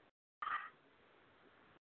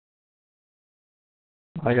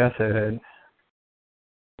 Like I said,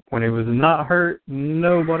 when he was not hurt,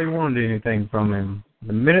 nobody wanted anything from him.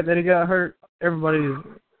 The minute that he got hurt,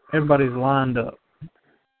 everybody's lined up.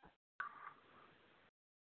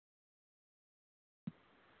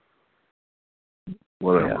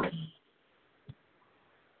 Whatever. Yeah.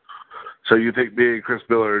 So you think me and Chris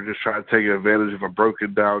Miller are just trying to take advantage of a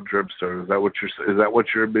broken down Dripstone? Is that what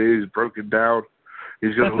you're being? He's broken down.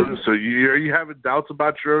 He's going to lose. So are you having doubts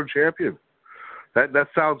about your own champion? That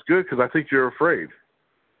sounds good because I think you're afraid.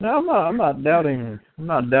 No, I'm not doubting. I'm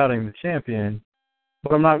not doubting the champion,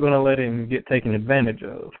 but I'm not going to let him get taken advantage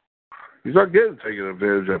of. He's not getting taken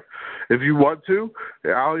advantage of. If you want to,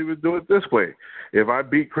 I'll even do it this way. If I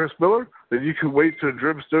beat Chris Miller, then you can wait till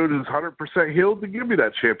Dripstone is 100% healed to give me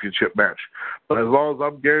that championship match. But as long as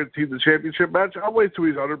I'm guaranteed the championship match, I'll wait till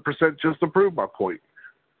he's 100% just to prove my point.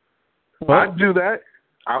 Well, I'd do that.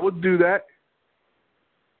 I would do that.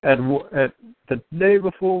 At the day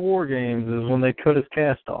before War Games is when they cut his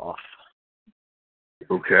cast off.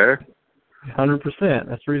 Okay. 100%.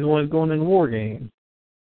 That's the reason why he's going in War Games.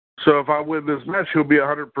 So if I win this match, he'll be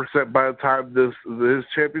 100% by the time his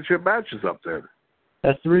championship match is up then.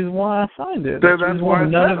 That's the reason why I signed it. Then that's why I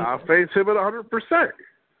said I'll face him at 100%.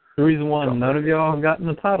 The reason why none of y'all have gotten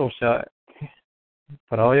the title shot.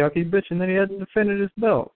 But all y'all keep bitching that he hasn't defended his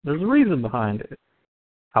belt. There's a reason behind it.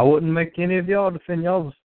 I wouldn't make any of y'all defend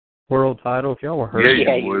y'all's world title if y'all were hurt.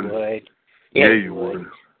 Yeah, you would. Yeah, you would.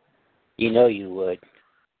 You know you would.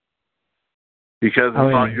 Because it's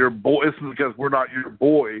not your boy. It's because we're not your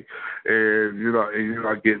boy, and you're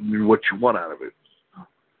not getting what you want out of it.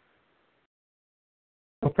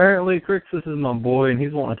 Apparently, Crixus is my boy, and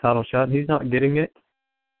he's wanting a title shot, and he's not getting it.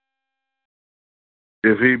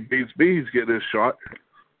 If he beats me, he's getting his shot.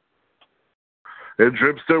 And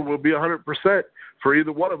Dripstone will be 100% for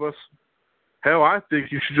either one of us. Hell, I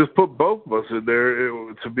think you should just put both of us in there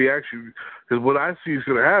to be actually, because what I see is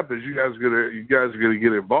going to happen is you guys are going to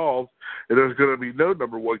get involved, and there's going to be no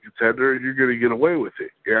number one contender, and you're going to get away with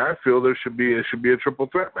it. Yeah, I feel it should be a triple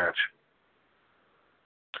threat match.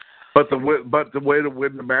 But the way to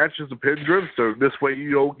win the match is to pin Dripstone. This way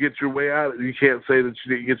you don't get your way out. You can't say that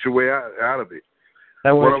you didn't get your way out of it.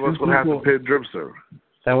 That way one of us will have to pin Dripstone.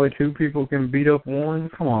 That way two people can beat up one.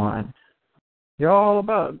 Come on. You're all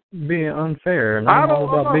about being unfair, and I'm all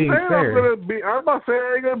about being fair. I'm not saying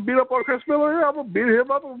I ain't going to beat up on Chris Miller. I'm going to beat him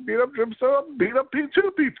up. I'm going to beat up Dripstone. I'm going to beat up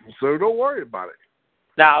two people, so don't worry about it.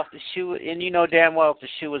 Now, if the shoe, and you know damn well if the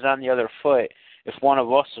shoe was on the other foot, if one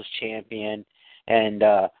of us was champion and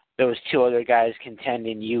there was two other guys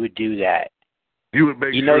contending, you would do that. You would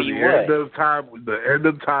make sure the end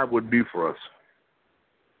of time would be for us.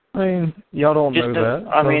 I mean, y'all don't know that.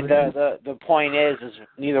 I mean, the point is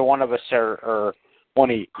neither one of us are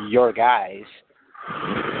one of your guys.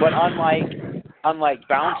 But unlike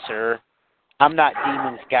Bouncer, I'm not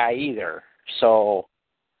Demon's guy either. So.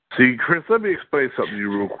 See, Chris, let me explain something to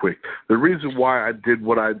you real quick. The reason why I did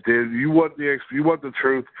what I did, you want the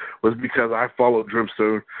truth, was because I followed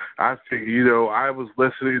Dripstone. I think, I was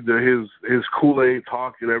listening to his Kool-Aid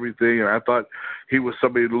talk and everything, and I thought he was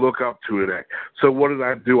somebody to look up to in that. So what did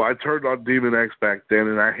I do? I turned on Demon X back then,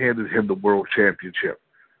 and I handed him the world championship.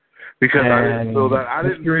 Because I didn't feel that I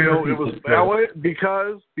didn't feel it was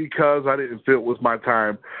because I didn't feel it was my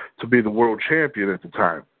time to be the world champion at the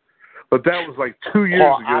time. But that was like 2 years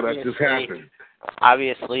ago that just happened.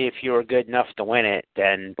 Obviously, if you were good enough to win it,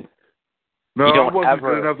 then no, I wasn't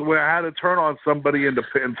good enough to win. I had to turn on somebody, and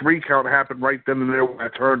 3 count happened right then and there when I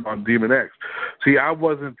turned on Demon X. See, I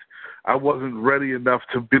wasn't ready enough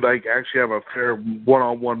to be actually have a fair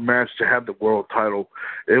one-on-one match to have the world title.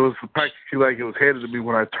 It was practically like it was handed to me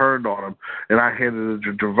when I turned on him, and I handed it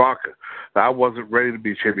to Dravaka. I wasn't ready to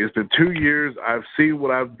be champion. It's been 2 years. I've seen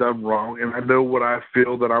what I've done wrong, and I know what I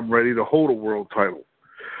feel that I'm ready to hold a world title.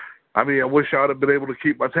 I mean, I wish I would have been able to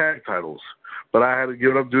keep my tag titles, but I had to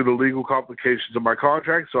give it up due to legal complications of my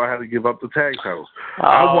contract, so I had to give up the tag titles.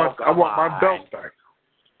 I want my belt back.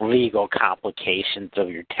 Legal complications of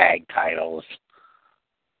your tag titles.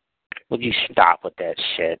 Would you stop with that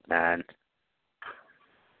shit, man?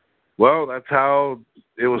 Well, that's how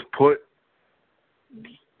it was put.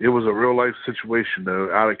 It was a real-life situation,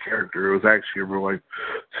 though, out of character. It was actually a real-life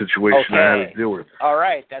situation I had to deal with. All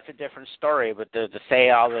right, that's a different story, but to say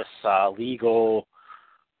all this legal...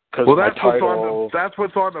 Well, that's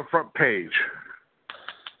what's on the front page.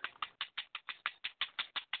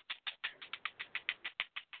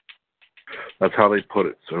 That's how they put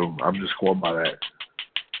it, so I'm just going by that.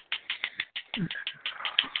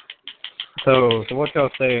 So what y'all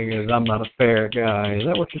saying is I'm not a fair guy. Is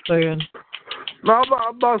that what you're saying? No,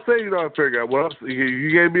 I'm not saying you're not a fair guy.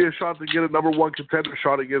 You gave me a shot to get a number one contender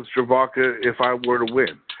shot against Javaka if I were to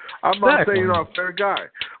win. I'm not saying you're not a fair guy.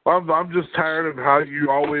 I'm just tired of how you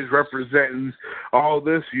always representing all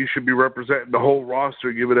this. You should be representing the whole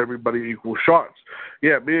roster, giving everybody equal shots.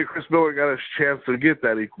 Yeah, me and Chris Miller got a chance to get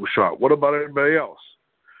that equal shot. What about everybody else?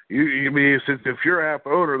 You mean since if you're a half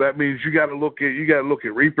owner, that means you got to look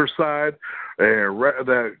at Reaper's side and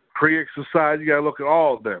that Creex's side. You got to look at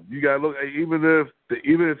all of them. You got to look even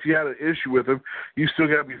if you had an issue with them, you still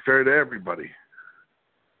got to be fair to everybody.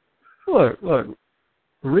 Look,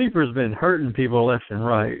 Reaper's been hurting people left and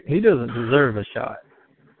right. He doesn't deserve a shot.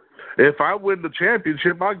 If I win the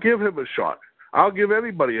championship, I'll give him a shot. I'll give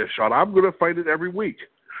anybody a shot. I'm going to fight it every week.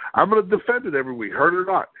 I'm going to defend it every week, hurt or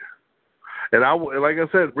not. And like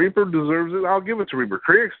I said, Reaper deserves it. I'll give it to Reaper.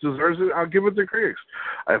 Creex deserves it. I'll give it to Creex.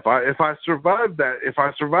 If I survive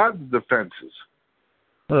the defenses.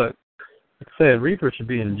 Look, like I said, Reaper should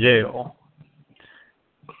be in jail.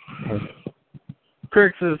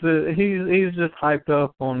 Creex he's just hyped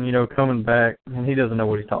up on coming back, and he doesn't know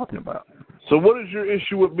what he's talking about. So what is your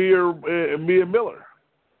issue with me and Miller?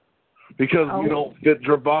 Because we don't fit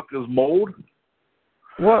Javaka's mold.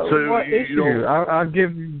 What issue? I'll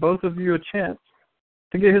give both of you a chance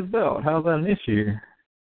to get his belt. How's that an issue?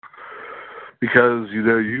 Because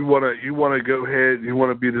you want to go ahead, you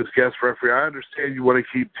want to be this guest referee. I understand you want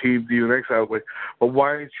to keep Team DMX out of the way, but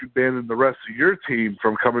why ain't you banning the rest of your team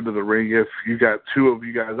from coming to the ring? If you got two of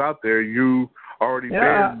you guys out there, you already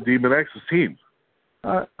banned Demon X's team.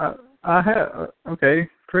 I have okay.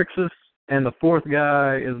 Crixus and the fourth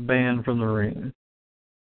guy is banned from the ring.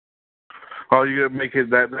 Oh, you're going to make it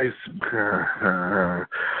that nice.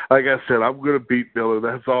 Like I said, I'm going to beat Miller.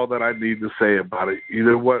 That's all that I need to say about it. You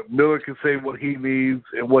know what? Miller can say what he needs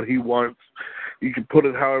and what he wants. You can put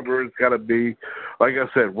it however it's got to be. Like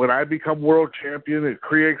I said, when I become world champion and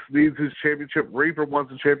Creex needs his championship, Reaper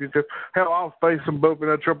wants a championship, hell, I'll face them both in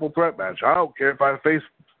a triple threat match. I don't care if I face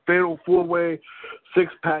fatal four-way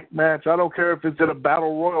six-pack match. I don't care if it's in a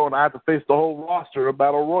battle royal and I have to face the whole roster in a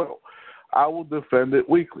battle royal. I will defend it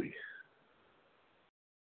weekly.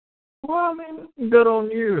 Well, I mean, good on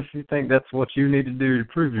you if you think that's what you need to do to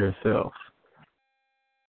prove yourself.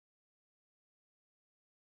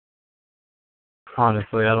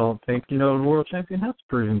 Honestly, I don't think, the world champion has to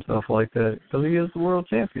prove himself like that because he is the world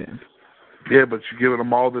champion. Yeah, but you're giving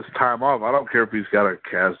him all this time off. I don't care if he's got a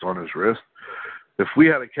cast on his wrist. If we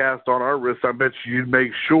had a cast on our wrist, I bet you'd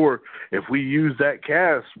make sure if we used that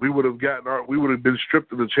cast, we would have been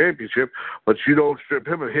stripped of the championship. But you don't strip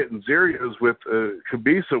him of hitting Zerios with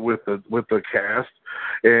Kabisa with the cast,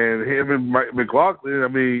 and him and McLaughlin. I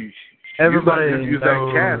mean, everybody use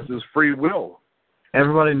that cast as free will.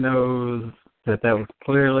 Everybody knows that was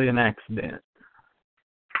clearly an accident.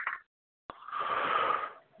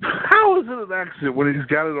 How is it an accident when he's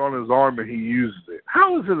got it on his arm and he uses it?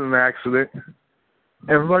 How is it an accident?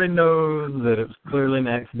 Everybody knows that it was clearly an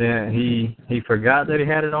accident. He forgot that he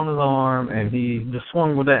had it on his arm, and he just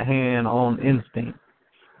swung with that hand on instinct.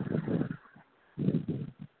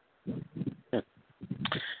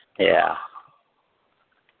 Yeah.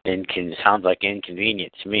 Sounds like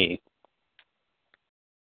inconvenient to me.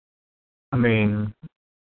 I mean,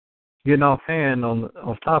 getting off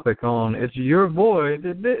topic it's your boy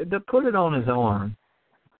that put it on his arm.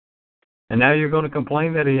 And now you're going to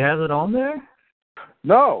complain that he has it on there?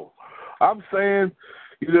 No, I'm saying,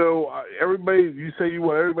 everybody. You say you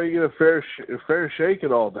want everybody to get a fair shake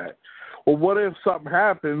and all that. Well, what if something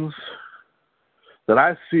happens that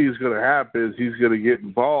I see is going to happen? Is he's going to get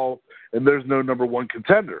involved, and there's no number one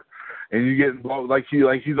contender, and you get involved like he's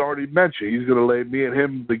already mentioned. He's going to lay me and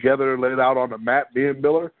him together, lay it out on the mat, me and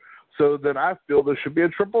Miller. So then I feel there should be a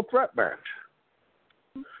triple threat match.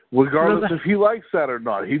 regardless if he likes that or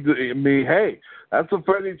not. Hey, that's a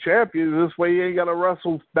defending champion. This way you ain't got to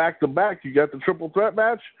wrestle back-to-back. You got the triple threat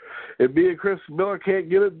match. If me and Chris Miller can't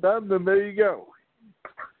get it done, then there you go.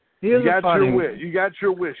 You got your wish. You got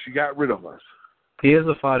your wish. You got rid of us. He is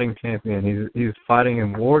a fighting champion. He's fighting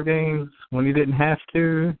in war games when he didn't have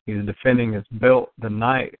to. He's defending his belt the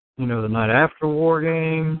night after war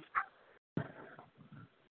games.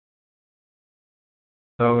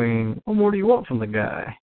 So, I mean, what more do you want from the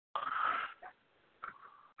guy?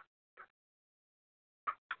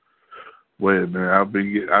 Wait a minute. I've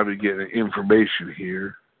been getting information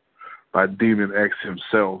here by Demon X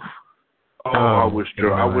himself. I wish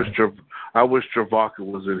Travaka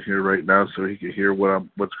was in here right now so he could hear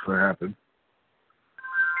what's going to happen.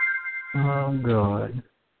 Oh God.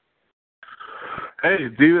 Hey,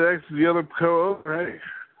 Demon X is the other co-host. Hey,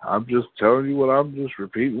 I'm just telling you I'm just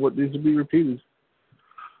repeating what needs to be repeated.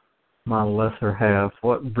 My lesser half.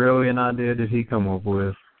 What brilliant idea did he come up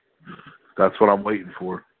with? That's what I'm waiting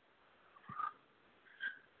for.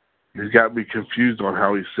 He's got me confused on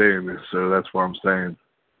how he's saying this, so that's what I'm saying.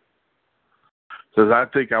 Says, I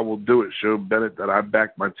think I will do it. Show Bennett that I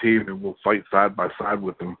back my team and we'll fight side by side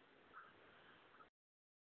with him.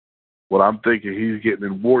 What I'm thinking, he's getting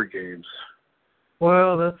in war games.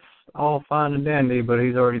 Well, that's all fine and dandy, but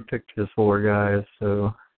he's already picked his 4 guys,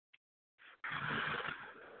 so...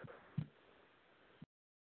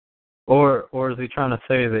 Or is he trying to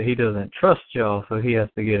say that he doesn't trust y'all, so he has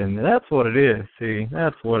to get in there? That's what it is. See,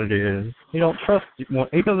 that's what it is. He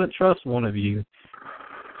doesn't trust one of you.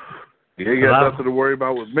 He ain't got nothing to worry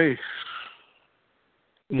about with me.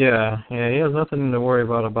 Yeah, he has nothing to worry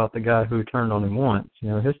about the guy who turned on him once.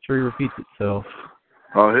 History repeats itself.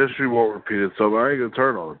 Oh, history won't repeat itself. I ain't gonna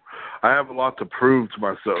turn on him. I have a lot to prove to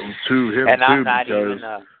myself, to him and too, because.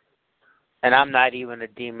 And I'm not even a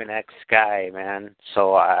Demon X guy, man.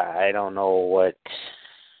 So I don't know what.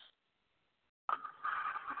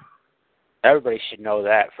 Everybody should know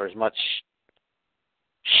that. For as much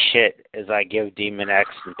shit as I give Demon X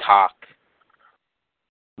and talk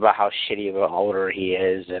about how shitty of an owner he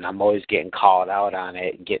is, and I'm always getting called out on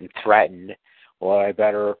it and getting threatened, well, I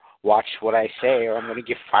better watch what I say or I'm going to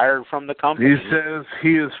get fired from the company. He says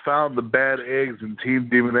he has found the bad eggs in Team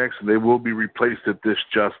Demon X and they will be replaced at this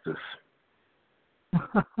justice.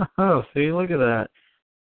 Oh, see, look at that.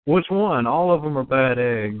 Which one? All of them are bad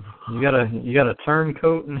eggs. You got a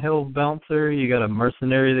turncoat and Hell's Bouncer. You got a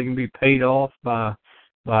mercenary that can be paid off by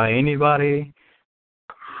anybody.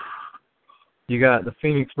 You got the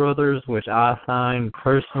Phoenix Brothers, which I signed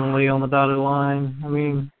personally on the dotted line. I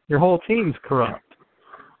mean, your whole team's corrupt.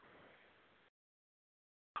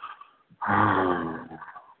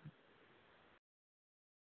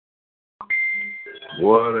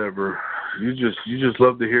 Whatever. You just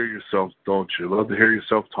love to hear yourself, don't you? Love to hear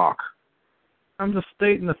yourself talk. I'm just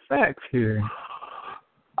stating the facts here.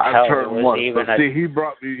 I turned once, but see,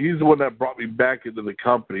 he's the one that brought me back into the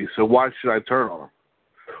company, so why should I turn on him?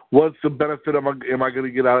 What's the benefit am I going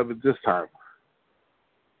to get out of it this time?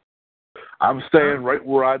 I'm staying right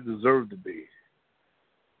where I deserve to be.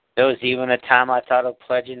 There was even a time I thought of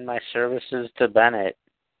pledging my services to Bennett,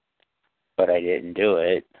 but I didn't do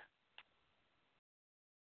it.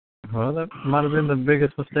 Well, that might have been the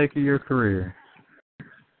biggest mistake of your career.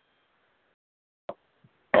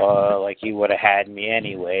 Like you would have had me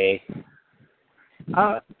anyway.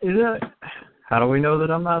 How do we know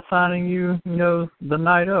that I'm not signing you, the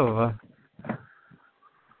night of?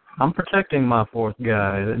 I'm protecting my 4th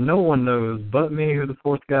guy. No one knows but me who the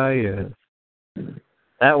 4th guy is.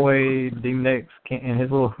 That way, D-Nex and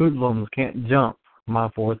his little hoodlums can't jump my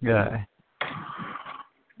 4th guy.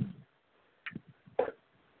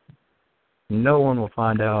 No one will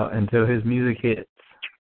find out until his music hits.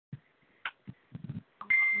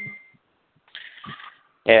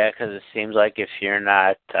 Yeah, because it seems like if you're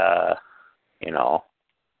not,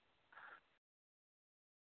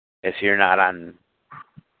 if you're not on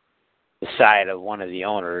the side of one of the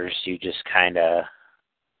owners, you just kind of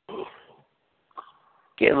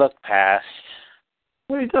get looked past.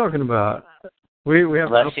 What are you talking about? We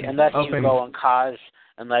have unless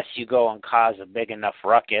you go and cause a big enough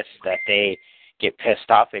ruckus that they get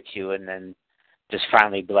pissed off at you, and then just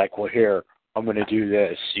finally be like, "Well, here, I'm going to do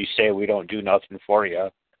this. You say we don't do nothing for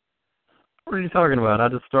you." What are you talking about? I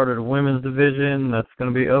just started a women's division that's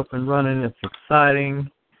going to be up and running. It's exciting.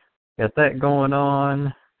 Got that going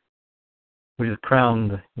on. We just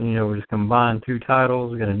crowned, we just combined 2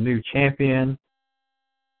 titles. We got a new champion.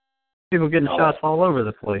 People getting shots all over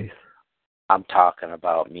the place. I'm talking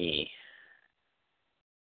about me.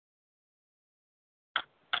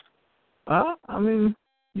 I mean,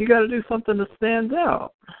 you got to do something that stands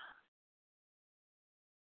out.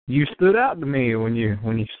 you stood out to me when you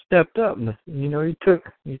stepped up, and you're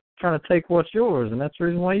trying to take what's yours, and that's the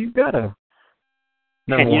reason why you got a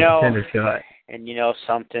number one contender shot. And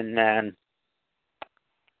something, man,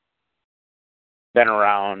 been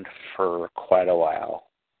around for quite a while,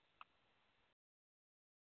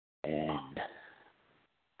 and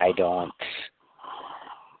I don't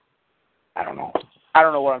know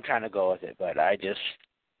where I'm trying to go with it, but I just.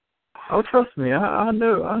 Oh, trust me, I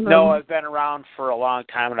know. No, I've been around for a long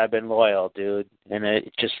time, and I've been loyal, dude. And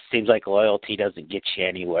it just seems like loyalty doesn't get you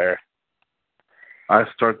anywhere. I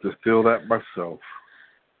start to feel that myself.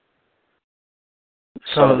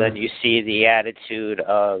 So then you see the attitude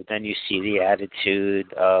of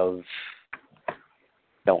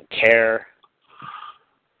don't care.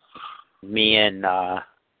 Me and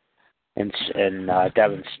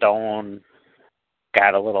Devin Stone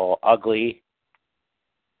got a little ugly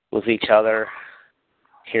with each other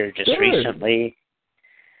here just recently.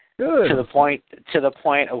 Good. To the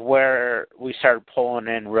point of where we started pulling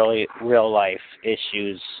in really real life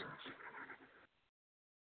issues.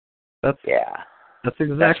 That's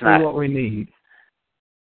exactly what we need.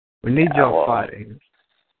 We need y'all fighting.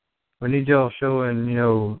 We need y'all showing,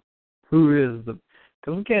 who is the.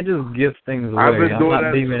 Because we can't just give things away. I've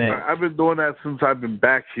been doing that since I've been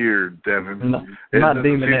back here, Devin. Not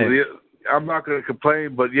Demon X. I'm not going to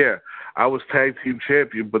complain, but yeah, I was tag team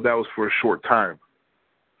champion, but that was for a short time.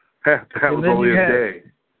 That was only a day.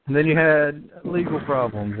 And then you had legal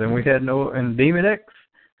problems, and Demon X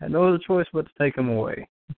had no other choice but to take them away.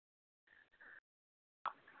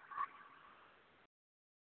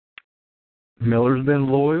 Miller's been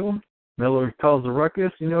loyal. Miller caused a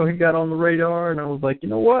ruckus. He got on the radar, and I was like, you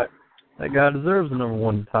know what? That guy deserves a number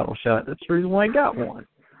one title shot. That's the reason why he got one.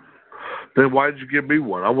 Then why did you give me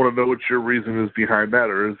one? I want to know what your reason is behind that,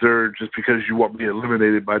 or is there just because you want me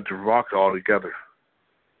eliminated by Dravaca altogether?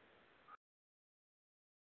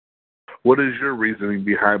 What is your reasoning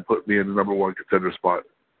behind putting me in the number one contender spot?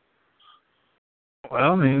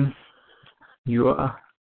 Well, I mean, you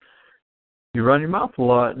run your mouth a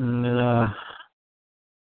lot, and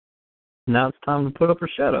now it's time to put up or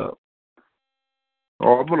shut up.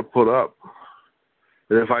 Oh, I'm going to put up.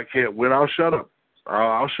 And if I can't win, I'll shut up.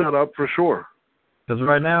 I'll shut up for sure. Because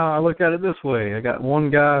right now, I look at it this way. I got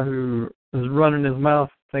one guy who is running his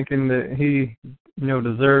mouth thinking that he,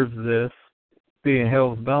 deserves this, being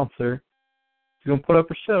Hell's bouncer. He's going to put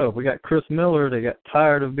up or shut up. We got Chris Miller. They got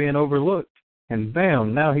tired of being overlooked. And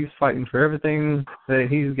bam, now he's fighting for everything that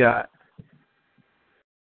he's got.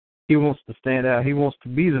 He wants to stand out. He wants to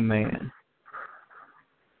be the man.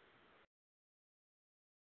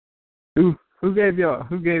 Who gave y'all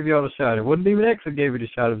the shot? It wasn't Demon X that gave you the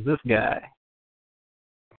shot. It was this guy.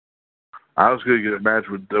 I was going to get a match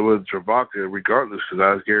with Dravaca regardless, because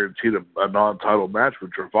I was guaranteed a non-title match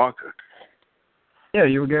with Dravaca. Yeah,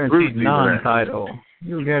 you were guaranteed non-title.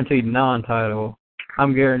 You were guaranteed non-title.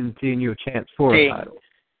 I'm guaranteeing you a chance for a title.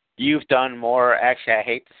 You've done more. Actually, I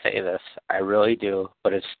hate to say this. I really do.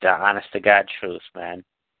 But it's the honest-to-God truth, man.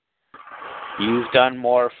 You've done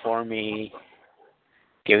more for me,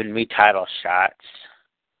 giving me title shots,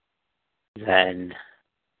 than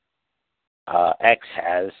X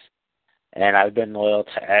has. And I've been loyal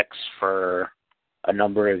to X for a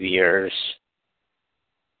number of years.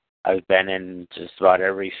 I've been in just about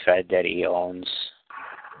every Fed that he owns.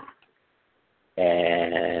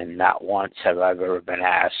 And not once have I ever been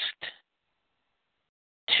asked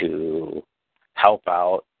to help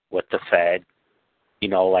out with the Fed,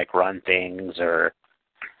 like run things or...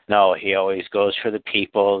 No, he always goes for the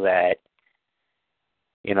people that,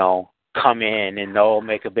 come in and they'll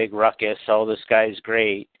make a big ruckus. Oh, this guy's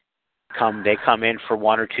great. They come in for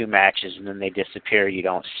one or two matches and then they disappear. You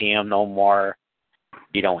don't see them no more.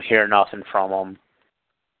 You don't hear nothing from them.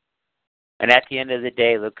 And at the end of the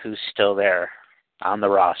day, look who's still there on the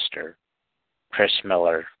roster. Chris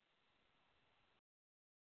Miller.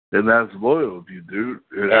 And that's loyal of you, dude.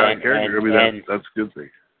 That's a good thing.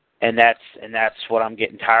 And that's what I'm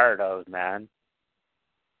getting tired of, man.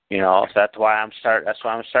 That's why I'm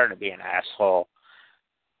starting to be an asshole.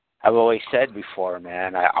 I've always said before,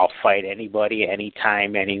 man, I'll fight anybody,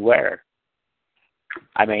 anytime, anywhere.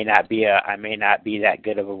 I may not be that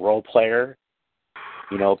good of a role player.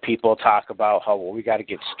 People talk about how we got to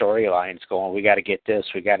get storylines going, we got to get this,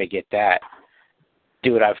 we got to get that.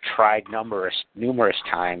 Dude, I've tried numerous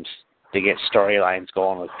times to get storylines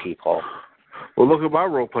going with people. Well, look at my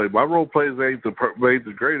role play. My role plays ain't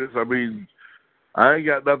the greatest. I mean, I ain't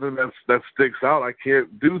got nothing that sticks out. I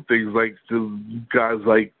can't do things like the guys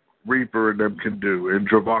like Reaper and them can do, and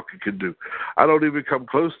Dravaca can do. I don't even come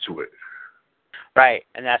close to it. Right,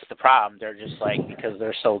 and that's the problem. They're just like, because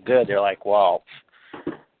they're so good, they're like, well,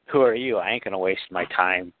 who are you? I ain't going to waste my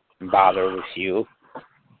time and bother with you.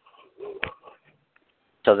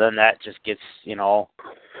 So then that just gets,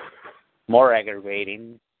 more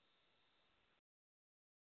aggravating.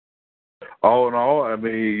 All in all, I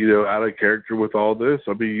mean, out of character with all this,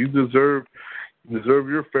 I mean, you deserve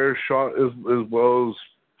your fair shot as well as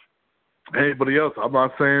anybody else. I'm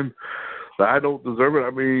not saying that I don't deserve it.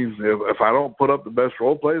 I mean, if I don't put up the best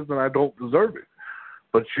role plays, then I don't deserve it.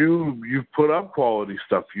 But you've put up quality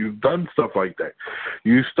stuff. You've done stuff like that.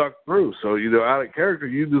 You stuck through. So, out of character,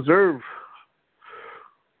 you deserve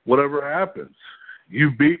whatever happens. You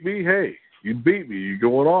beat me, hey, you beat me. You're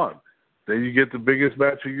going on. Then you get the biggest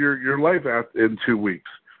match of your life in 2 weeks.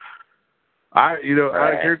 Out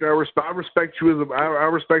of character, I respect you I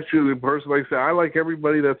respect you as a person. Like I said, I like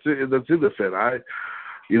everybody that's in the Fed. I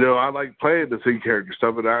like playing this in character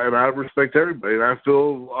stuff, and I respect everybody. And I feel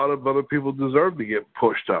a lot of other people deserve to get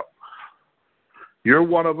pushed up. You're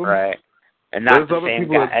one of them, right? And not the same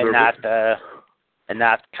guy, and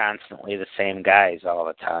not constantly the same guys all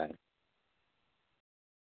the time.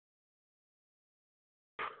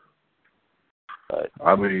 But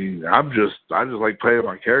I mean, I just like playing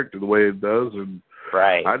my character the way it does, and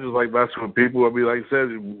right. I just like messing with people. I mean, like I said,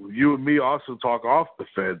 you and me also talk off the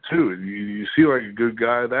Fed too, and you seem like a good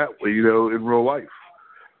guy that way, in real life.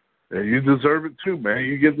 And you deserve it too, man.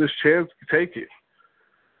 You get this chance, take it.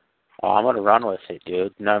 Oh, I'm gonna run with it,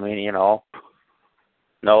 dude. I mean, no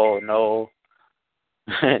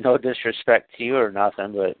disrespect to you or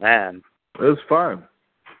nothing, but man, it's fine.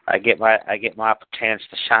 I get my chance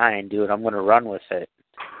to shine, dude. I'm gonna run with it.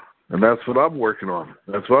 And that's what I'm working on.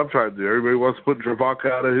 That's what I'm trying to do. Everybody wants to put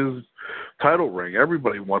Travaka out of his title ring.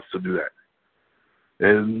 Everybody wants to do that.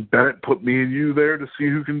 And Bennett put me and you there to see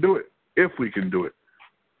who can do it, if we can do it.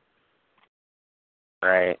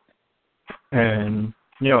 Right. And,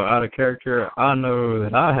 out of character, I know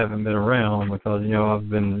that I haven't been around because, I've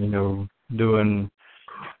been, doing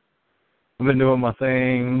my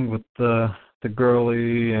thing with the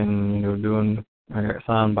girly and, I got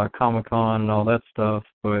signed by Comic-Con and all that stuff,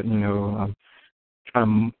 but, I'm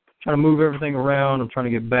trying to move everything around. I'm trying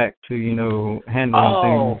to get back to, handling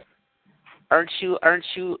things. Aren't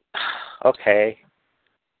you, okay.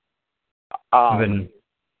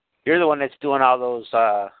 You're the one that's doing all those,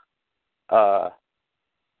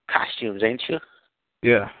 costumes, ain't you?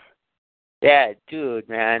 Yeah. Yeah, dude,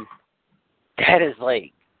 man. That is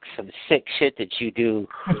like some sick shit that you do.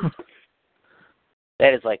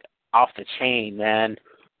 That is like off the chain, man.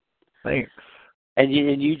 Thanks. And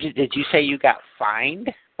did you say you got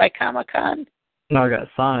fined by Comic-Con? No, I got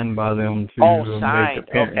signed by them to signed. make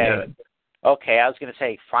appearance. Okay. Okay, I was gonna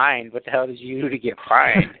say fined. What the hell did you do to get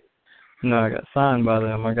fined? No, I got signed by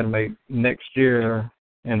them. I got to make next year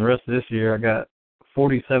and the rest of this year. I got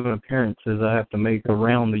 47 appearances I have to make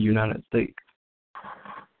around the United States.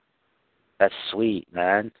 That's sweet,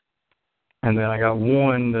 man. And then I got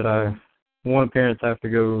one appearance I have to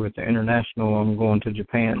go with the international. I'm going to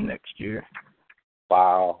Japan next year.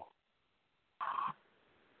 Wow.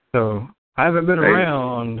 So I haven't been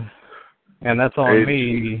around, and that's on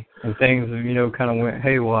me. And things, kind of went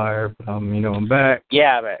haywire. But I'm back.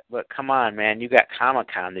 Yeah, but come on, man. You got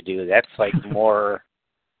Comic-Con to do. That's like more.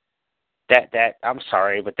 That I'm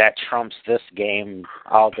sorry, but that trumps this game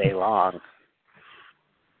all day long.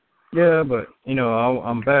 Yeah, but,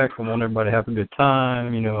 I'm back. I want everybody to have a good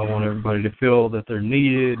time. I want everybody to feel that they're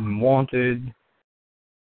needed and wanted.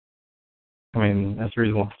 I mean, that's the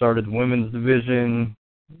reason why I started the women's division.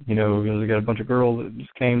 Because we got a bunch of girls that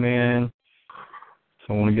just came in.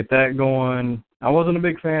 So I want to get that going. I wasn't a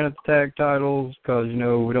big fan of the tag titles because, we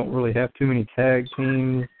don't really have too many tag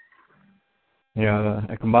teams.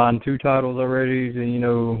 I combined 2 titles already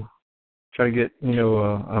to, try to get,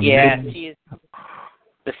 see,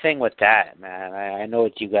 the thing with that, man, I know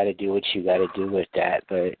what you got to do with that,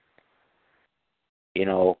 but,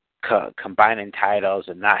 combining titles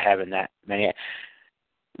and not having that many.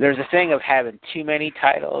 There's a thing of having too many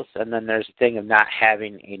titles, and then there's a thing of not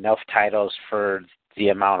having enough titles for the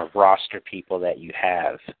amount of roster people that you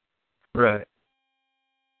have. Right.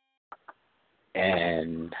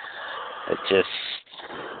 And it just,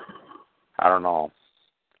 I don't know.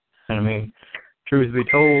 And I mean, truth be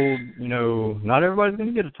told, not everybody's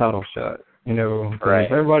going to get a title shot. Right.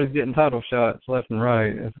 If everybody's getting title shots left and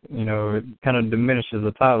right, it kind of diminishes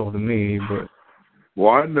the title to me. But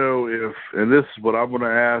well, I know and this is what I'm going to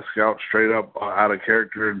ask out straight up out of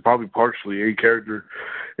character and probably partially in character,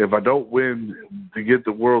 if I don't win to get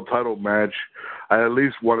the world title match, I at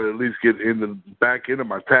least want to get back into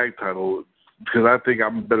my tag title because I think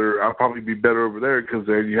I'm better. I'll probably be better over there because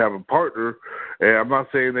then you have a partner. And I'm not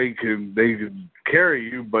saying they can carry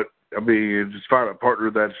you, but I mean, just find a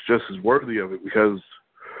partner that's just as worthy of it, because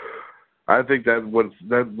I think that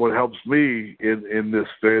what helps me in this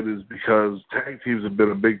fit is because tag teams have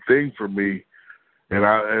been a big thing for me,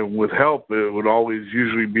 and with help, it would always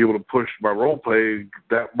usually be able to push my role play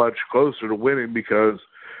that much closer to winning, because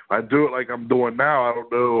I do it like I'm doing now. I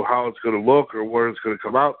don't know how it's going to look or where it's going to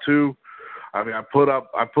come out to. I mean, I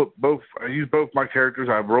use both my characters.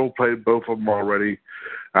 I've role played both of them already.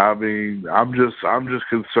 I mean, I'm just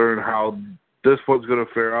concerned how this one's going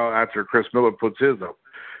to fare out after Chris Miller puts his up,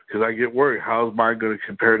 because I get worried. How's mine going to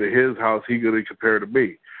compare to his? How's he going to compare to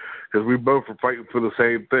me? Because we both are fighting for the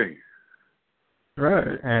same thing.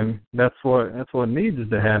 Right, and that's what needs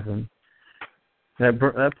to happen.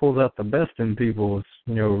 That pulls out the best in people. It's,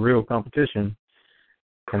 real competition,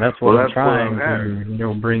 and that's what I'm trying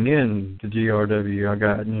to bring in to GRW. I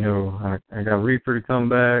got I got Reaper to come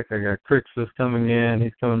back. I got Crixus coming in.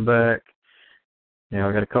 He's coming back.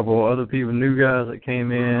 I got a couple of other people, new guys that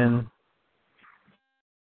came in.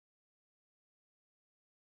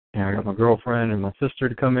 I got my girlfriend and my sister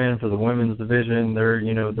to come in for the women's division. They're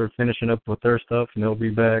they're finishing up with their stuff, and they'll be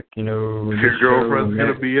back. Your girlfriend's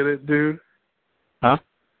gonna be in it, dude? Huh?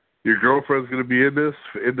 Your girlfriend's gonna be in the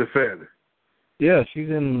Fed? Yeah, she's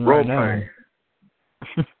in right now.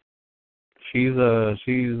 She runs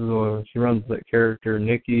that character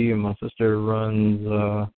Nikki, and my sister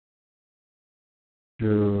runs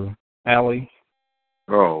Allie.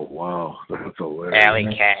 Oh wow, that's hilarious. Alley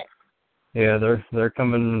Cat. Yeah, they're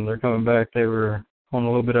coming back. They were on a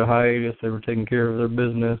little bit of hiatus. They were taking care of their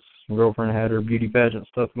business. My girlfriend had her beauty pageant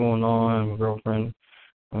stuff going on. My girlfriend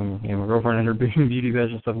had her beauty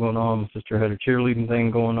pageant stuff going on. My sister had her cheerleading thing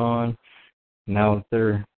going on. Now that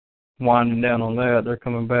they're winding down on that, they're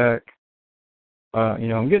coming back.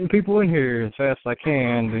 I'm getting people in here as fast as I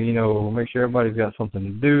can to, make sure everybody's got something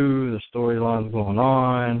to do. The storyline's going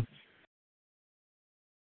on.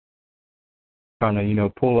 Trying to,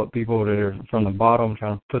 pull up people that are from the bottom,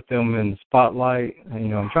 trying to put them in the spotlight.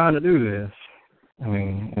 And, I'm trying to do this. I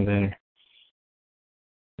mean, and then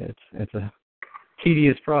it's a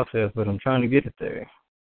tedious process, but I'm trying to get it there.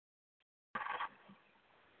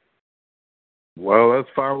 Well, that's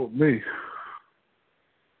fine with me.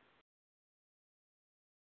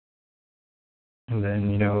 And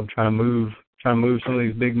then, trying to move some of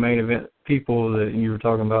these big main event people that you were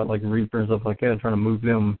talking about, like Reaper and stuff like that, trying to move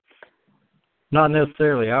them not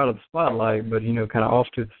necessarily out of the spotlight, but, kind of off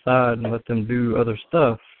to the side and let them do other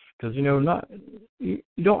stuff. Because, you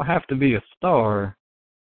don't have to be a star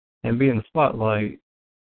and be in the spotlight.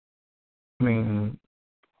 I mean,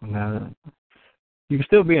 you can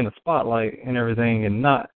still be in the spotlight and everything and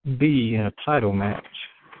not be in a title match.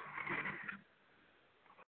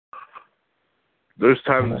 There's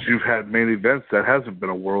times that you've had main events that hasn't been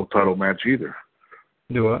a world title match either.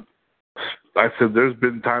 Do what? I said there's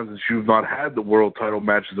been times that you've not had the world title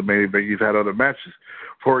match as a main event. You've had other matches.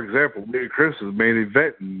 For example, me and Chris is main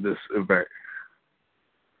event in this event.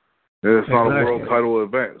 And it's not a world title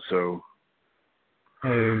event, so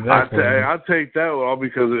exactly. I'd take that all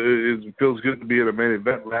because it feels good to be in a main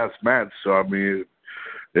event last match. So, I mean,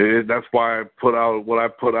 that's why I put out what I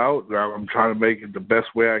put out. I'm trying to make it the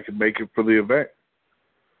best way I can make it for the event.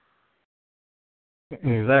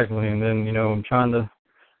 Exactly, and then, I'm trying to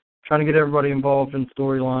get everybody involved in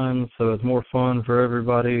storylines so it's more fun for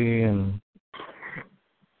everybody. And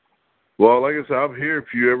well, like I said, I'm here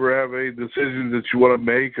if you ever have any decisions that you want to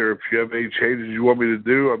make or if you have any changes you want me to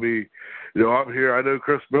do. I mean, I'm here. I know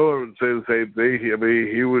Chris Miller would say the same thing. I mean,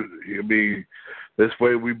 he would. I mean, this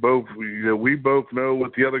way we both know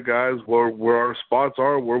what the other guys where our spots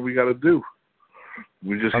are, where we got to do.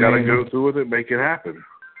 We just got to go through with it, make it happen.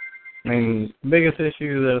 I mean, the biggest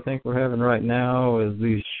issue that I think we're having right now is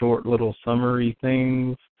these short little summary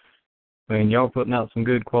things. I mean, y'all putting out some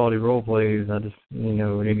good quality role plays. I just, we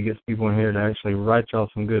need to get people in here to actually write y'all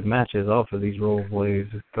some good matches off of these role plays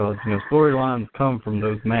because, storylines come from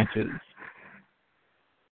those matches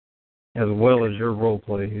as well as your role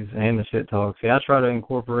plays and the shit talk. See, I try to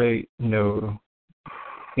incorporate,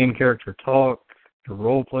 in-character talk, the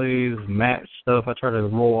role plays, match stuff. I try to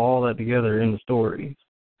roll all that together in the stories.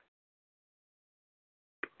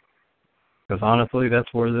 Because honestly,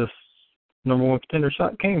 that's where this number one contender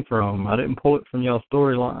shot came from. I didn't pull it from y'all's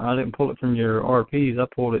storyline. I didn't pull it from your RPs. I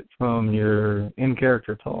pulled it from your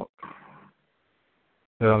in-character talk.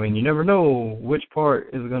 So, I mean, you never know which part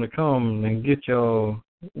is going to come and get y'all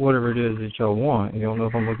whatever it is that y'all want. You don't know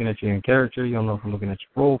if I'm looking at you in character. You don't know if I'm looking at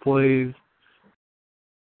your role plays.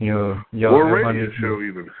 Y'all. Or radio show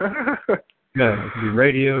even. Yeah, it could be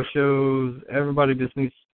radio shows. Everybody just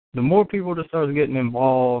needs. The more people that start getting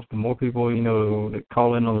involved, the more people that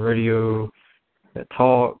call in on the radio, that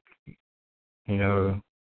talk. Y'all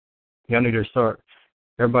need to start.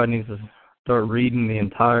 Everybody needs to start reading the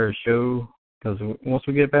entire show, because once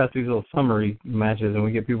we get past these little summary matches and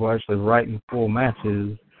we get people actually writing full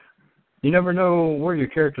matches, you never know where your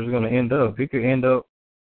character is going to end up. You could end up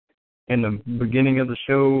in the beginning of the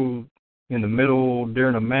show, in the middle,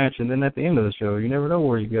 during a match, and then at the end of the show. You never know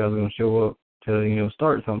where you guys are going to show up to,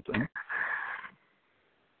 start something.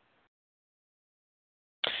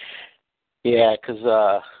 Yeah,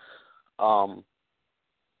 because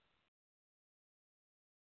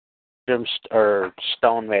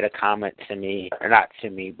Stone made a comment to me, or not to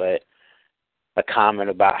me, but a comment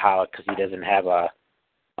about how, because he doesn't have a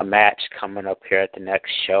match coming up here at the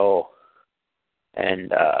next show,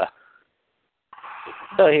 and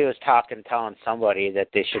so he was telling somebody that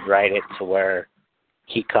they should write it to where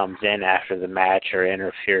he comes in after the match or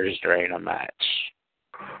interferes during a match.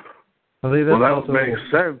 Well, that would make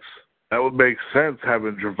sense. That would make sense,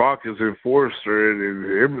 having Dravak as enforcer and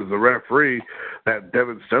him as the referee, that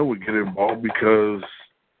Devin Stone would get involved, because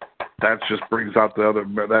that just brings out the other.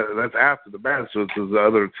 That's after the match, so it's the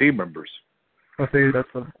other team members. Well, see,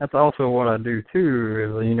 that's also what I do too.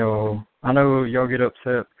 Is, I know y'all get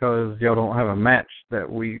upset because y'all don't have a match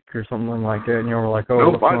that week or something like that, and y'all are like, "Oh,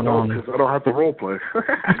 nope, what's going on?" Because I don't have to role play.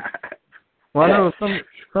 Well, I know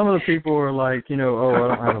some of the people are like, "Oh, I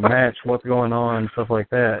don't have a match. What's going on?" and stuff like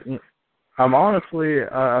that. I'm honestly,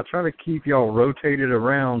 I try to keep y'all rotated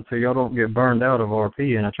around so y'all don't get burned out of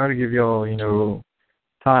RP, and I try to give y'all,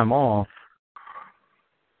 time off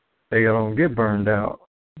so y'all don't get burned out.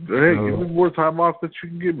 Hey, give me more time off that you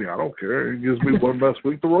can give me. I don't care. It gives me one less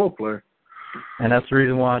week to role play. And that's the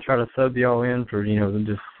reason why I try to sub y'all in for,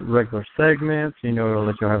 just regular segments, let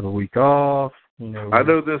y'all have a week off. I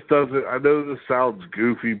know this sounds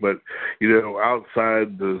goofy, but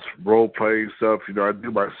outside this role playing stuff, I do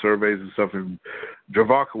my surveys and stuff, and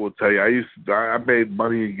Dravaka will tell you I made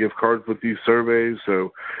money in gift cards with these surveys,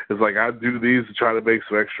 so it's like I do these to try to make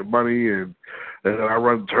some extra money, and then I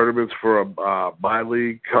run tournaments for a my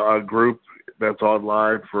league group that's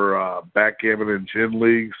online for backgammon and gin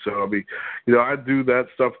league. So I do that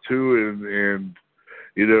stuff too, and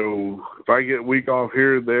if I get a week off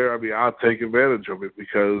here and there, I'll take advantage of it,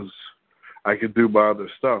 because I can do my other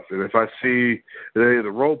stuff. And if I see that any of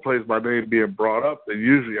the role plays my name being brought up, then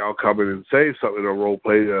usually I'll come in and say something in a role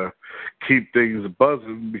play to keep things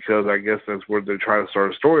buzzing, because I guess that's where they're trying to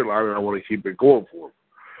start a storyline, and I want to keep it going for them.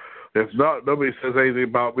 If not, nobody says anything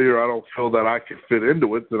about me, or I don't feel that I can fit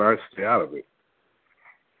into it, then I stay out of it.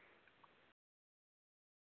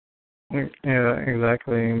 Yeah,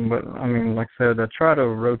 exactly. But, like I said, I try to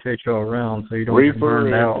rotate y'all around so you don't get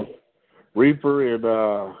burned out. Reaper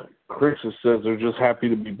and Chris says they're just happy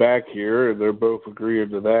to be back here, and they're both agreeing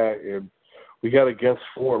to that. And we got a guest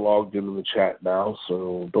 4 logged into the chat now,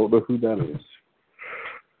 so don't know who that is.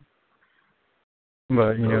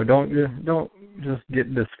 But, don't just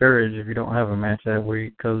get discouraged if you don't have a match that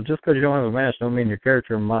week, because just because you don't have a match don't mean your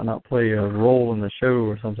character might not play a role in the show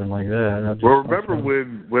or something like that. Well, remember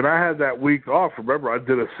when I had that week off, I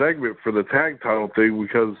did a segment for the tag title thing,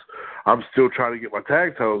 because I'm still trying to get my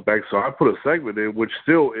tag titles back, so I put a segment in, which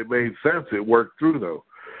still, it made sense. It worked through, though.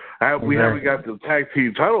 We haven't got the tag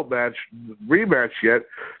team title rematch yet,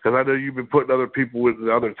 because I know you've been putting other people with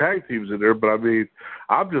the other tag teams in there. But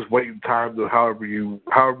I'm just waiting time to however you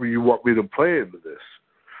want me to play into this.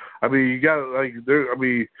 You got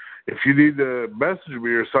to if you need to message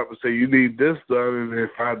me or something, say you need this done, and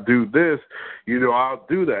if I do this, I'll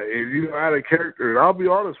do that. And I had a character, and I'll be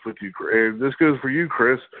honest with you, and this goes for you,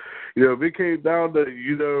 Chris. If it came down to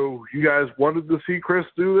you guys wanted to see Chris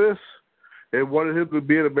do this, and wanted him to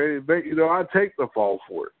be in a main event, I'd take the fall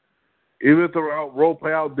for it. Even if the role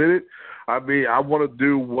play outdid it, I want to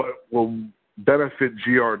do what will benefit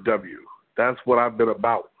GRW. That's what I've been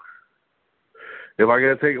about. If I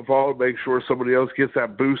got to take a fall and make sure somebody else gets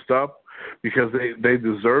that boost up because they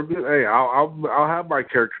deserved it, hey, I'll have my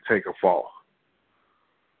character take a fall.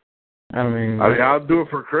 I'll do it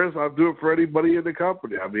for Chris. I'll do it for anybody in the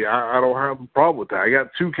company. I don't have a problem with that. I got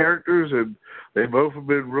 2 characters, and they both have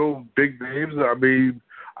been real big names.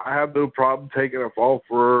 I have no problem taking a fall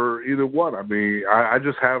for either one. I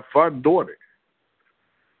just have fun doing it.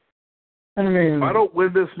 If I don't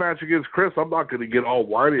win this match against Chris, I'm not going to get all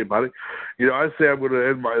whiny about it. I say I'm going to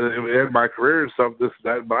end my career and stuff, this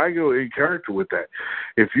and that, but I go in character with that.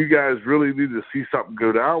 If you guys really need to see something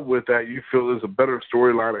go down with that, you feel there's a better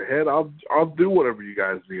storyline ahead, I'll do whatever you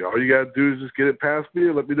guys need. All you got to do is just get it past me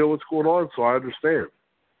and let me know what's going on so I understand.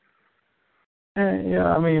 Yeah,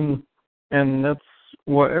 I mean, and that's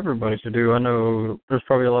what everybody should do. I know there's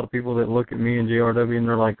probably a lot of people that look at me and GRW and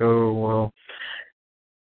they're like, oh, well,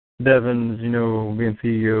 Devin's, being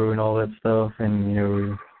CEO and all that stuff,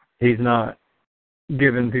 and, he's not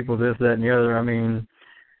giving people this, that, and the other. I mean,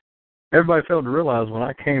 everybody failed to realize when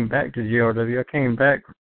I came back to GRW,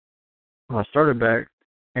 I started back,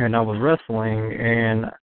 and I was wrestling,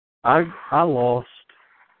 and I lost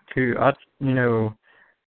to,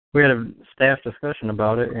 we had a staff discussion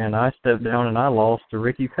about it, and I stepped down and I lost to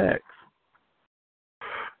Ricky Pex.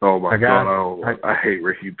 Oh my God! I hate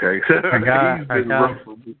Ricky Pex.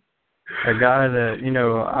 A guy that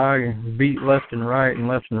I beat left and right,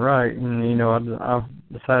 and I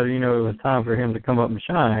decided it was time for him to come up and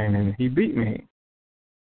shine, and he beat me.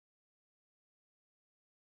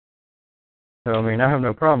 So I mean, I have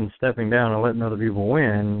no problem stepping down and letting other people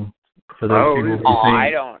win. For those people who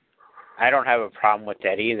think, I don't have a problem with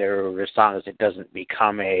that either, as long as it doesn't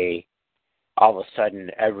become all of a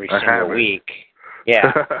sudden every single week.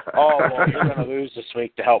 Yeah. Oh, well, you're going to lose this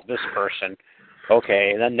week to help this person.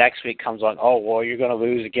 Okay, and then next week comes on, oh, well, you're going to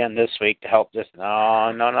lose again this week to help this.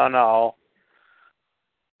 No.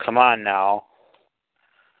 Come on now.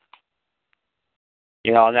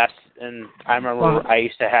 And I remember I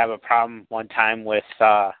used to have a problem one time with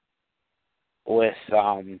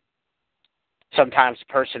sometimes a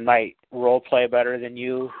person might role play better than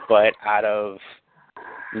you, but out of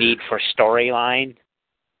need for storyline.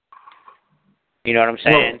 You know what I'm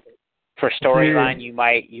saying? Well, for storyline, you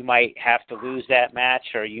might have to lose that match,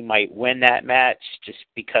 or you might win that match just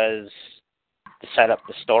because to set up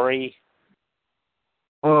the story.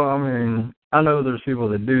 Well, I mean, I know there's people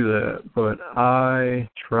that do that, but I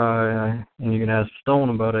try, and you can ask Stone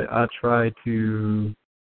about it, I try to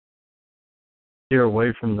steer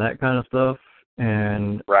away from that kind of stuff.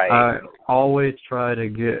 And I always try to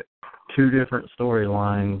get 2 different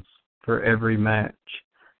storylines for every match.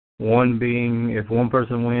 One being if one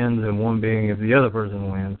person wins, and one being if the other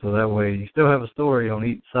person wins. So that way you still have a story on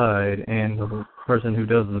each side, and the person who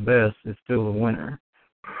does the best is still the winner.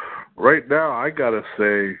 Right now, I got to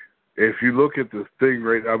say, if you look at the thing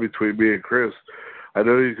right now between me and Chris, I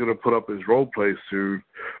know he's going to put up his role play soon,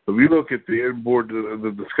 but we look at the inboard,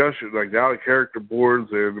 the discussion, like the out-of-character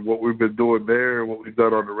boards and what we've been doing there and what we've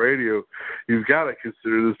done on the radio, you've got to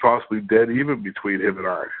consider this possibly dead even between him and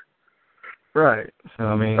I. Right. So,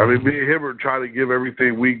 I mean, me and him are trying to give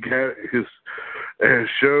everything we can, his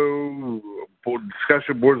show,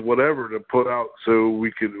 discussion boards, whatever, to put out so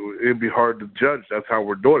it'd be hard to judge. That's how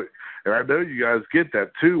we're doing it. And I know you guys get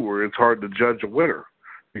that, too, where it's hard to judge a winner.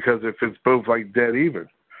 Because if it's both like dead even,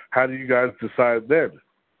 how do you guys decide then?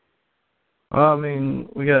 Well, I mean,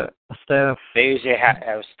 we got a staff. They usually have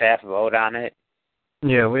a staff vote on it.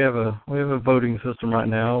 Yeah, we have a voting system right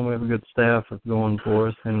now. We have a good staff that's going for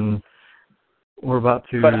us, and we're about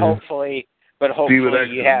to. But hopefully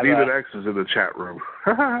you have. Steven X is in the chat room.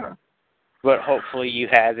 But hopefully you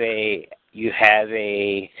have a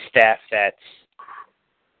staff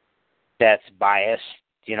that's biased,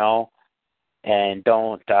 and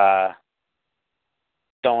don't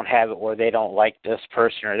have it where they don't like this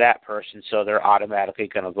person or that person, so they're automatically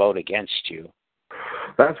going to vote against you.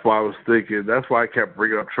 That's why I was thinking. That's why I kept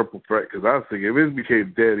bringing up triple threat, because I was thinking if it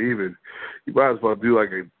became dead even, you might as well do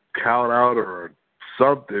like a count out or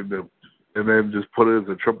something, and then just put it as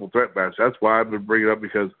a triple threat match. That's why I've been bringing it up,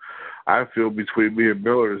 because I feel between me and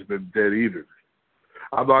Miller has been dead even.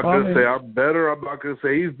 I'm not going to say I'm better. I'm not going to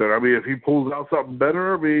say he's better. I mean, if he pulls out something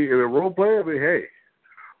better, in a role play, hey,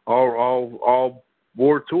 all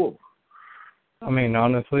more to him. I mean,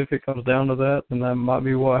 honestly, if it comes down to that, then that might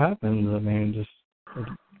be what happens. I mean,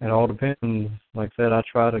 it all depends. Like I said, I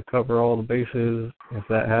try to cover all the bases. If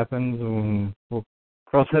that happens, we'll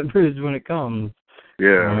cross that bridge when it comes.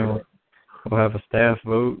 Yeah. We'll have a staff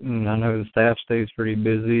vote, and I know the staff stays pretty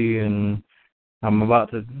busy, and I'm about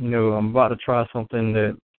to try something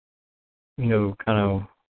that, kind of,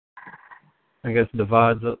 I guess,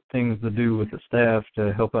 divides up things to do with the staff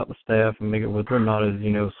to help out the staff and make it where they're not as,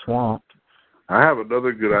 swamped. I have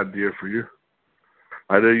another good idea for you.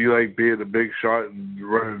 I know you like being a big shot and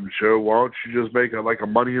running the show. Why don't you just make a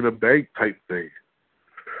Money in the Bank type thing?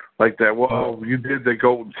 Like that. Well, you did the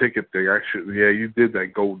golden ticket thing. Actually, yeah, you did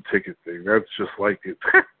that golden ticket thing. That's just like it.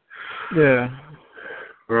 Yeah.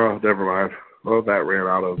 Oh, never mind. Well, that ran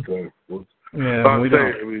out of time. Yeah,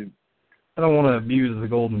 I don't want to abuse the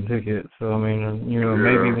golden ticket, so, I mean,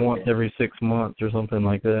 maybe once every 6 months or something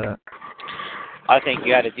like that. I think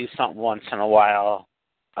you got to do something once in a while.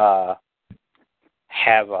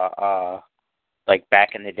 Have like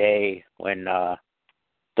back in the day when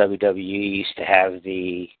WWE used to have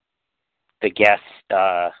the the guest,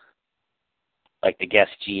 like the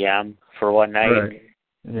guest GM for one night. Right.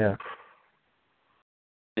 Yeah.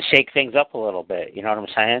 To shake things up a little bit, you know what I'm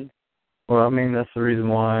saying? Well, I mean, that's the reason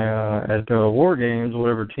why at War Games,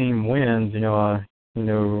 whatever team wins, I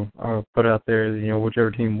put out there,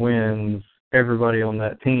 whichever team wins, everybody on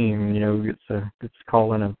that team, gets to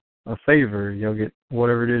call in a favor. You'll get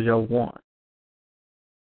whatever it is y'all want.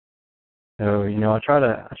 So, I try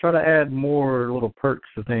to add more little perks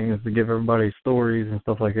to things to give everybody stories and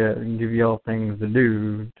stuff like that, and give y'all things to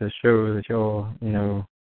do to show that y'all,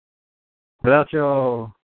 without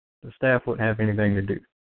y'all, the staff wouldn't have anything to do.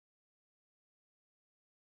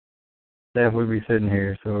 Staff would be sitting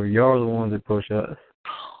here, so y'all are the ones that push us.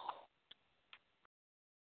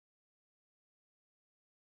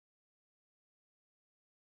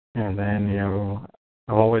 And then,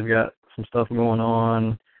 I've always got some stuff going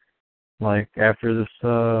on. Like after this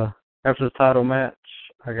title match,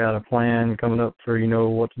 I got a plan coming up for,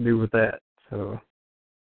 what to do with that. So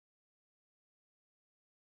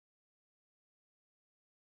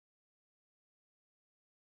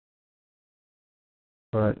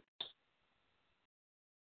but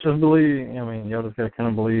just believe, y'all just got to kind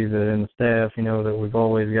of believe that in the staff, that we've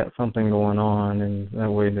always got something going on, and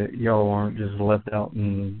that way that y'all aren't just left out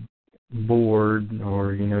and bored,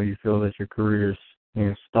 or, you feel that your career's,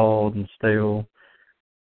 stalled and stale.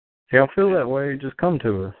 If y'all feel that way, just come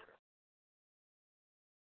to us.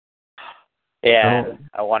 Yeah,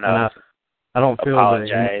 I want to I don't feel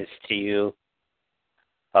apologize to you.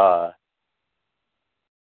 A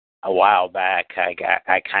while back,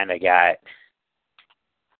 I kind of got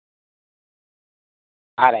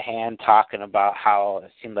out of hand talking about how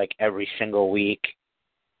it seemed like every single week,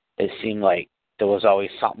 it seemed like there was always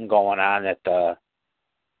something going on, that the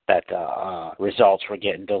results were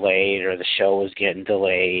getting delayed, or the show was getting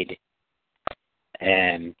delayed.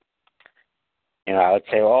 And, I would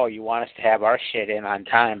say, oh, you want us to have our shit in on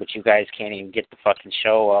time, but you guys can't even get the fucking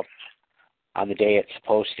show up on the day it's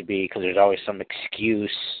supposed to be, because there's always some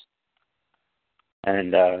excuse.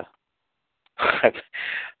 And I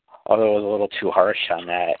was a little too harsh on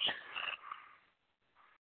that.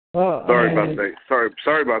 Well, sorry about that.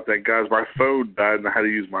 Sorry about that, guys. My phone died, and I had to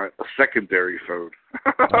use my secondary phone.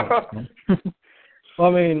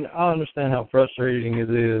 Well, I understand how frustrating it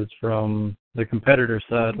is from the competitor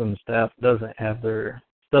side when the staff doesn't have their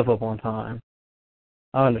stuff up on time.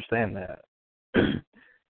 I understand that.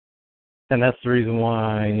 And that's the reason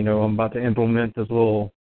why, I'm about to implement this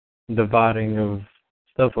little dividing of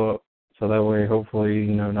stuff up, so that way, hopefully,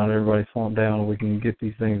 not everybody's slumped down, and we can get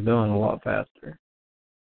these things done a lot faster.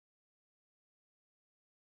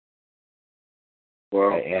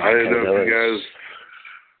 Well, I didn't know if you guys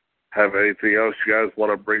have anything else you guys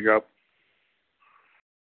want to bring up.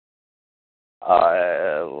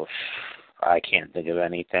 I can't think of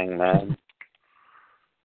anything, man.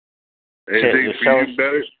 Anything for you,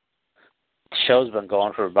 better? The show's been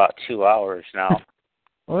going for about 2 hours now.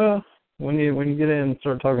 Well, when you get in and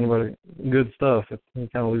start talking about good stuff, you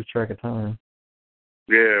kind of lose track of time.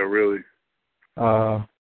 Yeah, really.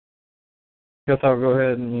 Guess I'll go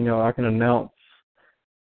ahead and, I can announce,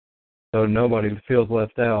 so nobody feels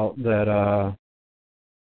left out, that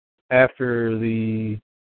after the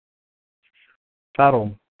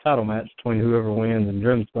title match between whoever wins and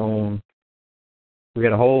Dreamstone, we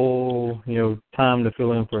got a whole, time to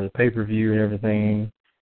fill in for the pay-per-view and everything.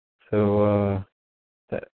 So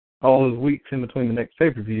that all those weeks in between the next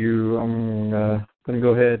pay-per-view, I'm going to go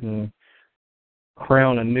ahead and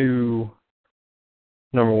crown a new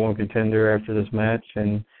number one contender after this match,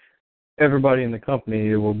 and everybody in the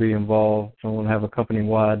company will be involved, and we'll have a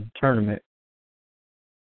company-wide tournament.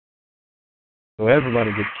 So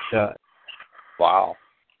everybody gets a shot. Wow.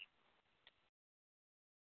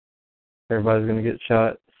 Everybody's going to get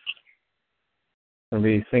shots. It's going to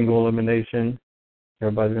be single elimination.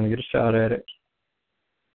 Everybody's going to get a shot at it.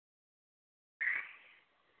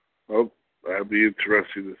 Well, that'd be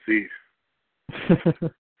interesting to see.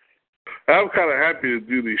 I'm kind of happy to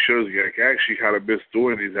do these shows again. I actually kind of miss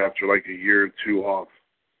doing these after like a year or two off.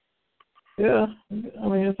 Yeah,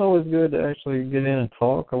 it's always good to actually get in and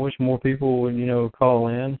talk. I wish more people would, call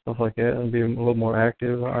in, stuff like that, and be a little more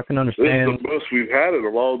active. I can understand. This is the most we've had in a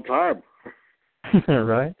long time.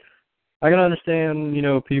 Right? I can understand,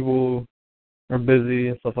 people are busy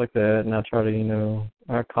and stuff like that, and I try to,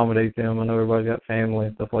 accommodate them. I know everybody's got family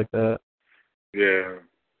and stuff like that. Yeah.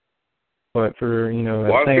 But for, at I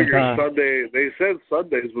the same figured time, Sunday, they said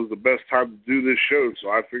Sundays was the best time to do this show, so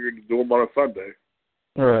I figured to do them on a Sunday.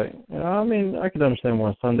 Right. I could understand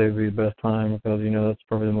why Sunday would be the best time, because, that's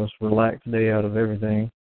probably the most relaxed day out of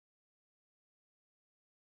everything.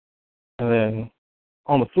 And then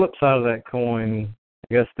on the flip side of that coin,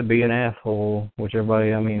 I guess to be an asshole, which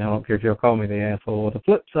everybody, I mean, I don't care if y'all call me the asshole. On the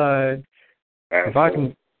flip side, if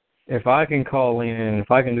I can call in,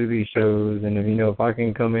 if I can do these shows, and if I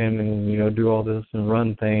can come in and do all this and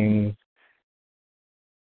run things,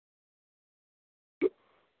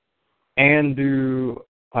 and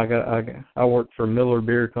I work for Miller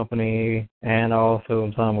Beer Company, and I also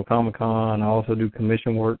am signed with Comic-Con. I also do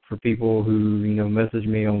commission work for people who message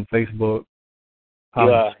me on Facebook. You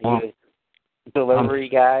a delivery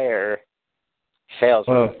guy or sales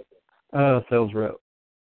rep? Sales rep.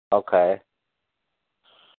 Okay.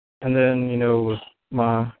 And then, with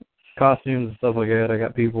my costumes and stuff like that, I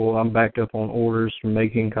got people, I'm backed up on orders for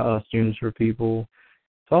making costumes for people.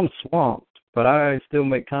 So I'm swamped, but I still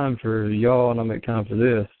make time for y'all and I make time for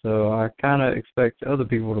this. So I kind of expect other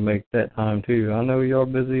people to make that time too. I know y'all are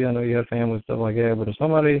busy, I know you have family and stuff like that, but if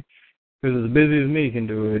somebody who's as busy as me can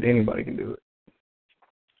do it, anybody can do it.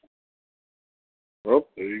 Well,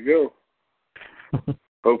 there you go.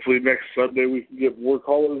 Hopefully next Sunday we can get more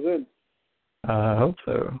callers in. I hope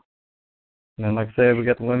so. And then, like I said, we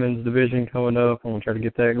got the women's division coming up. I'm going to try to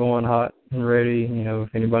get that going hot and ready.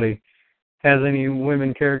 If anybody has any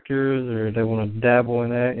women characters or they want to dabble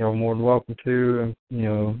in that, you're more than welcome to.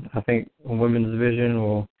 I think a women's division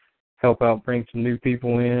will help out bring some new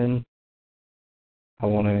people in. I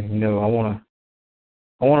want to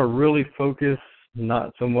really focus,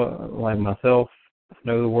 not so much like myself. I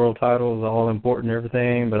know the world title is all important and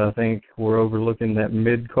everything, but I think we're overlooking that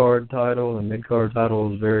mid-card title. The mid-card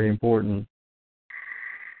title is very important.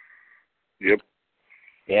 Yep.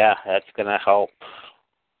 Yeah, that's going to help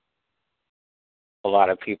a lot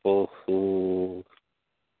of people who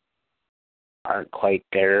aren't quite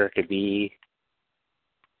there to be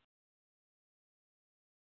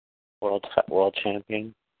world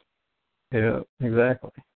champion. Yeah,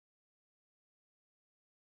 exactly.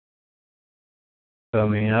 I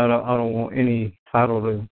mean, I don't want any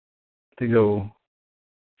title to go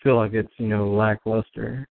feel like it's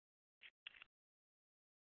lackluster.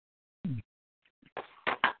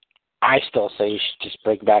 I still say you should just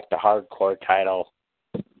bring back the hardcore title.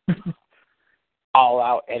 All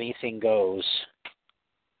out, anything goes.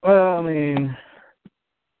 Well, I mean,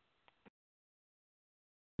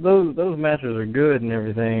 those matches are good and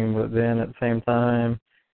everything, but then at the same time, you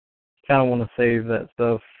kind of want to save that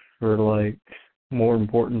stuff for more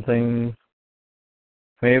important things.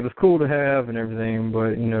 I mean, it was cool to have and everything,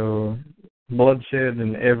 but bloodshed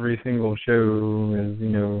in every single show is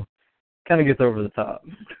kind of gets over the top.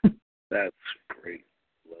 That's great.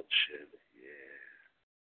 Bloodshed,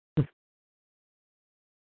 yeah.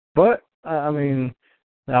 But, I mean,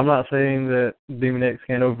 I'm not saying that Demon X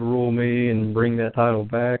can't overrule me and bring that title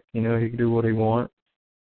back. He can do what he wants.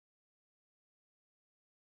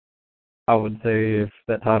 I would say if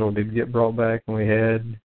that title did get brought back and we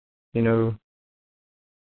had, those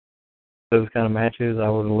kind of matches, I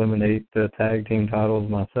would eliminate the tag team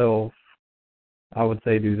titles myself. I would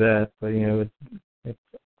say do that, but, it's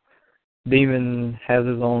Demon has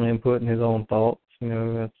his own input and his own thoughts.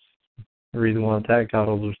 That's the reason why the tag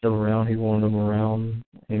titles are still around. He wanted them around.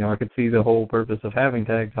 I could see the whole purpose of having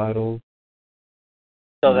tag titles.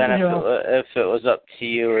 So then if it was up to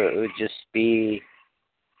you, it would just be...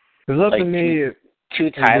 If it was up to me...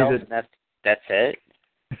 Two titles, and that's it?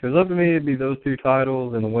 If it was up to me, it'd be those two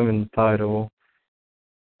titles and the women's title.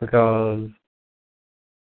 Because,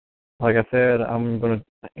 like I said, I'm going to...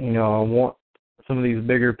 I want some of these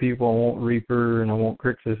bigger people. I want Reaper and I want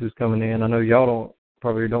Crixus who's coming in. I know y'all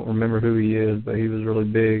probably don't remember who he is, but he was really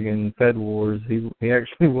big in Fed Wars. He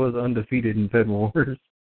actually was undefeated in Fed Wars.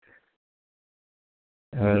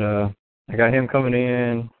 But I got him coming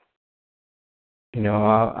in.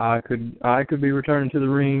 I could be returning to the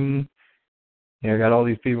ring. I got all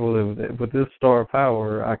these people that with this star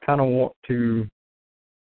power. I kind of want to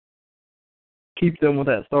keep them with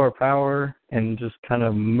that star power and just kind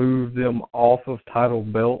of move them off of title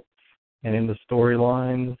belts and into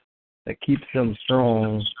storylines that keeps them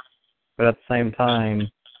strong, but at the same time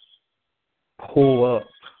pull up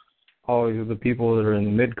all of the people that are in the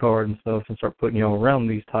mid-card and stuff and start putting y'all around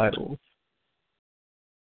these titles.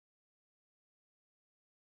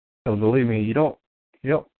 So believe me,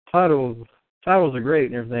 titles are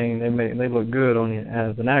great and everything. They look good on you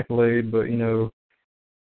as an accolade, but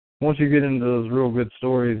once you get into those real good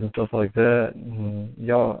stories and stuff like that,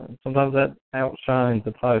 y'all sometimes that outshines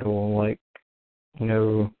the title.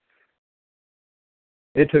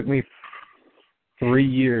 It took me 3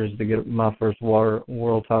 years to get my first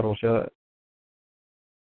world title shot,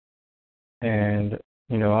 and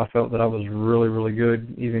I felt that I was really, really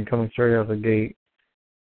good even coming straight out of the gate.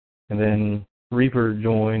 And then Reaper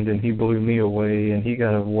joined, and he blew me away, and he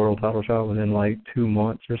got a world title shot within like 2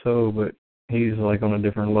 months or so, but he's like on a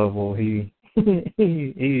different level. He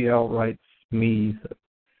outrights me. So.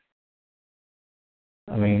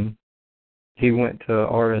 I mean, he went to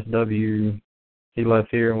RSW. He left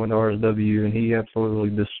here and went to RSW, and he absolutely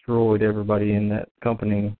destroyed everybody in that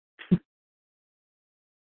company.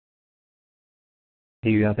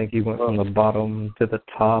 I think he went from the bottom to the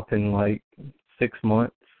top in like 6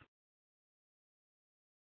 months.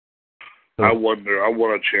 So, I won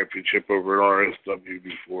a championship over at RSW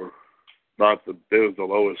before. It was the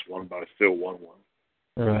lowest one, but I still won one.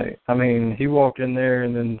 Right. I mean, he walked in there,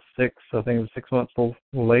 and then 6 months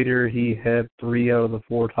later, he had 3 out of the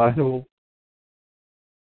 4 titles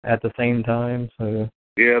at the same time. So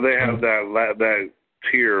yeah, they have that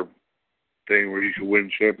tier thing where you can win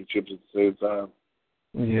championships at the same time.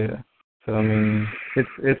 Yeah. So I mean,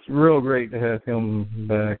 it's real great to have him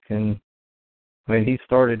back, and I mean, he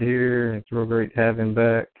started here. It's real great to have him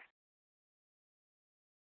back.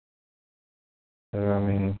 So I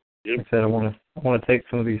mean, yep. Like I said, I want to take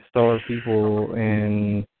some of these star people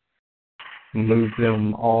and move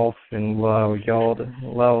them off and allow y'all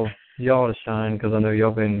to shine, because I know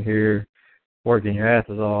y'all been here working your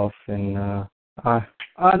asses off, and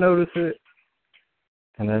I notice it.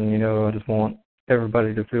 And then I just want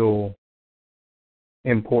everybody to feel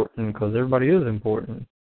important, because everybody is important.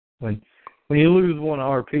 When you lose one of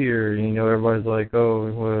our peers, everybody's like,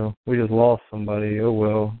 oh, well, we just lost somebody. Oh,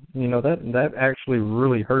 well, that actually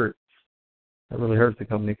really hurts. That really hurts the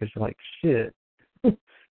company, because you're like, shit.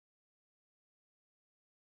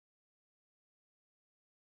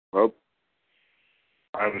 Well,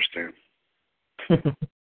 I understand.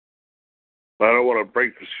 But I don't want to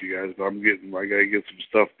break this to you guys, but I got to get some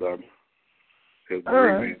stuff done. Because my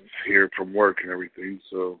roommate's here from work and everything,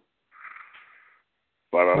 so.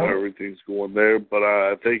 But I know everything's going there. But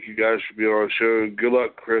I thank you guys for being on the show. Good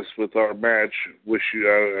luck, Chris, with our match. Wish you.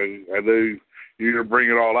 I know you're gonna bring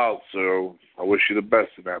it all out, so I wish you the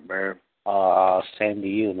best in that, man. Same to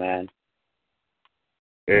you, man.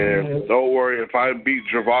 And don't worry, if I beat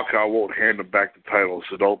Javaka, I won't hand him back the title.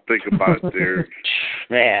 So don't think about it, there.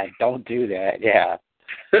 Man, don't do that. Yeah.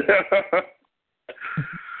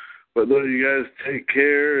 But no, you guys take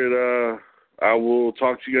care, and I will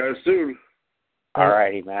talk to you guys soon. All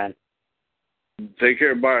righty, man. Take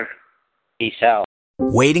care. Bye. Peace out.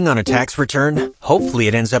 Waiting on a tax return? Hopefully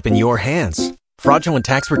it ends up in your hands. Fraudulent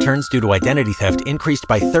tax returns due to identity theft increased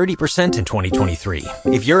by 30% in 2023.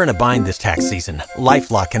 If you're in a bind this tax season,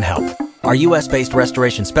 LifeLock can help. Our U.S.-based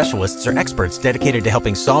restoration specialists are experts dedicated to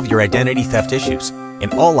helping solve your identity theft issues.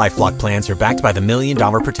 And all LifeLock plans are backed by the $1 Million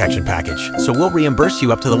Protection Package. So we'll reimburse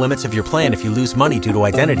you up to the limits of your plan if you lose money due to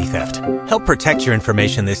identity theft. Help protect your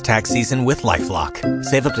information this tax season with LifeLock.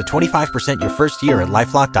 Save up to 25% your first year at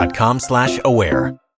LifeLock.com/aware.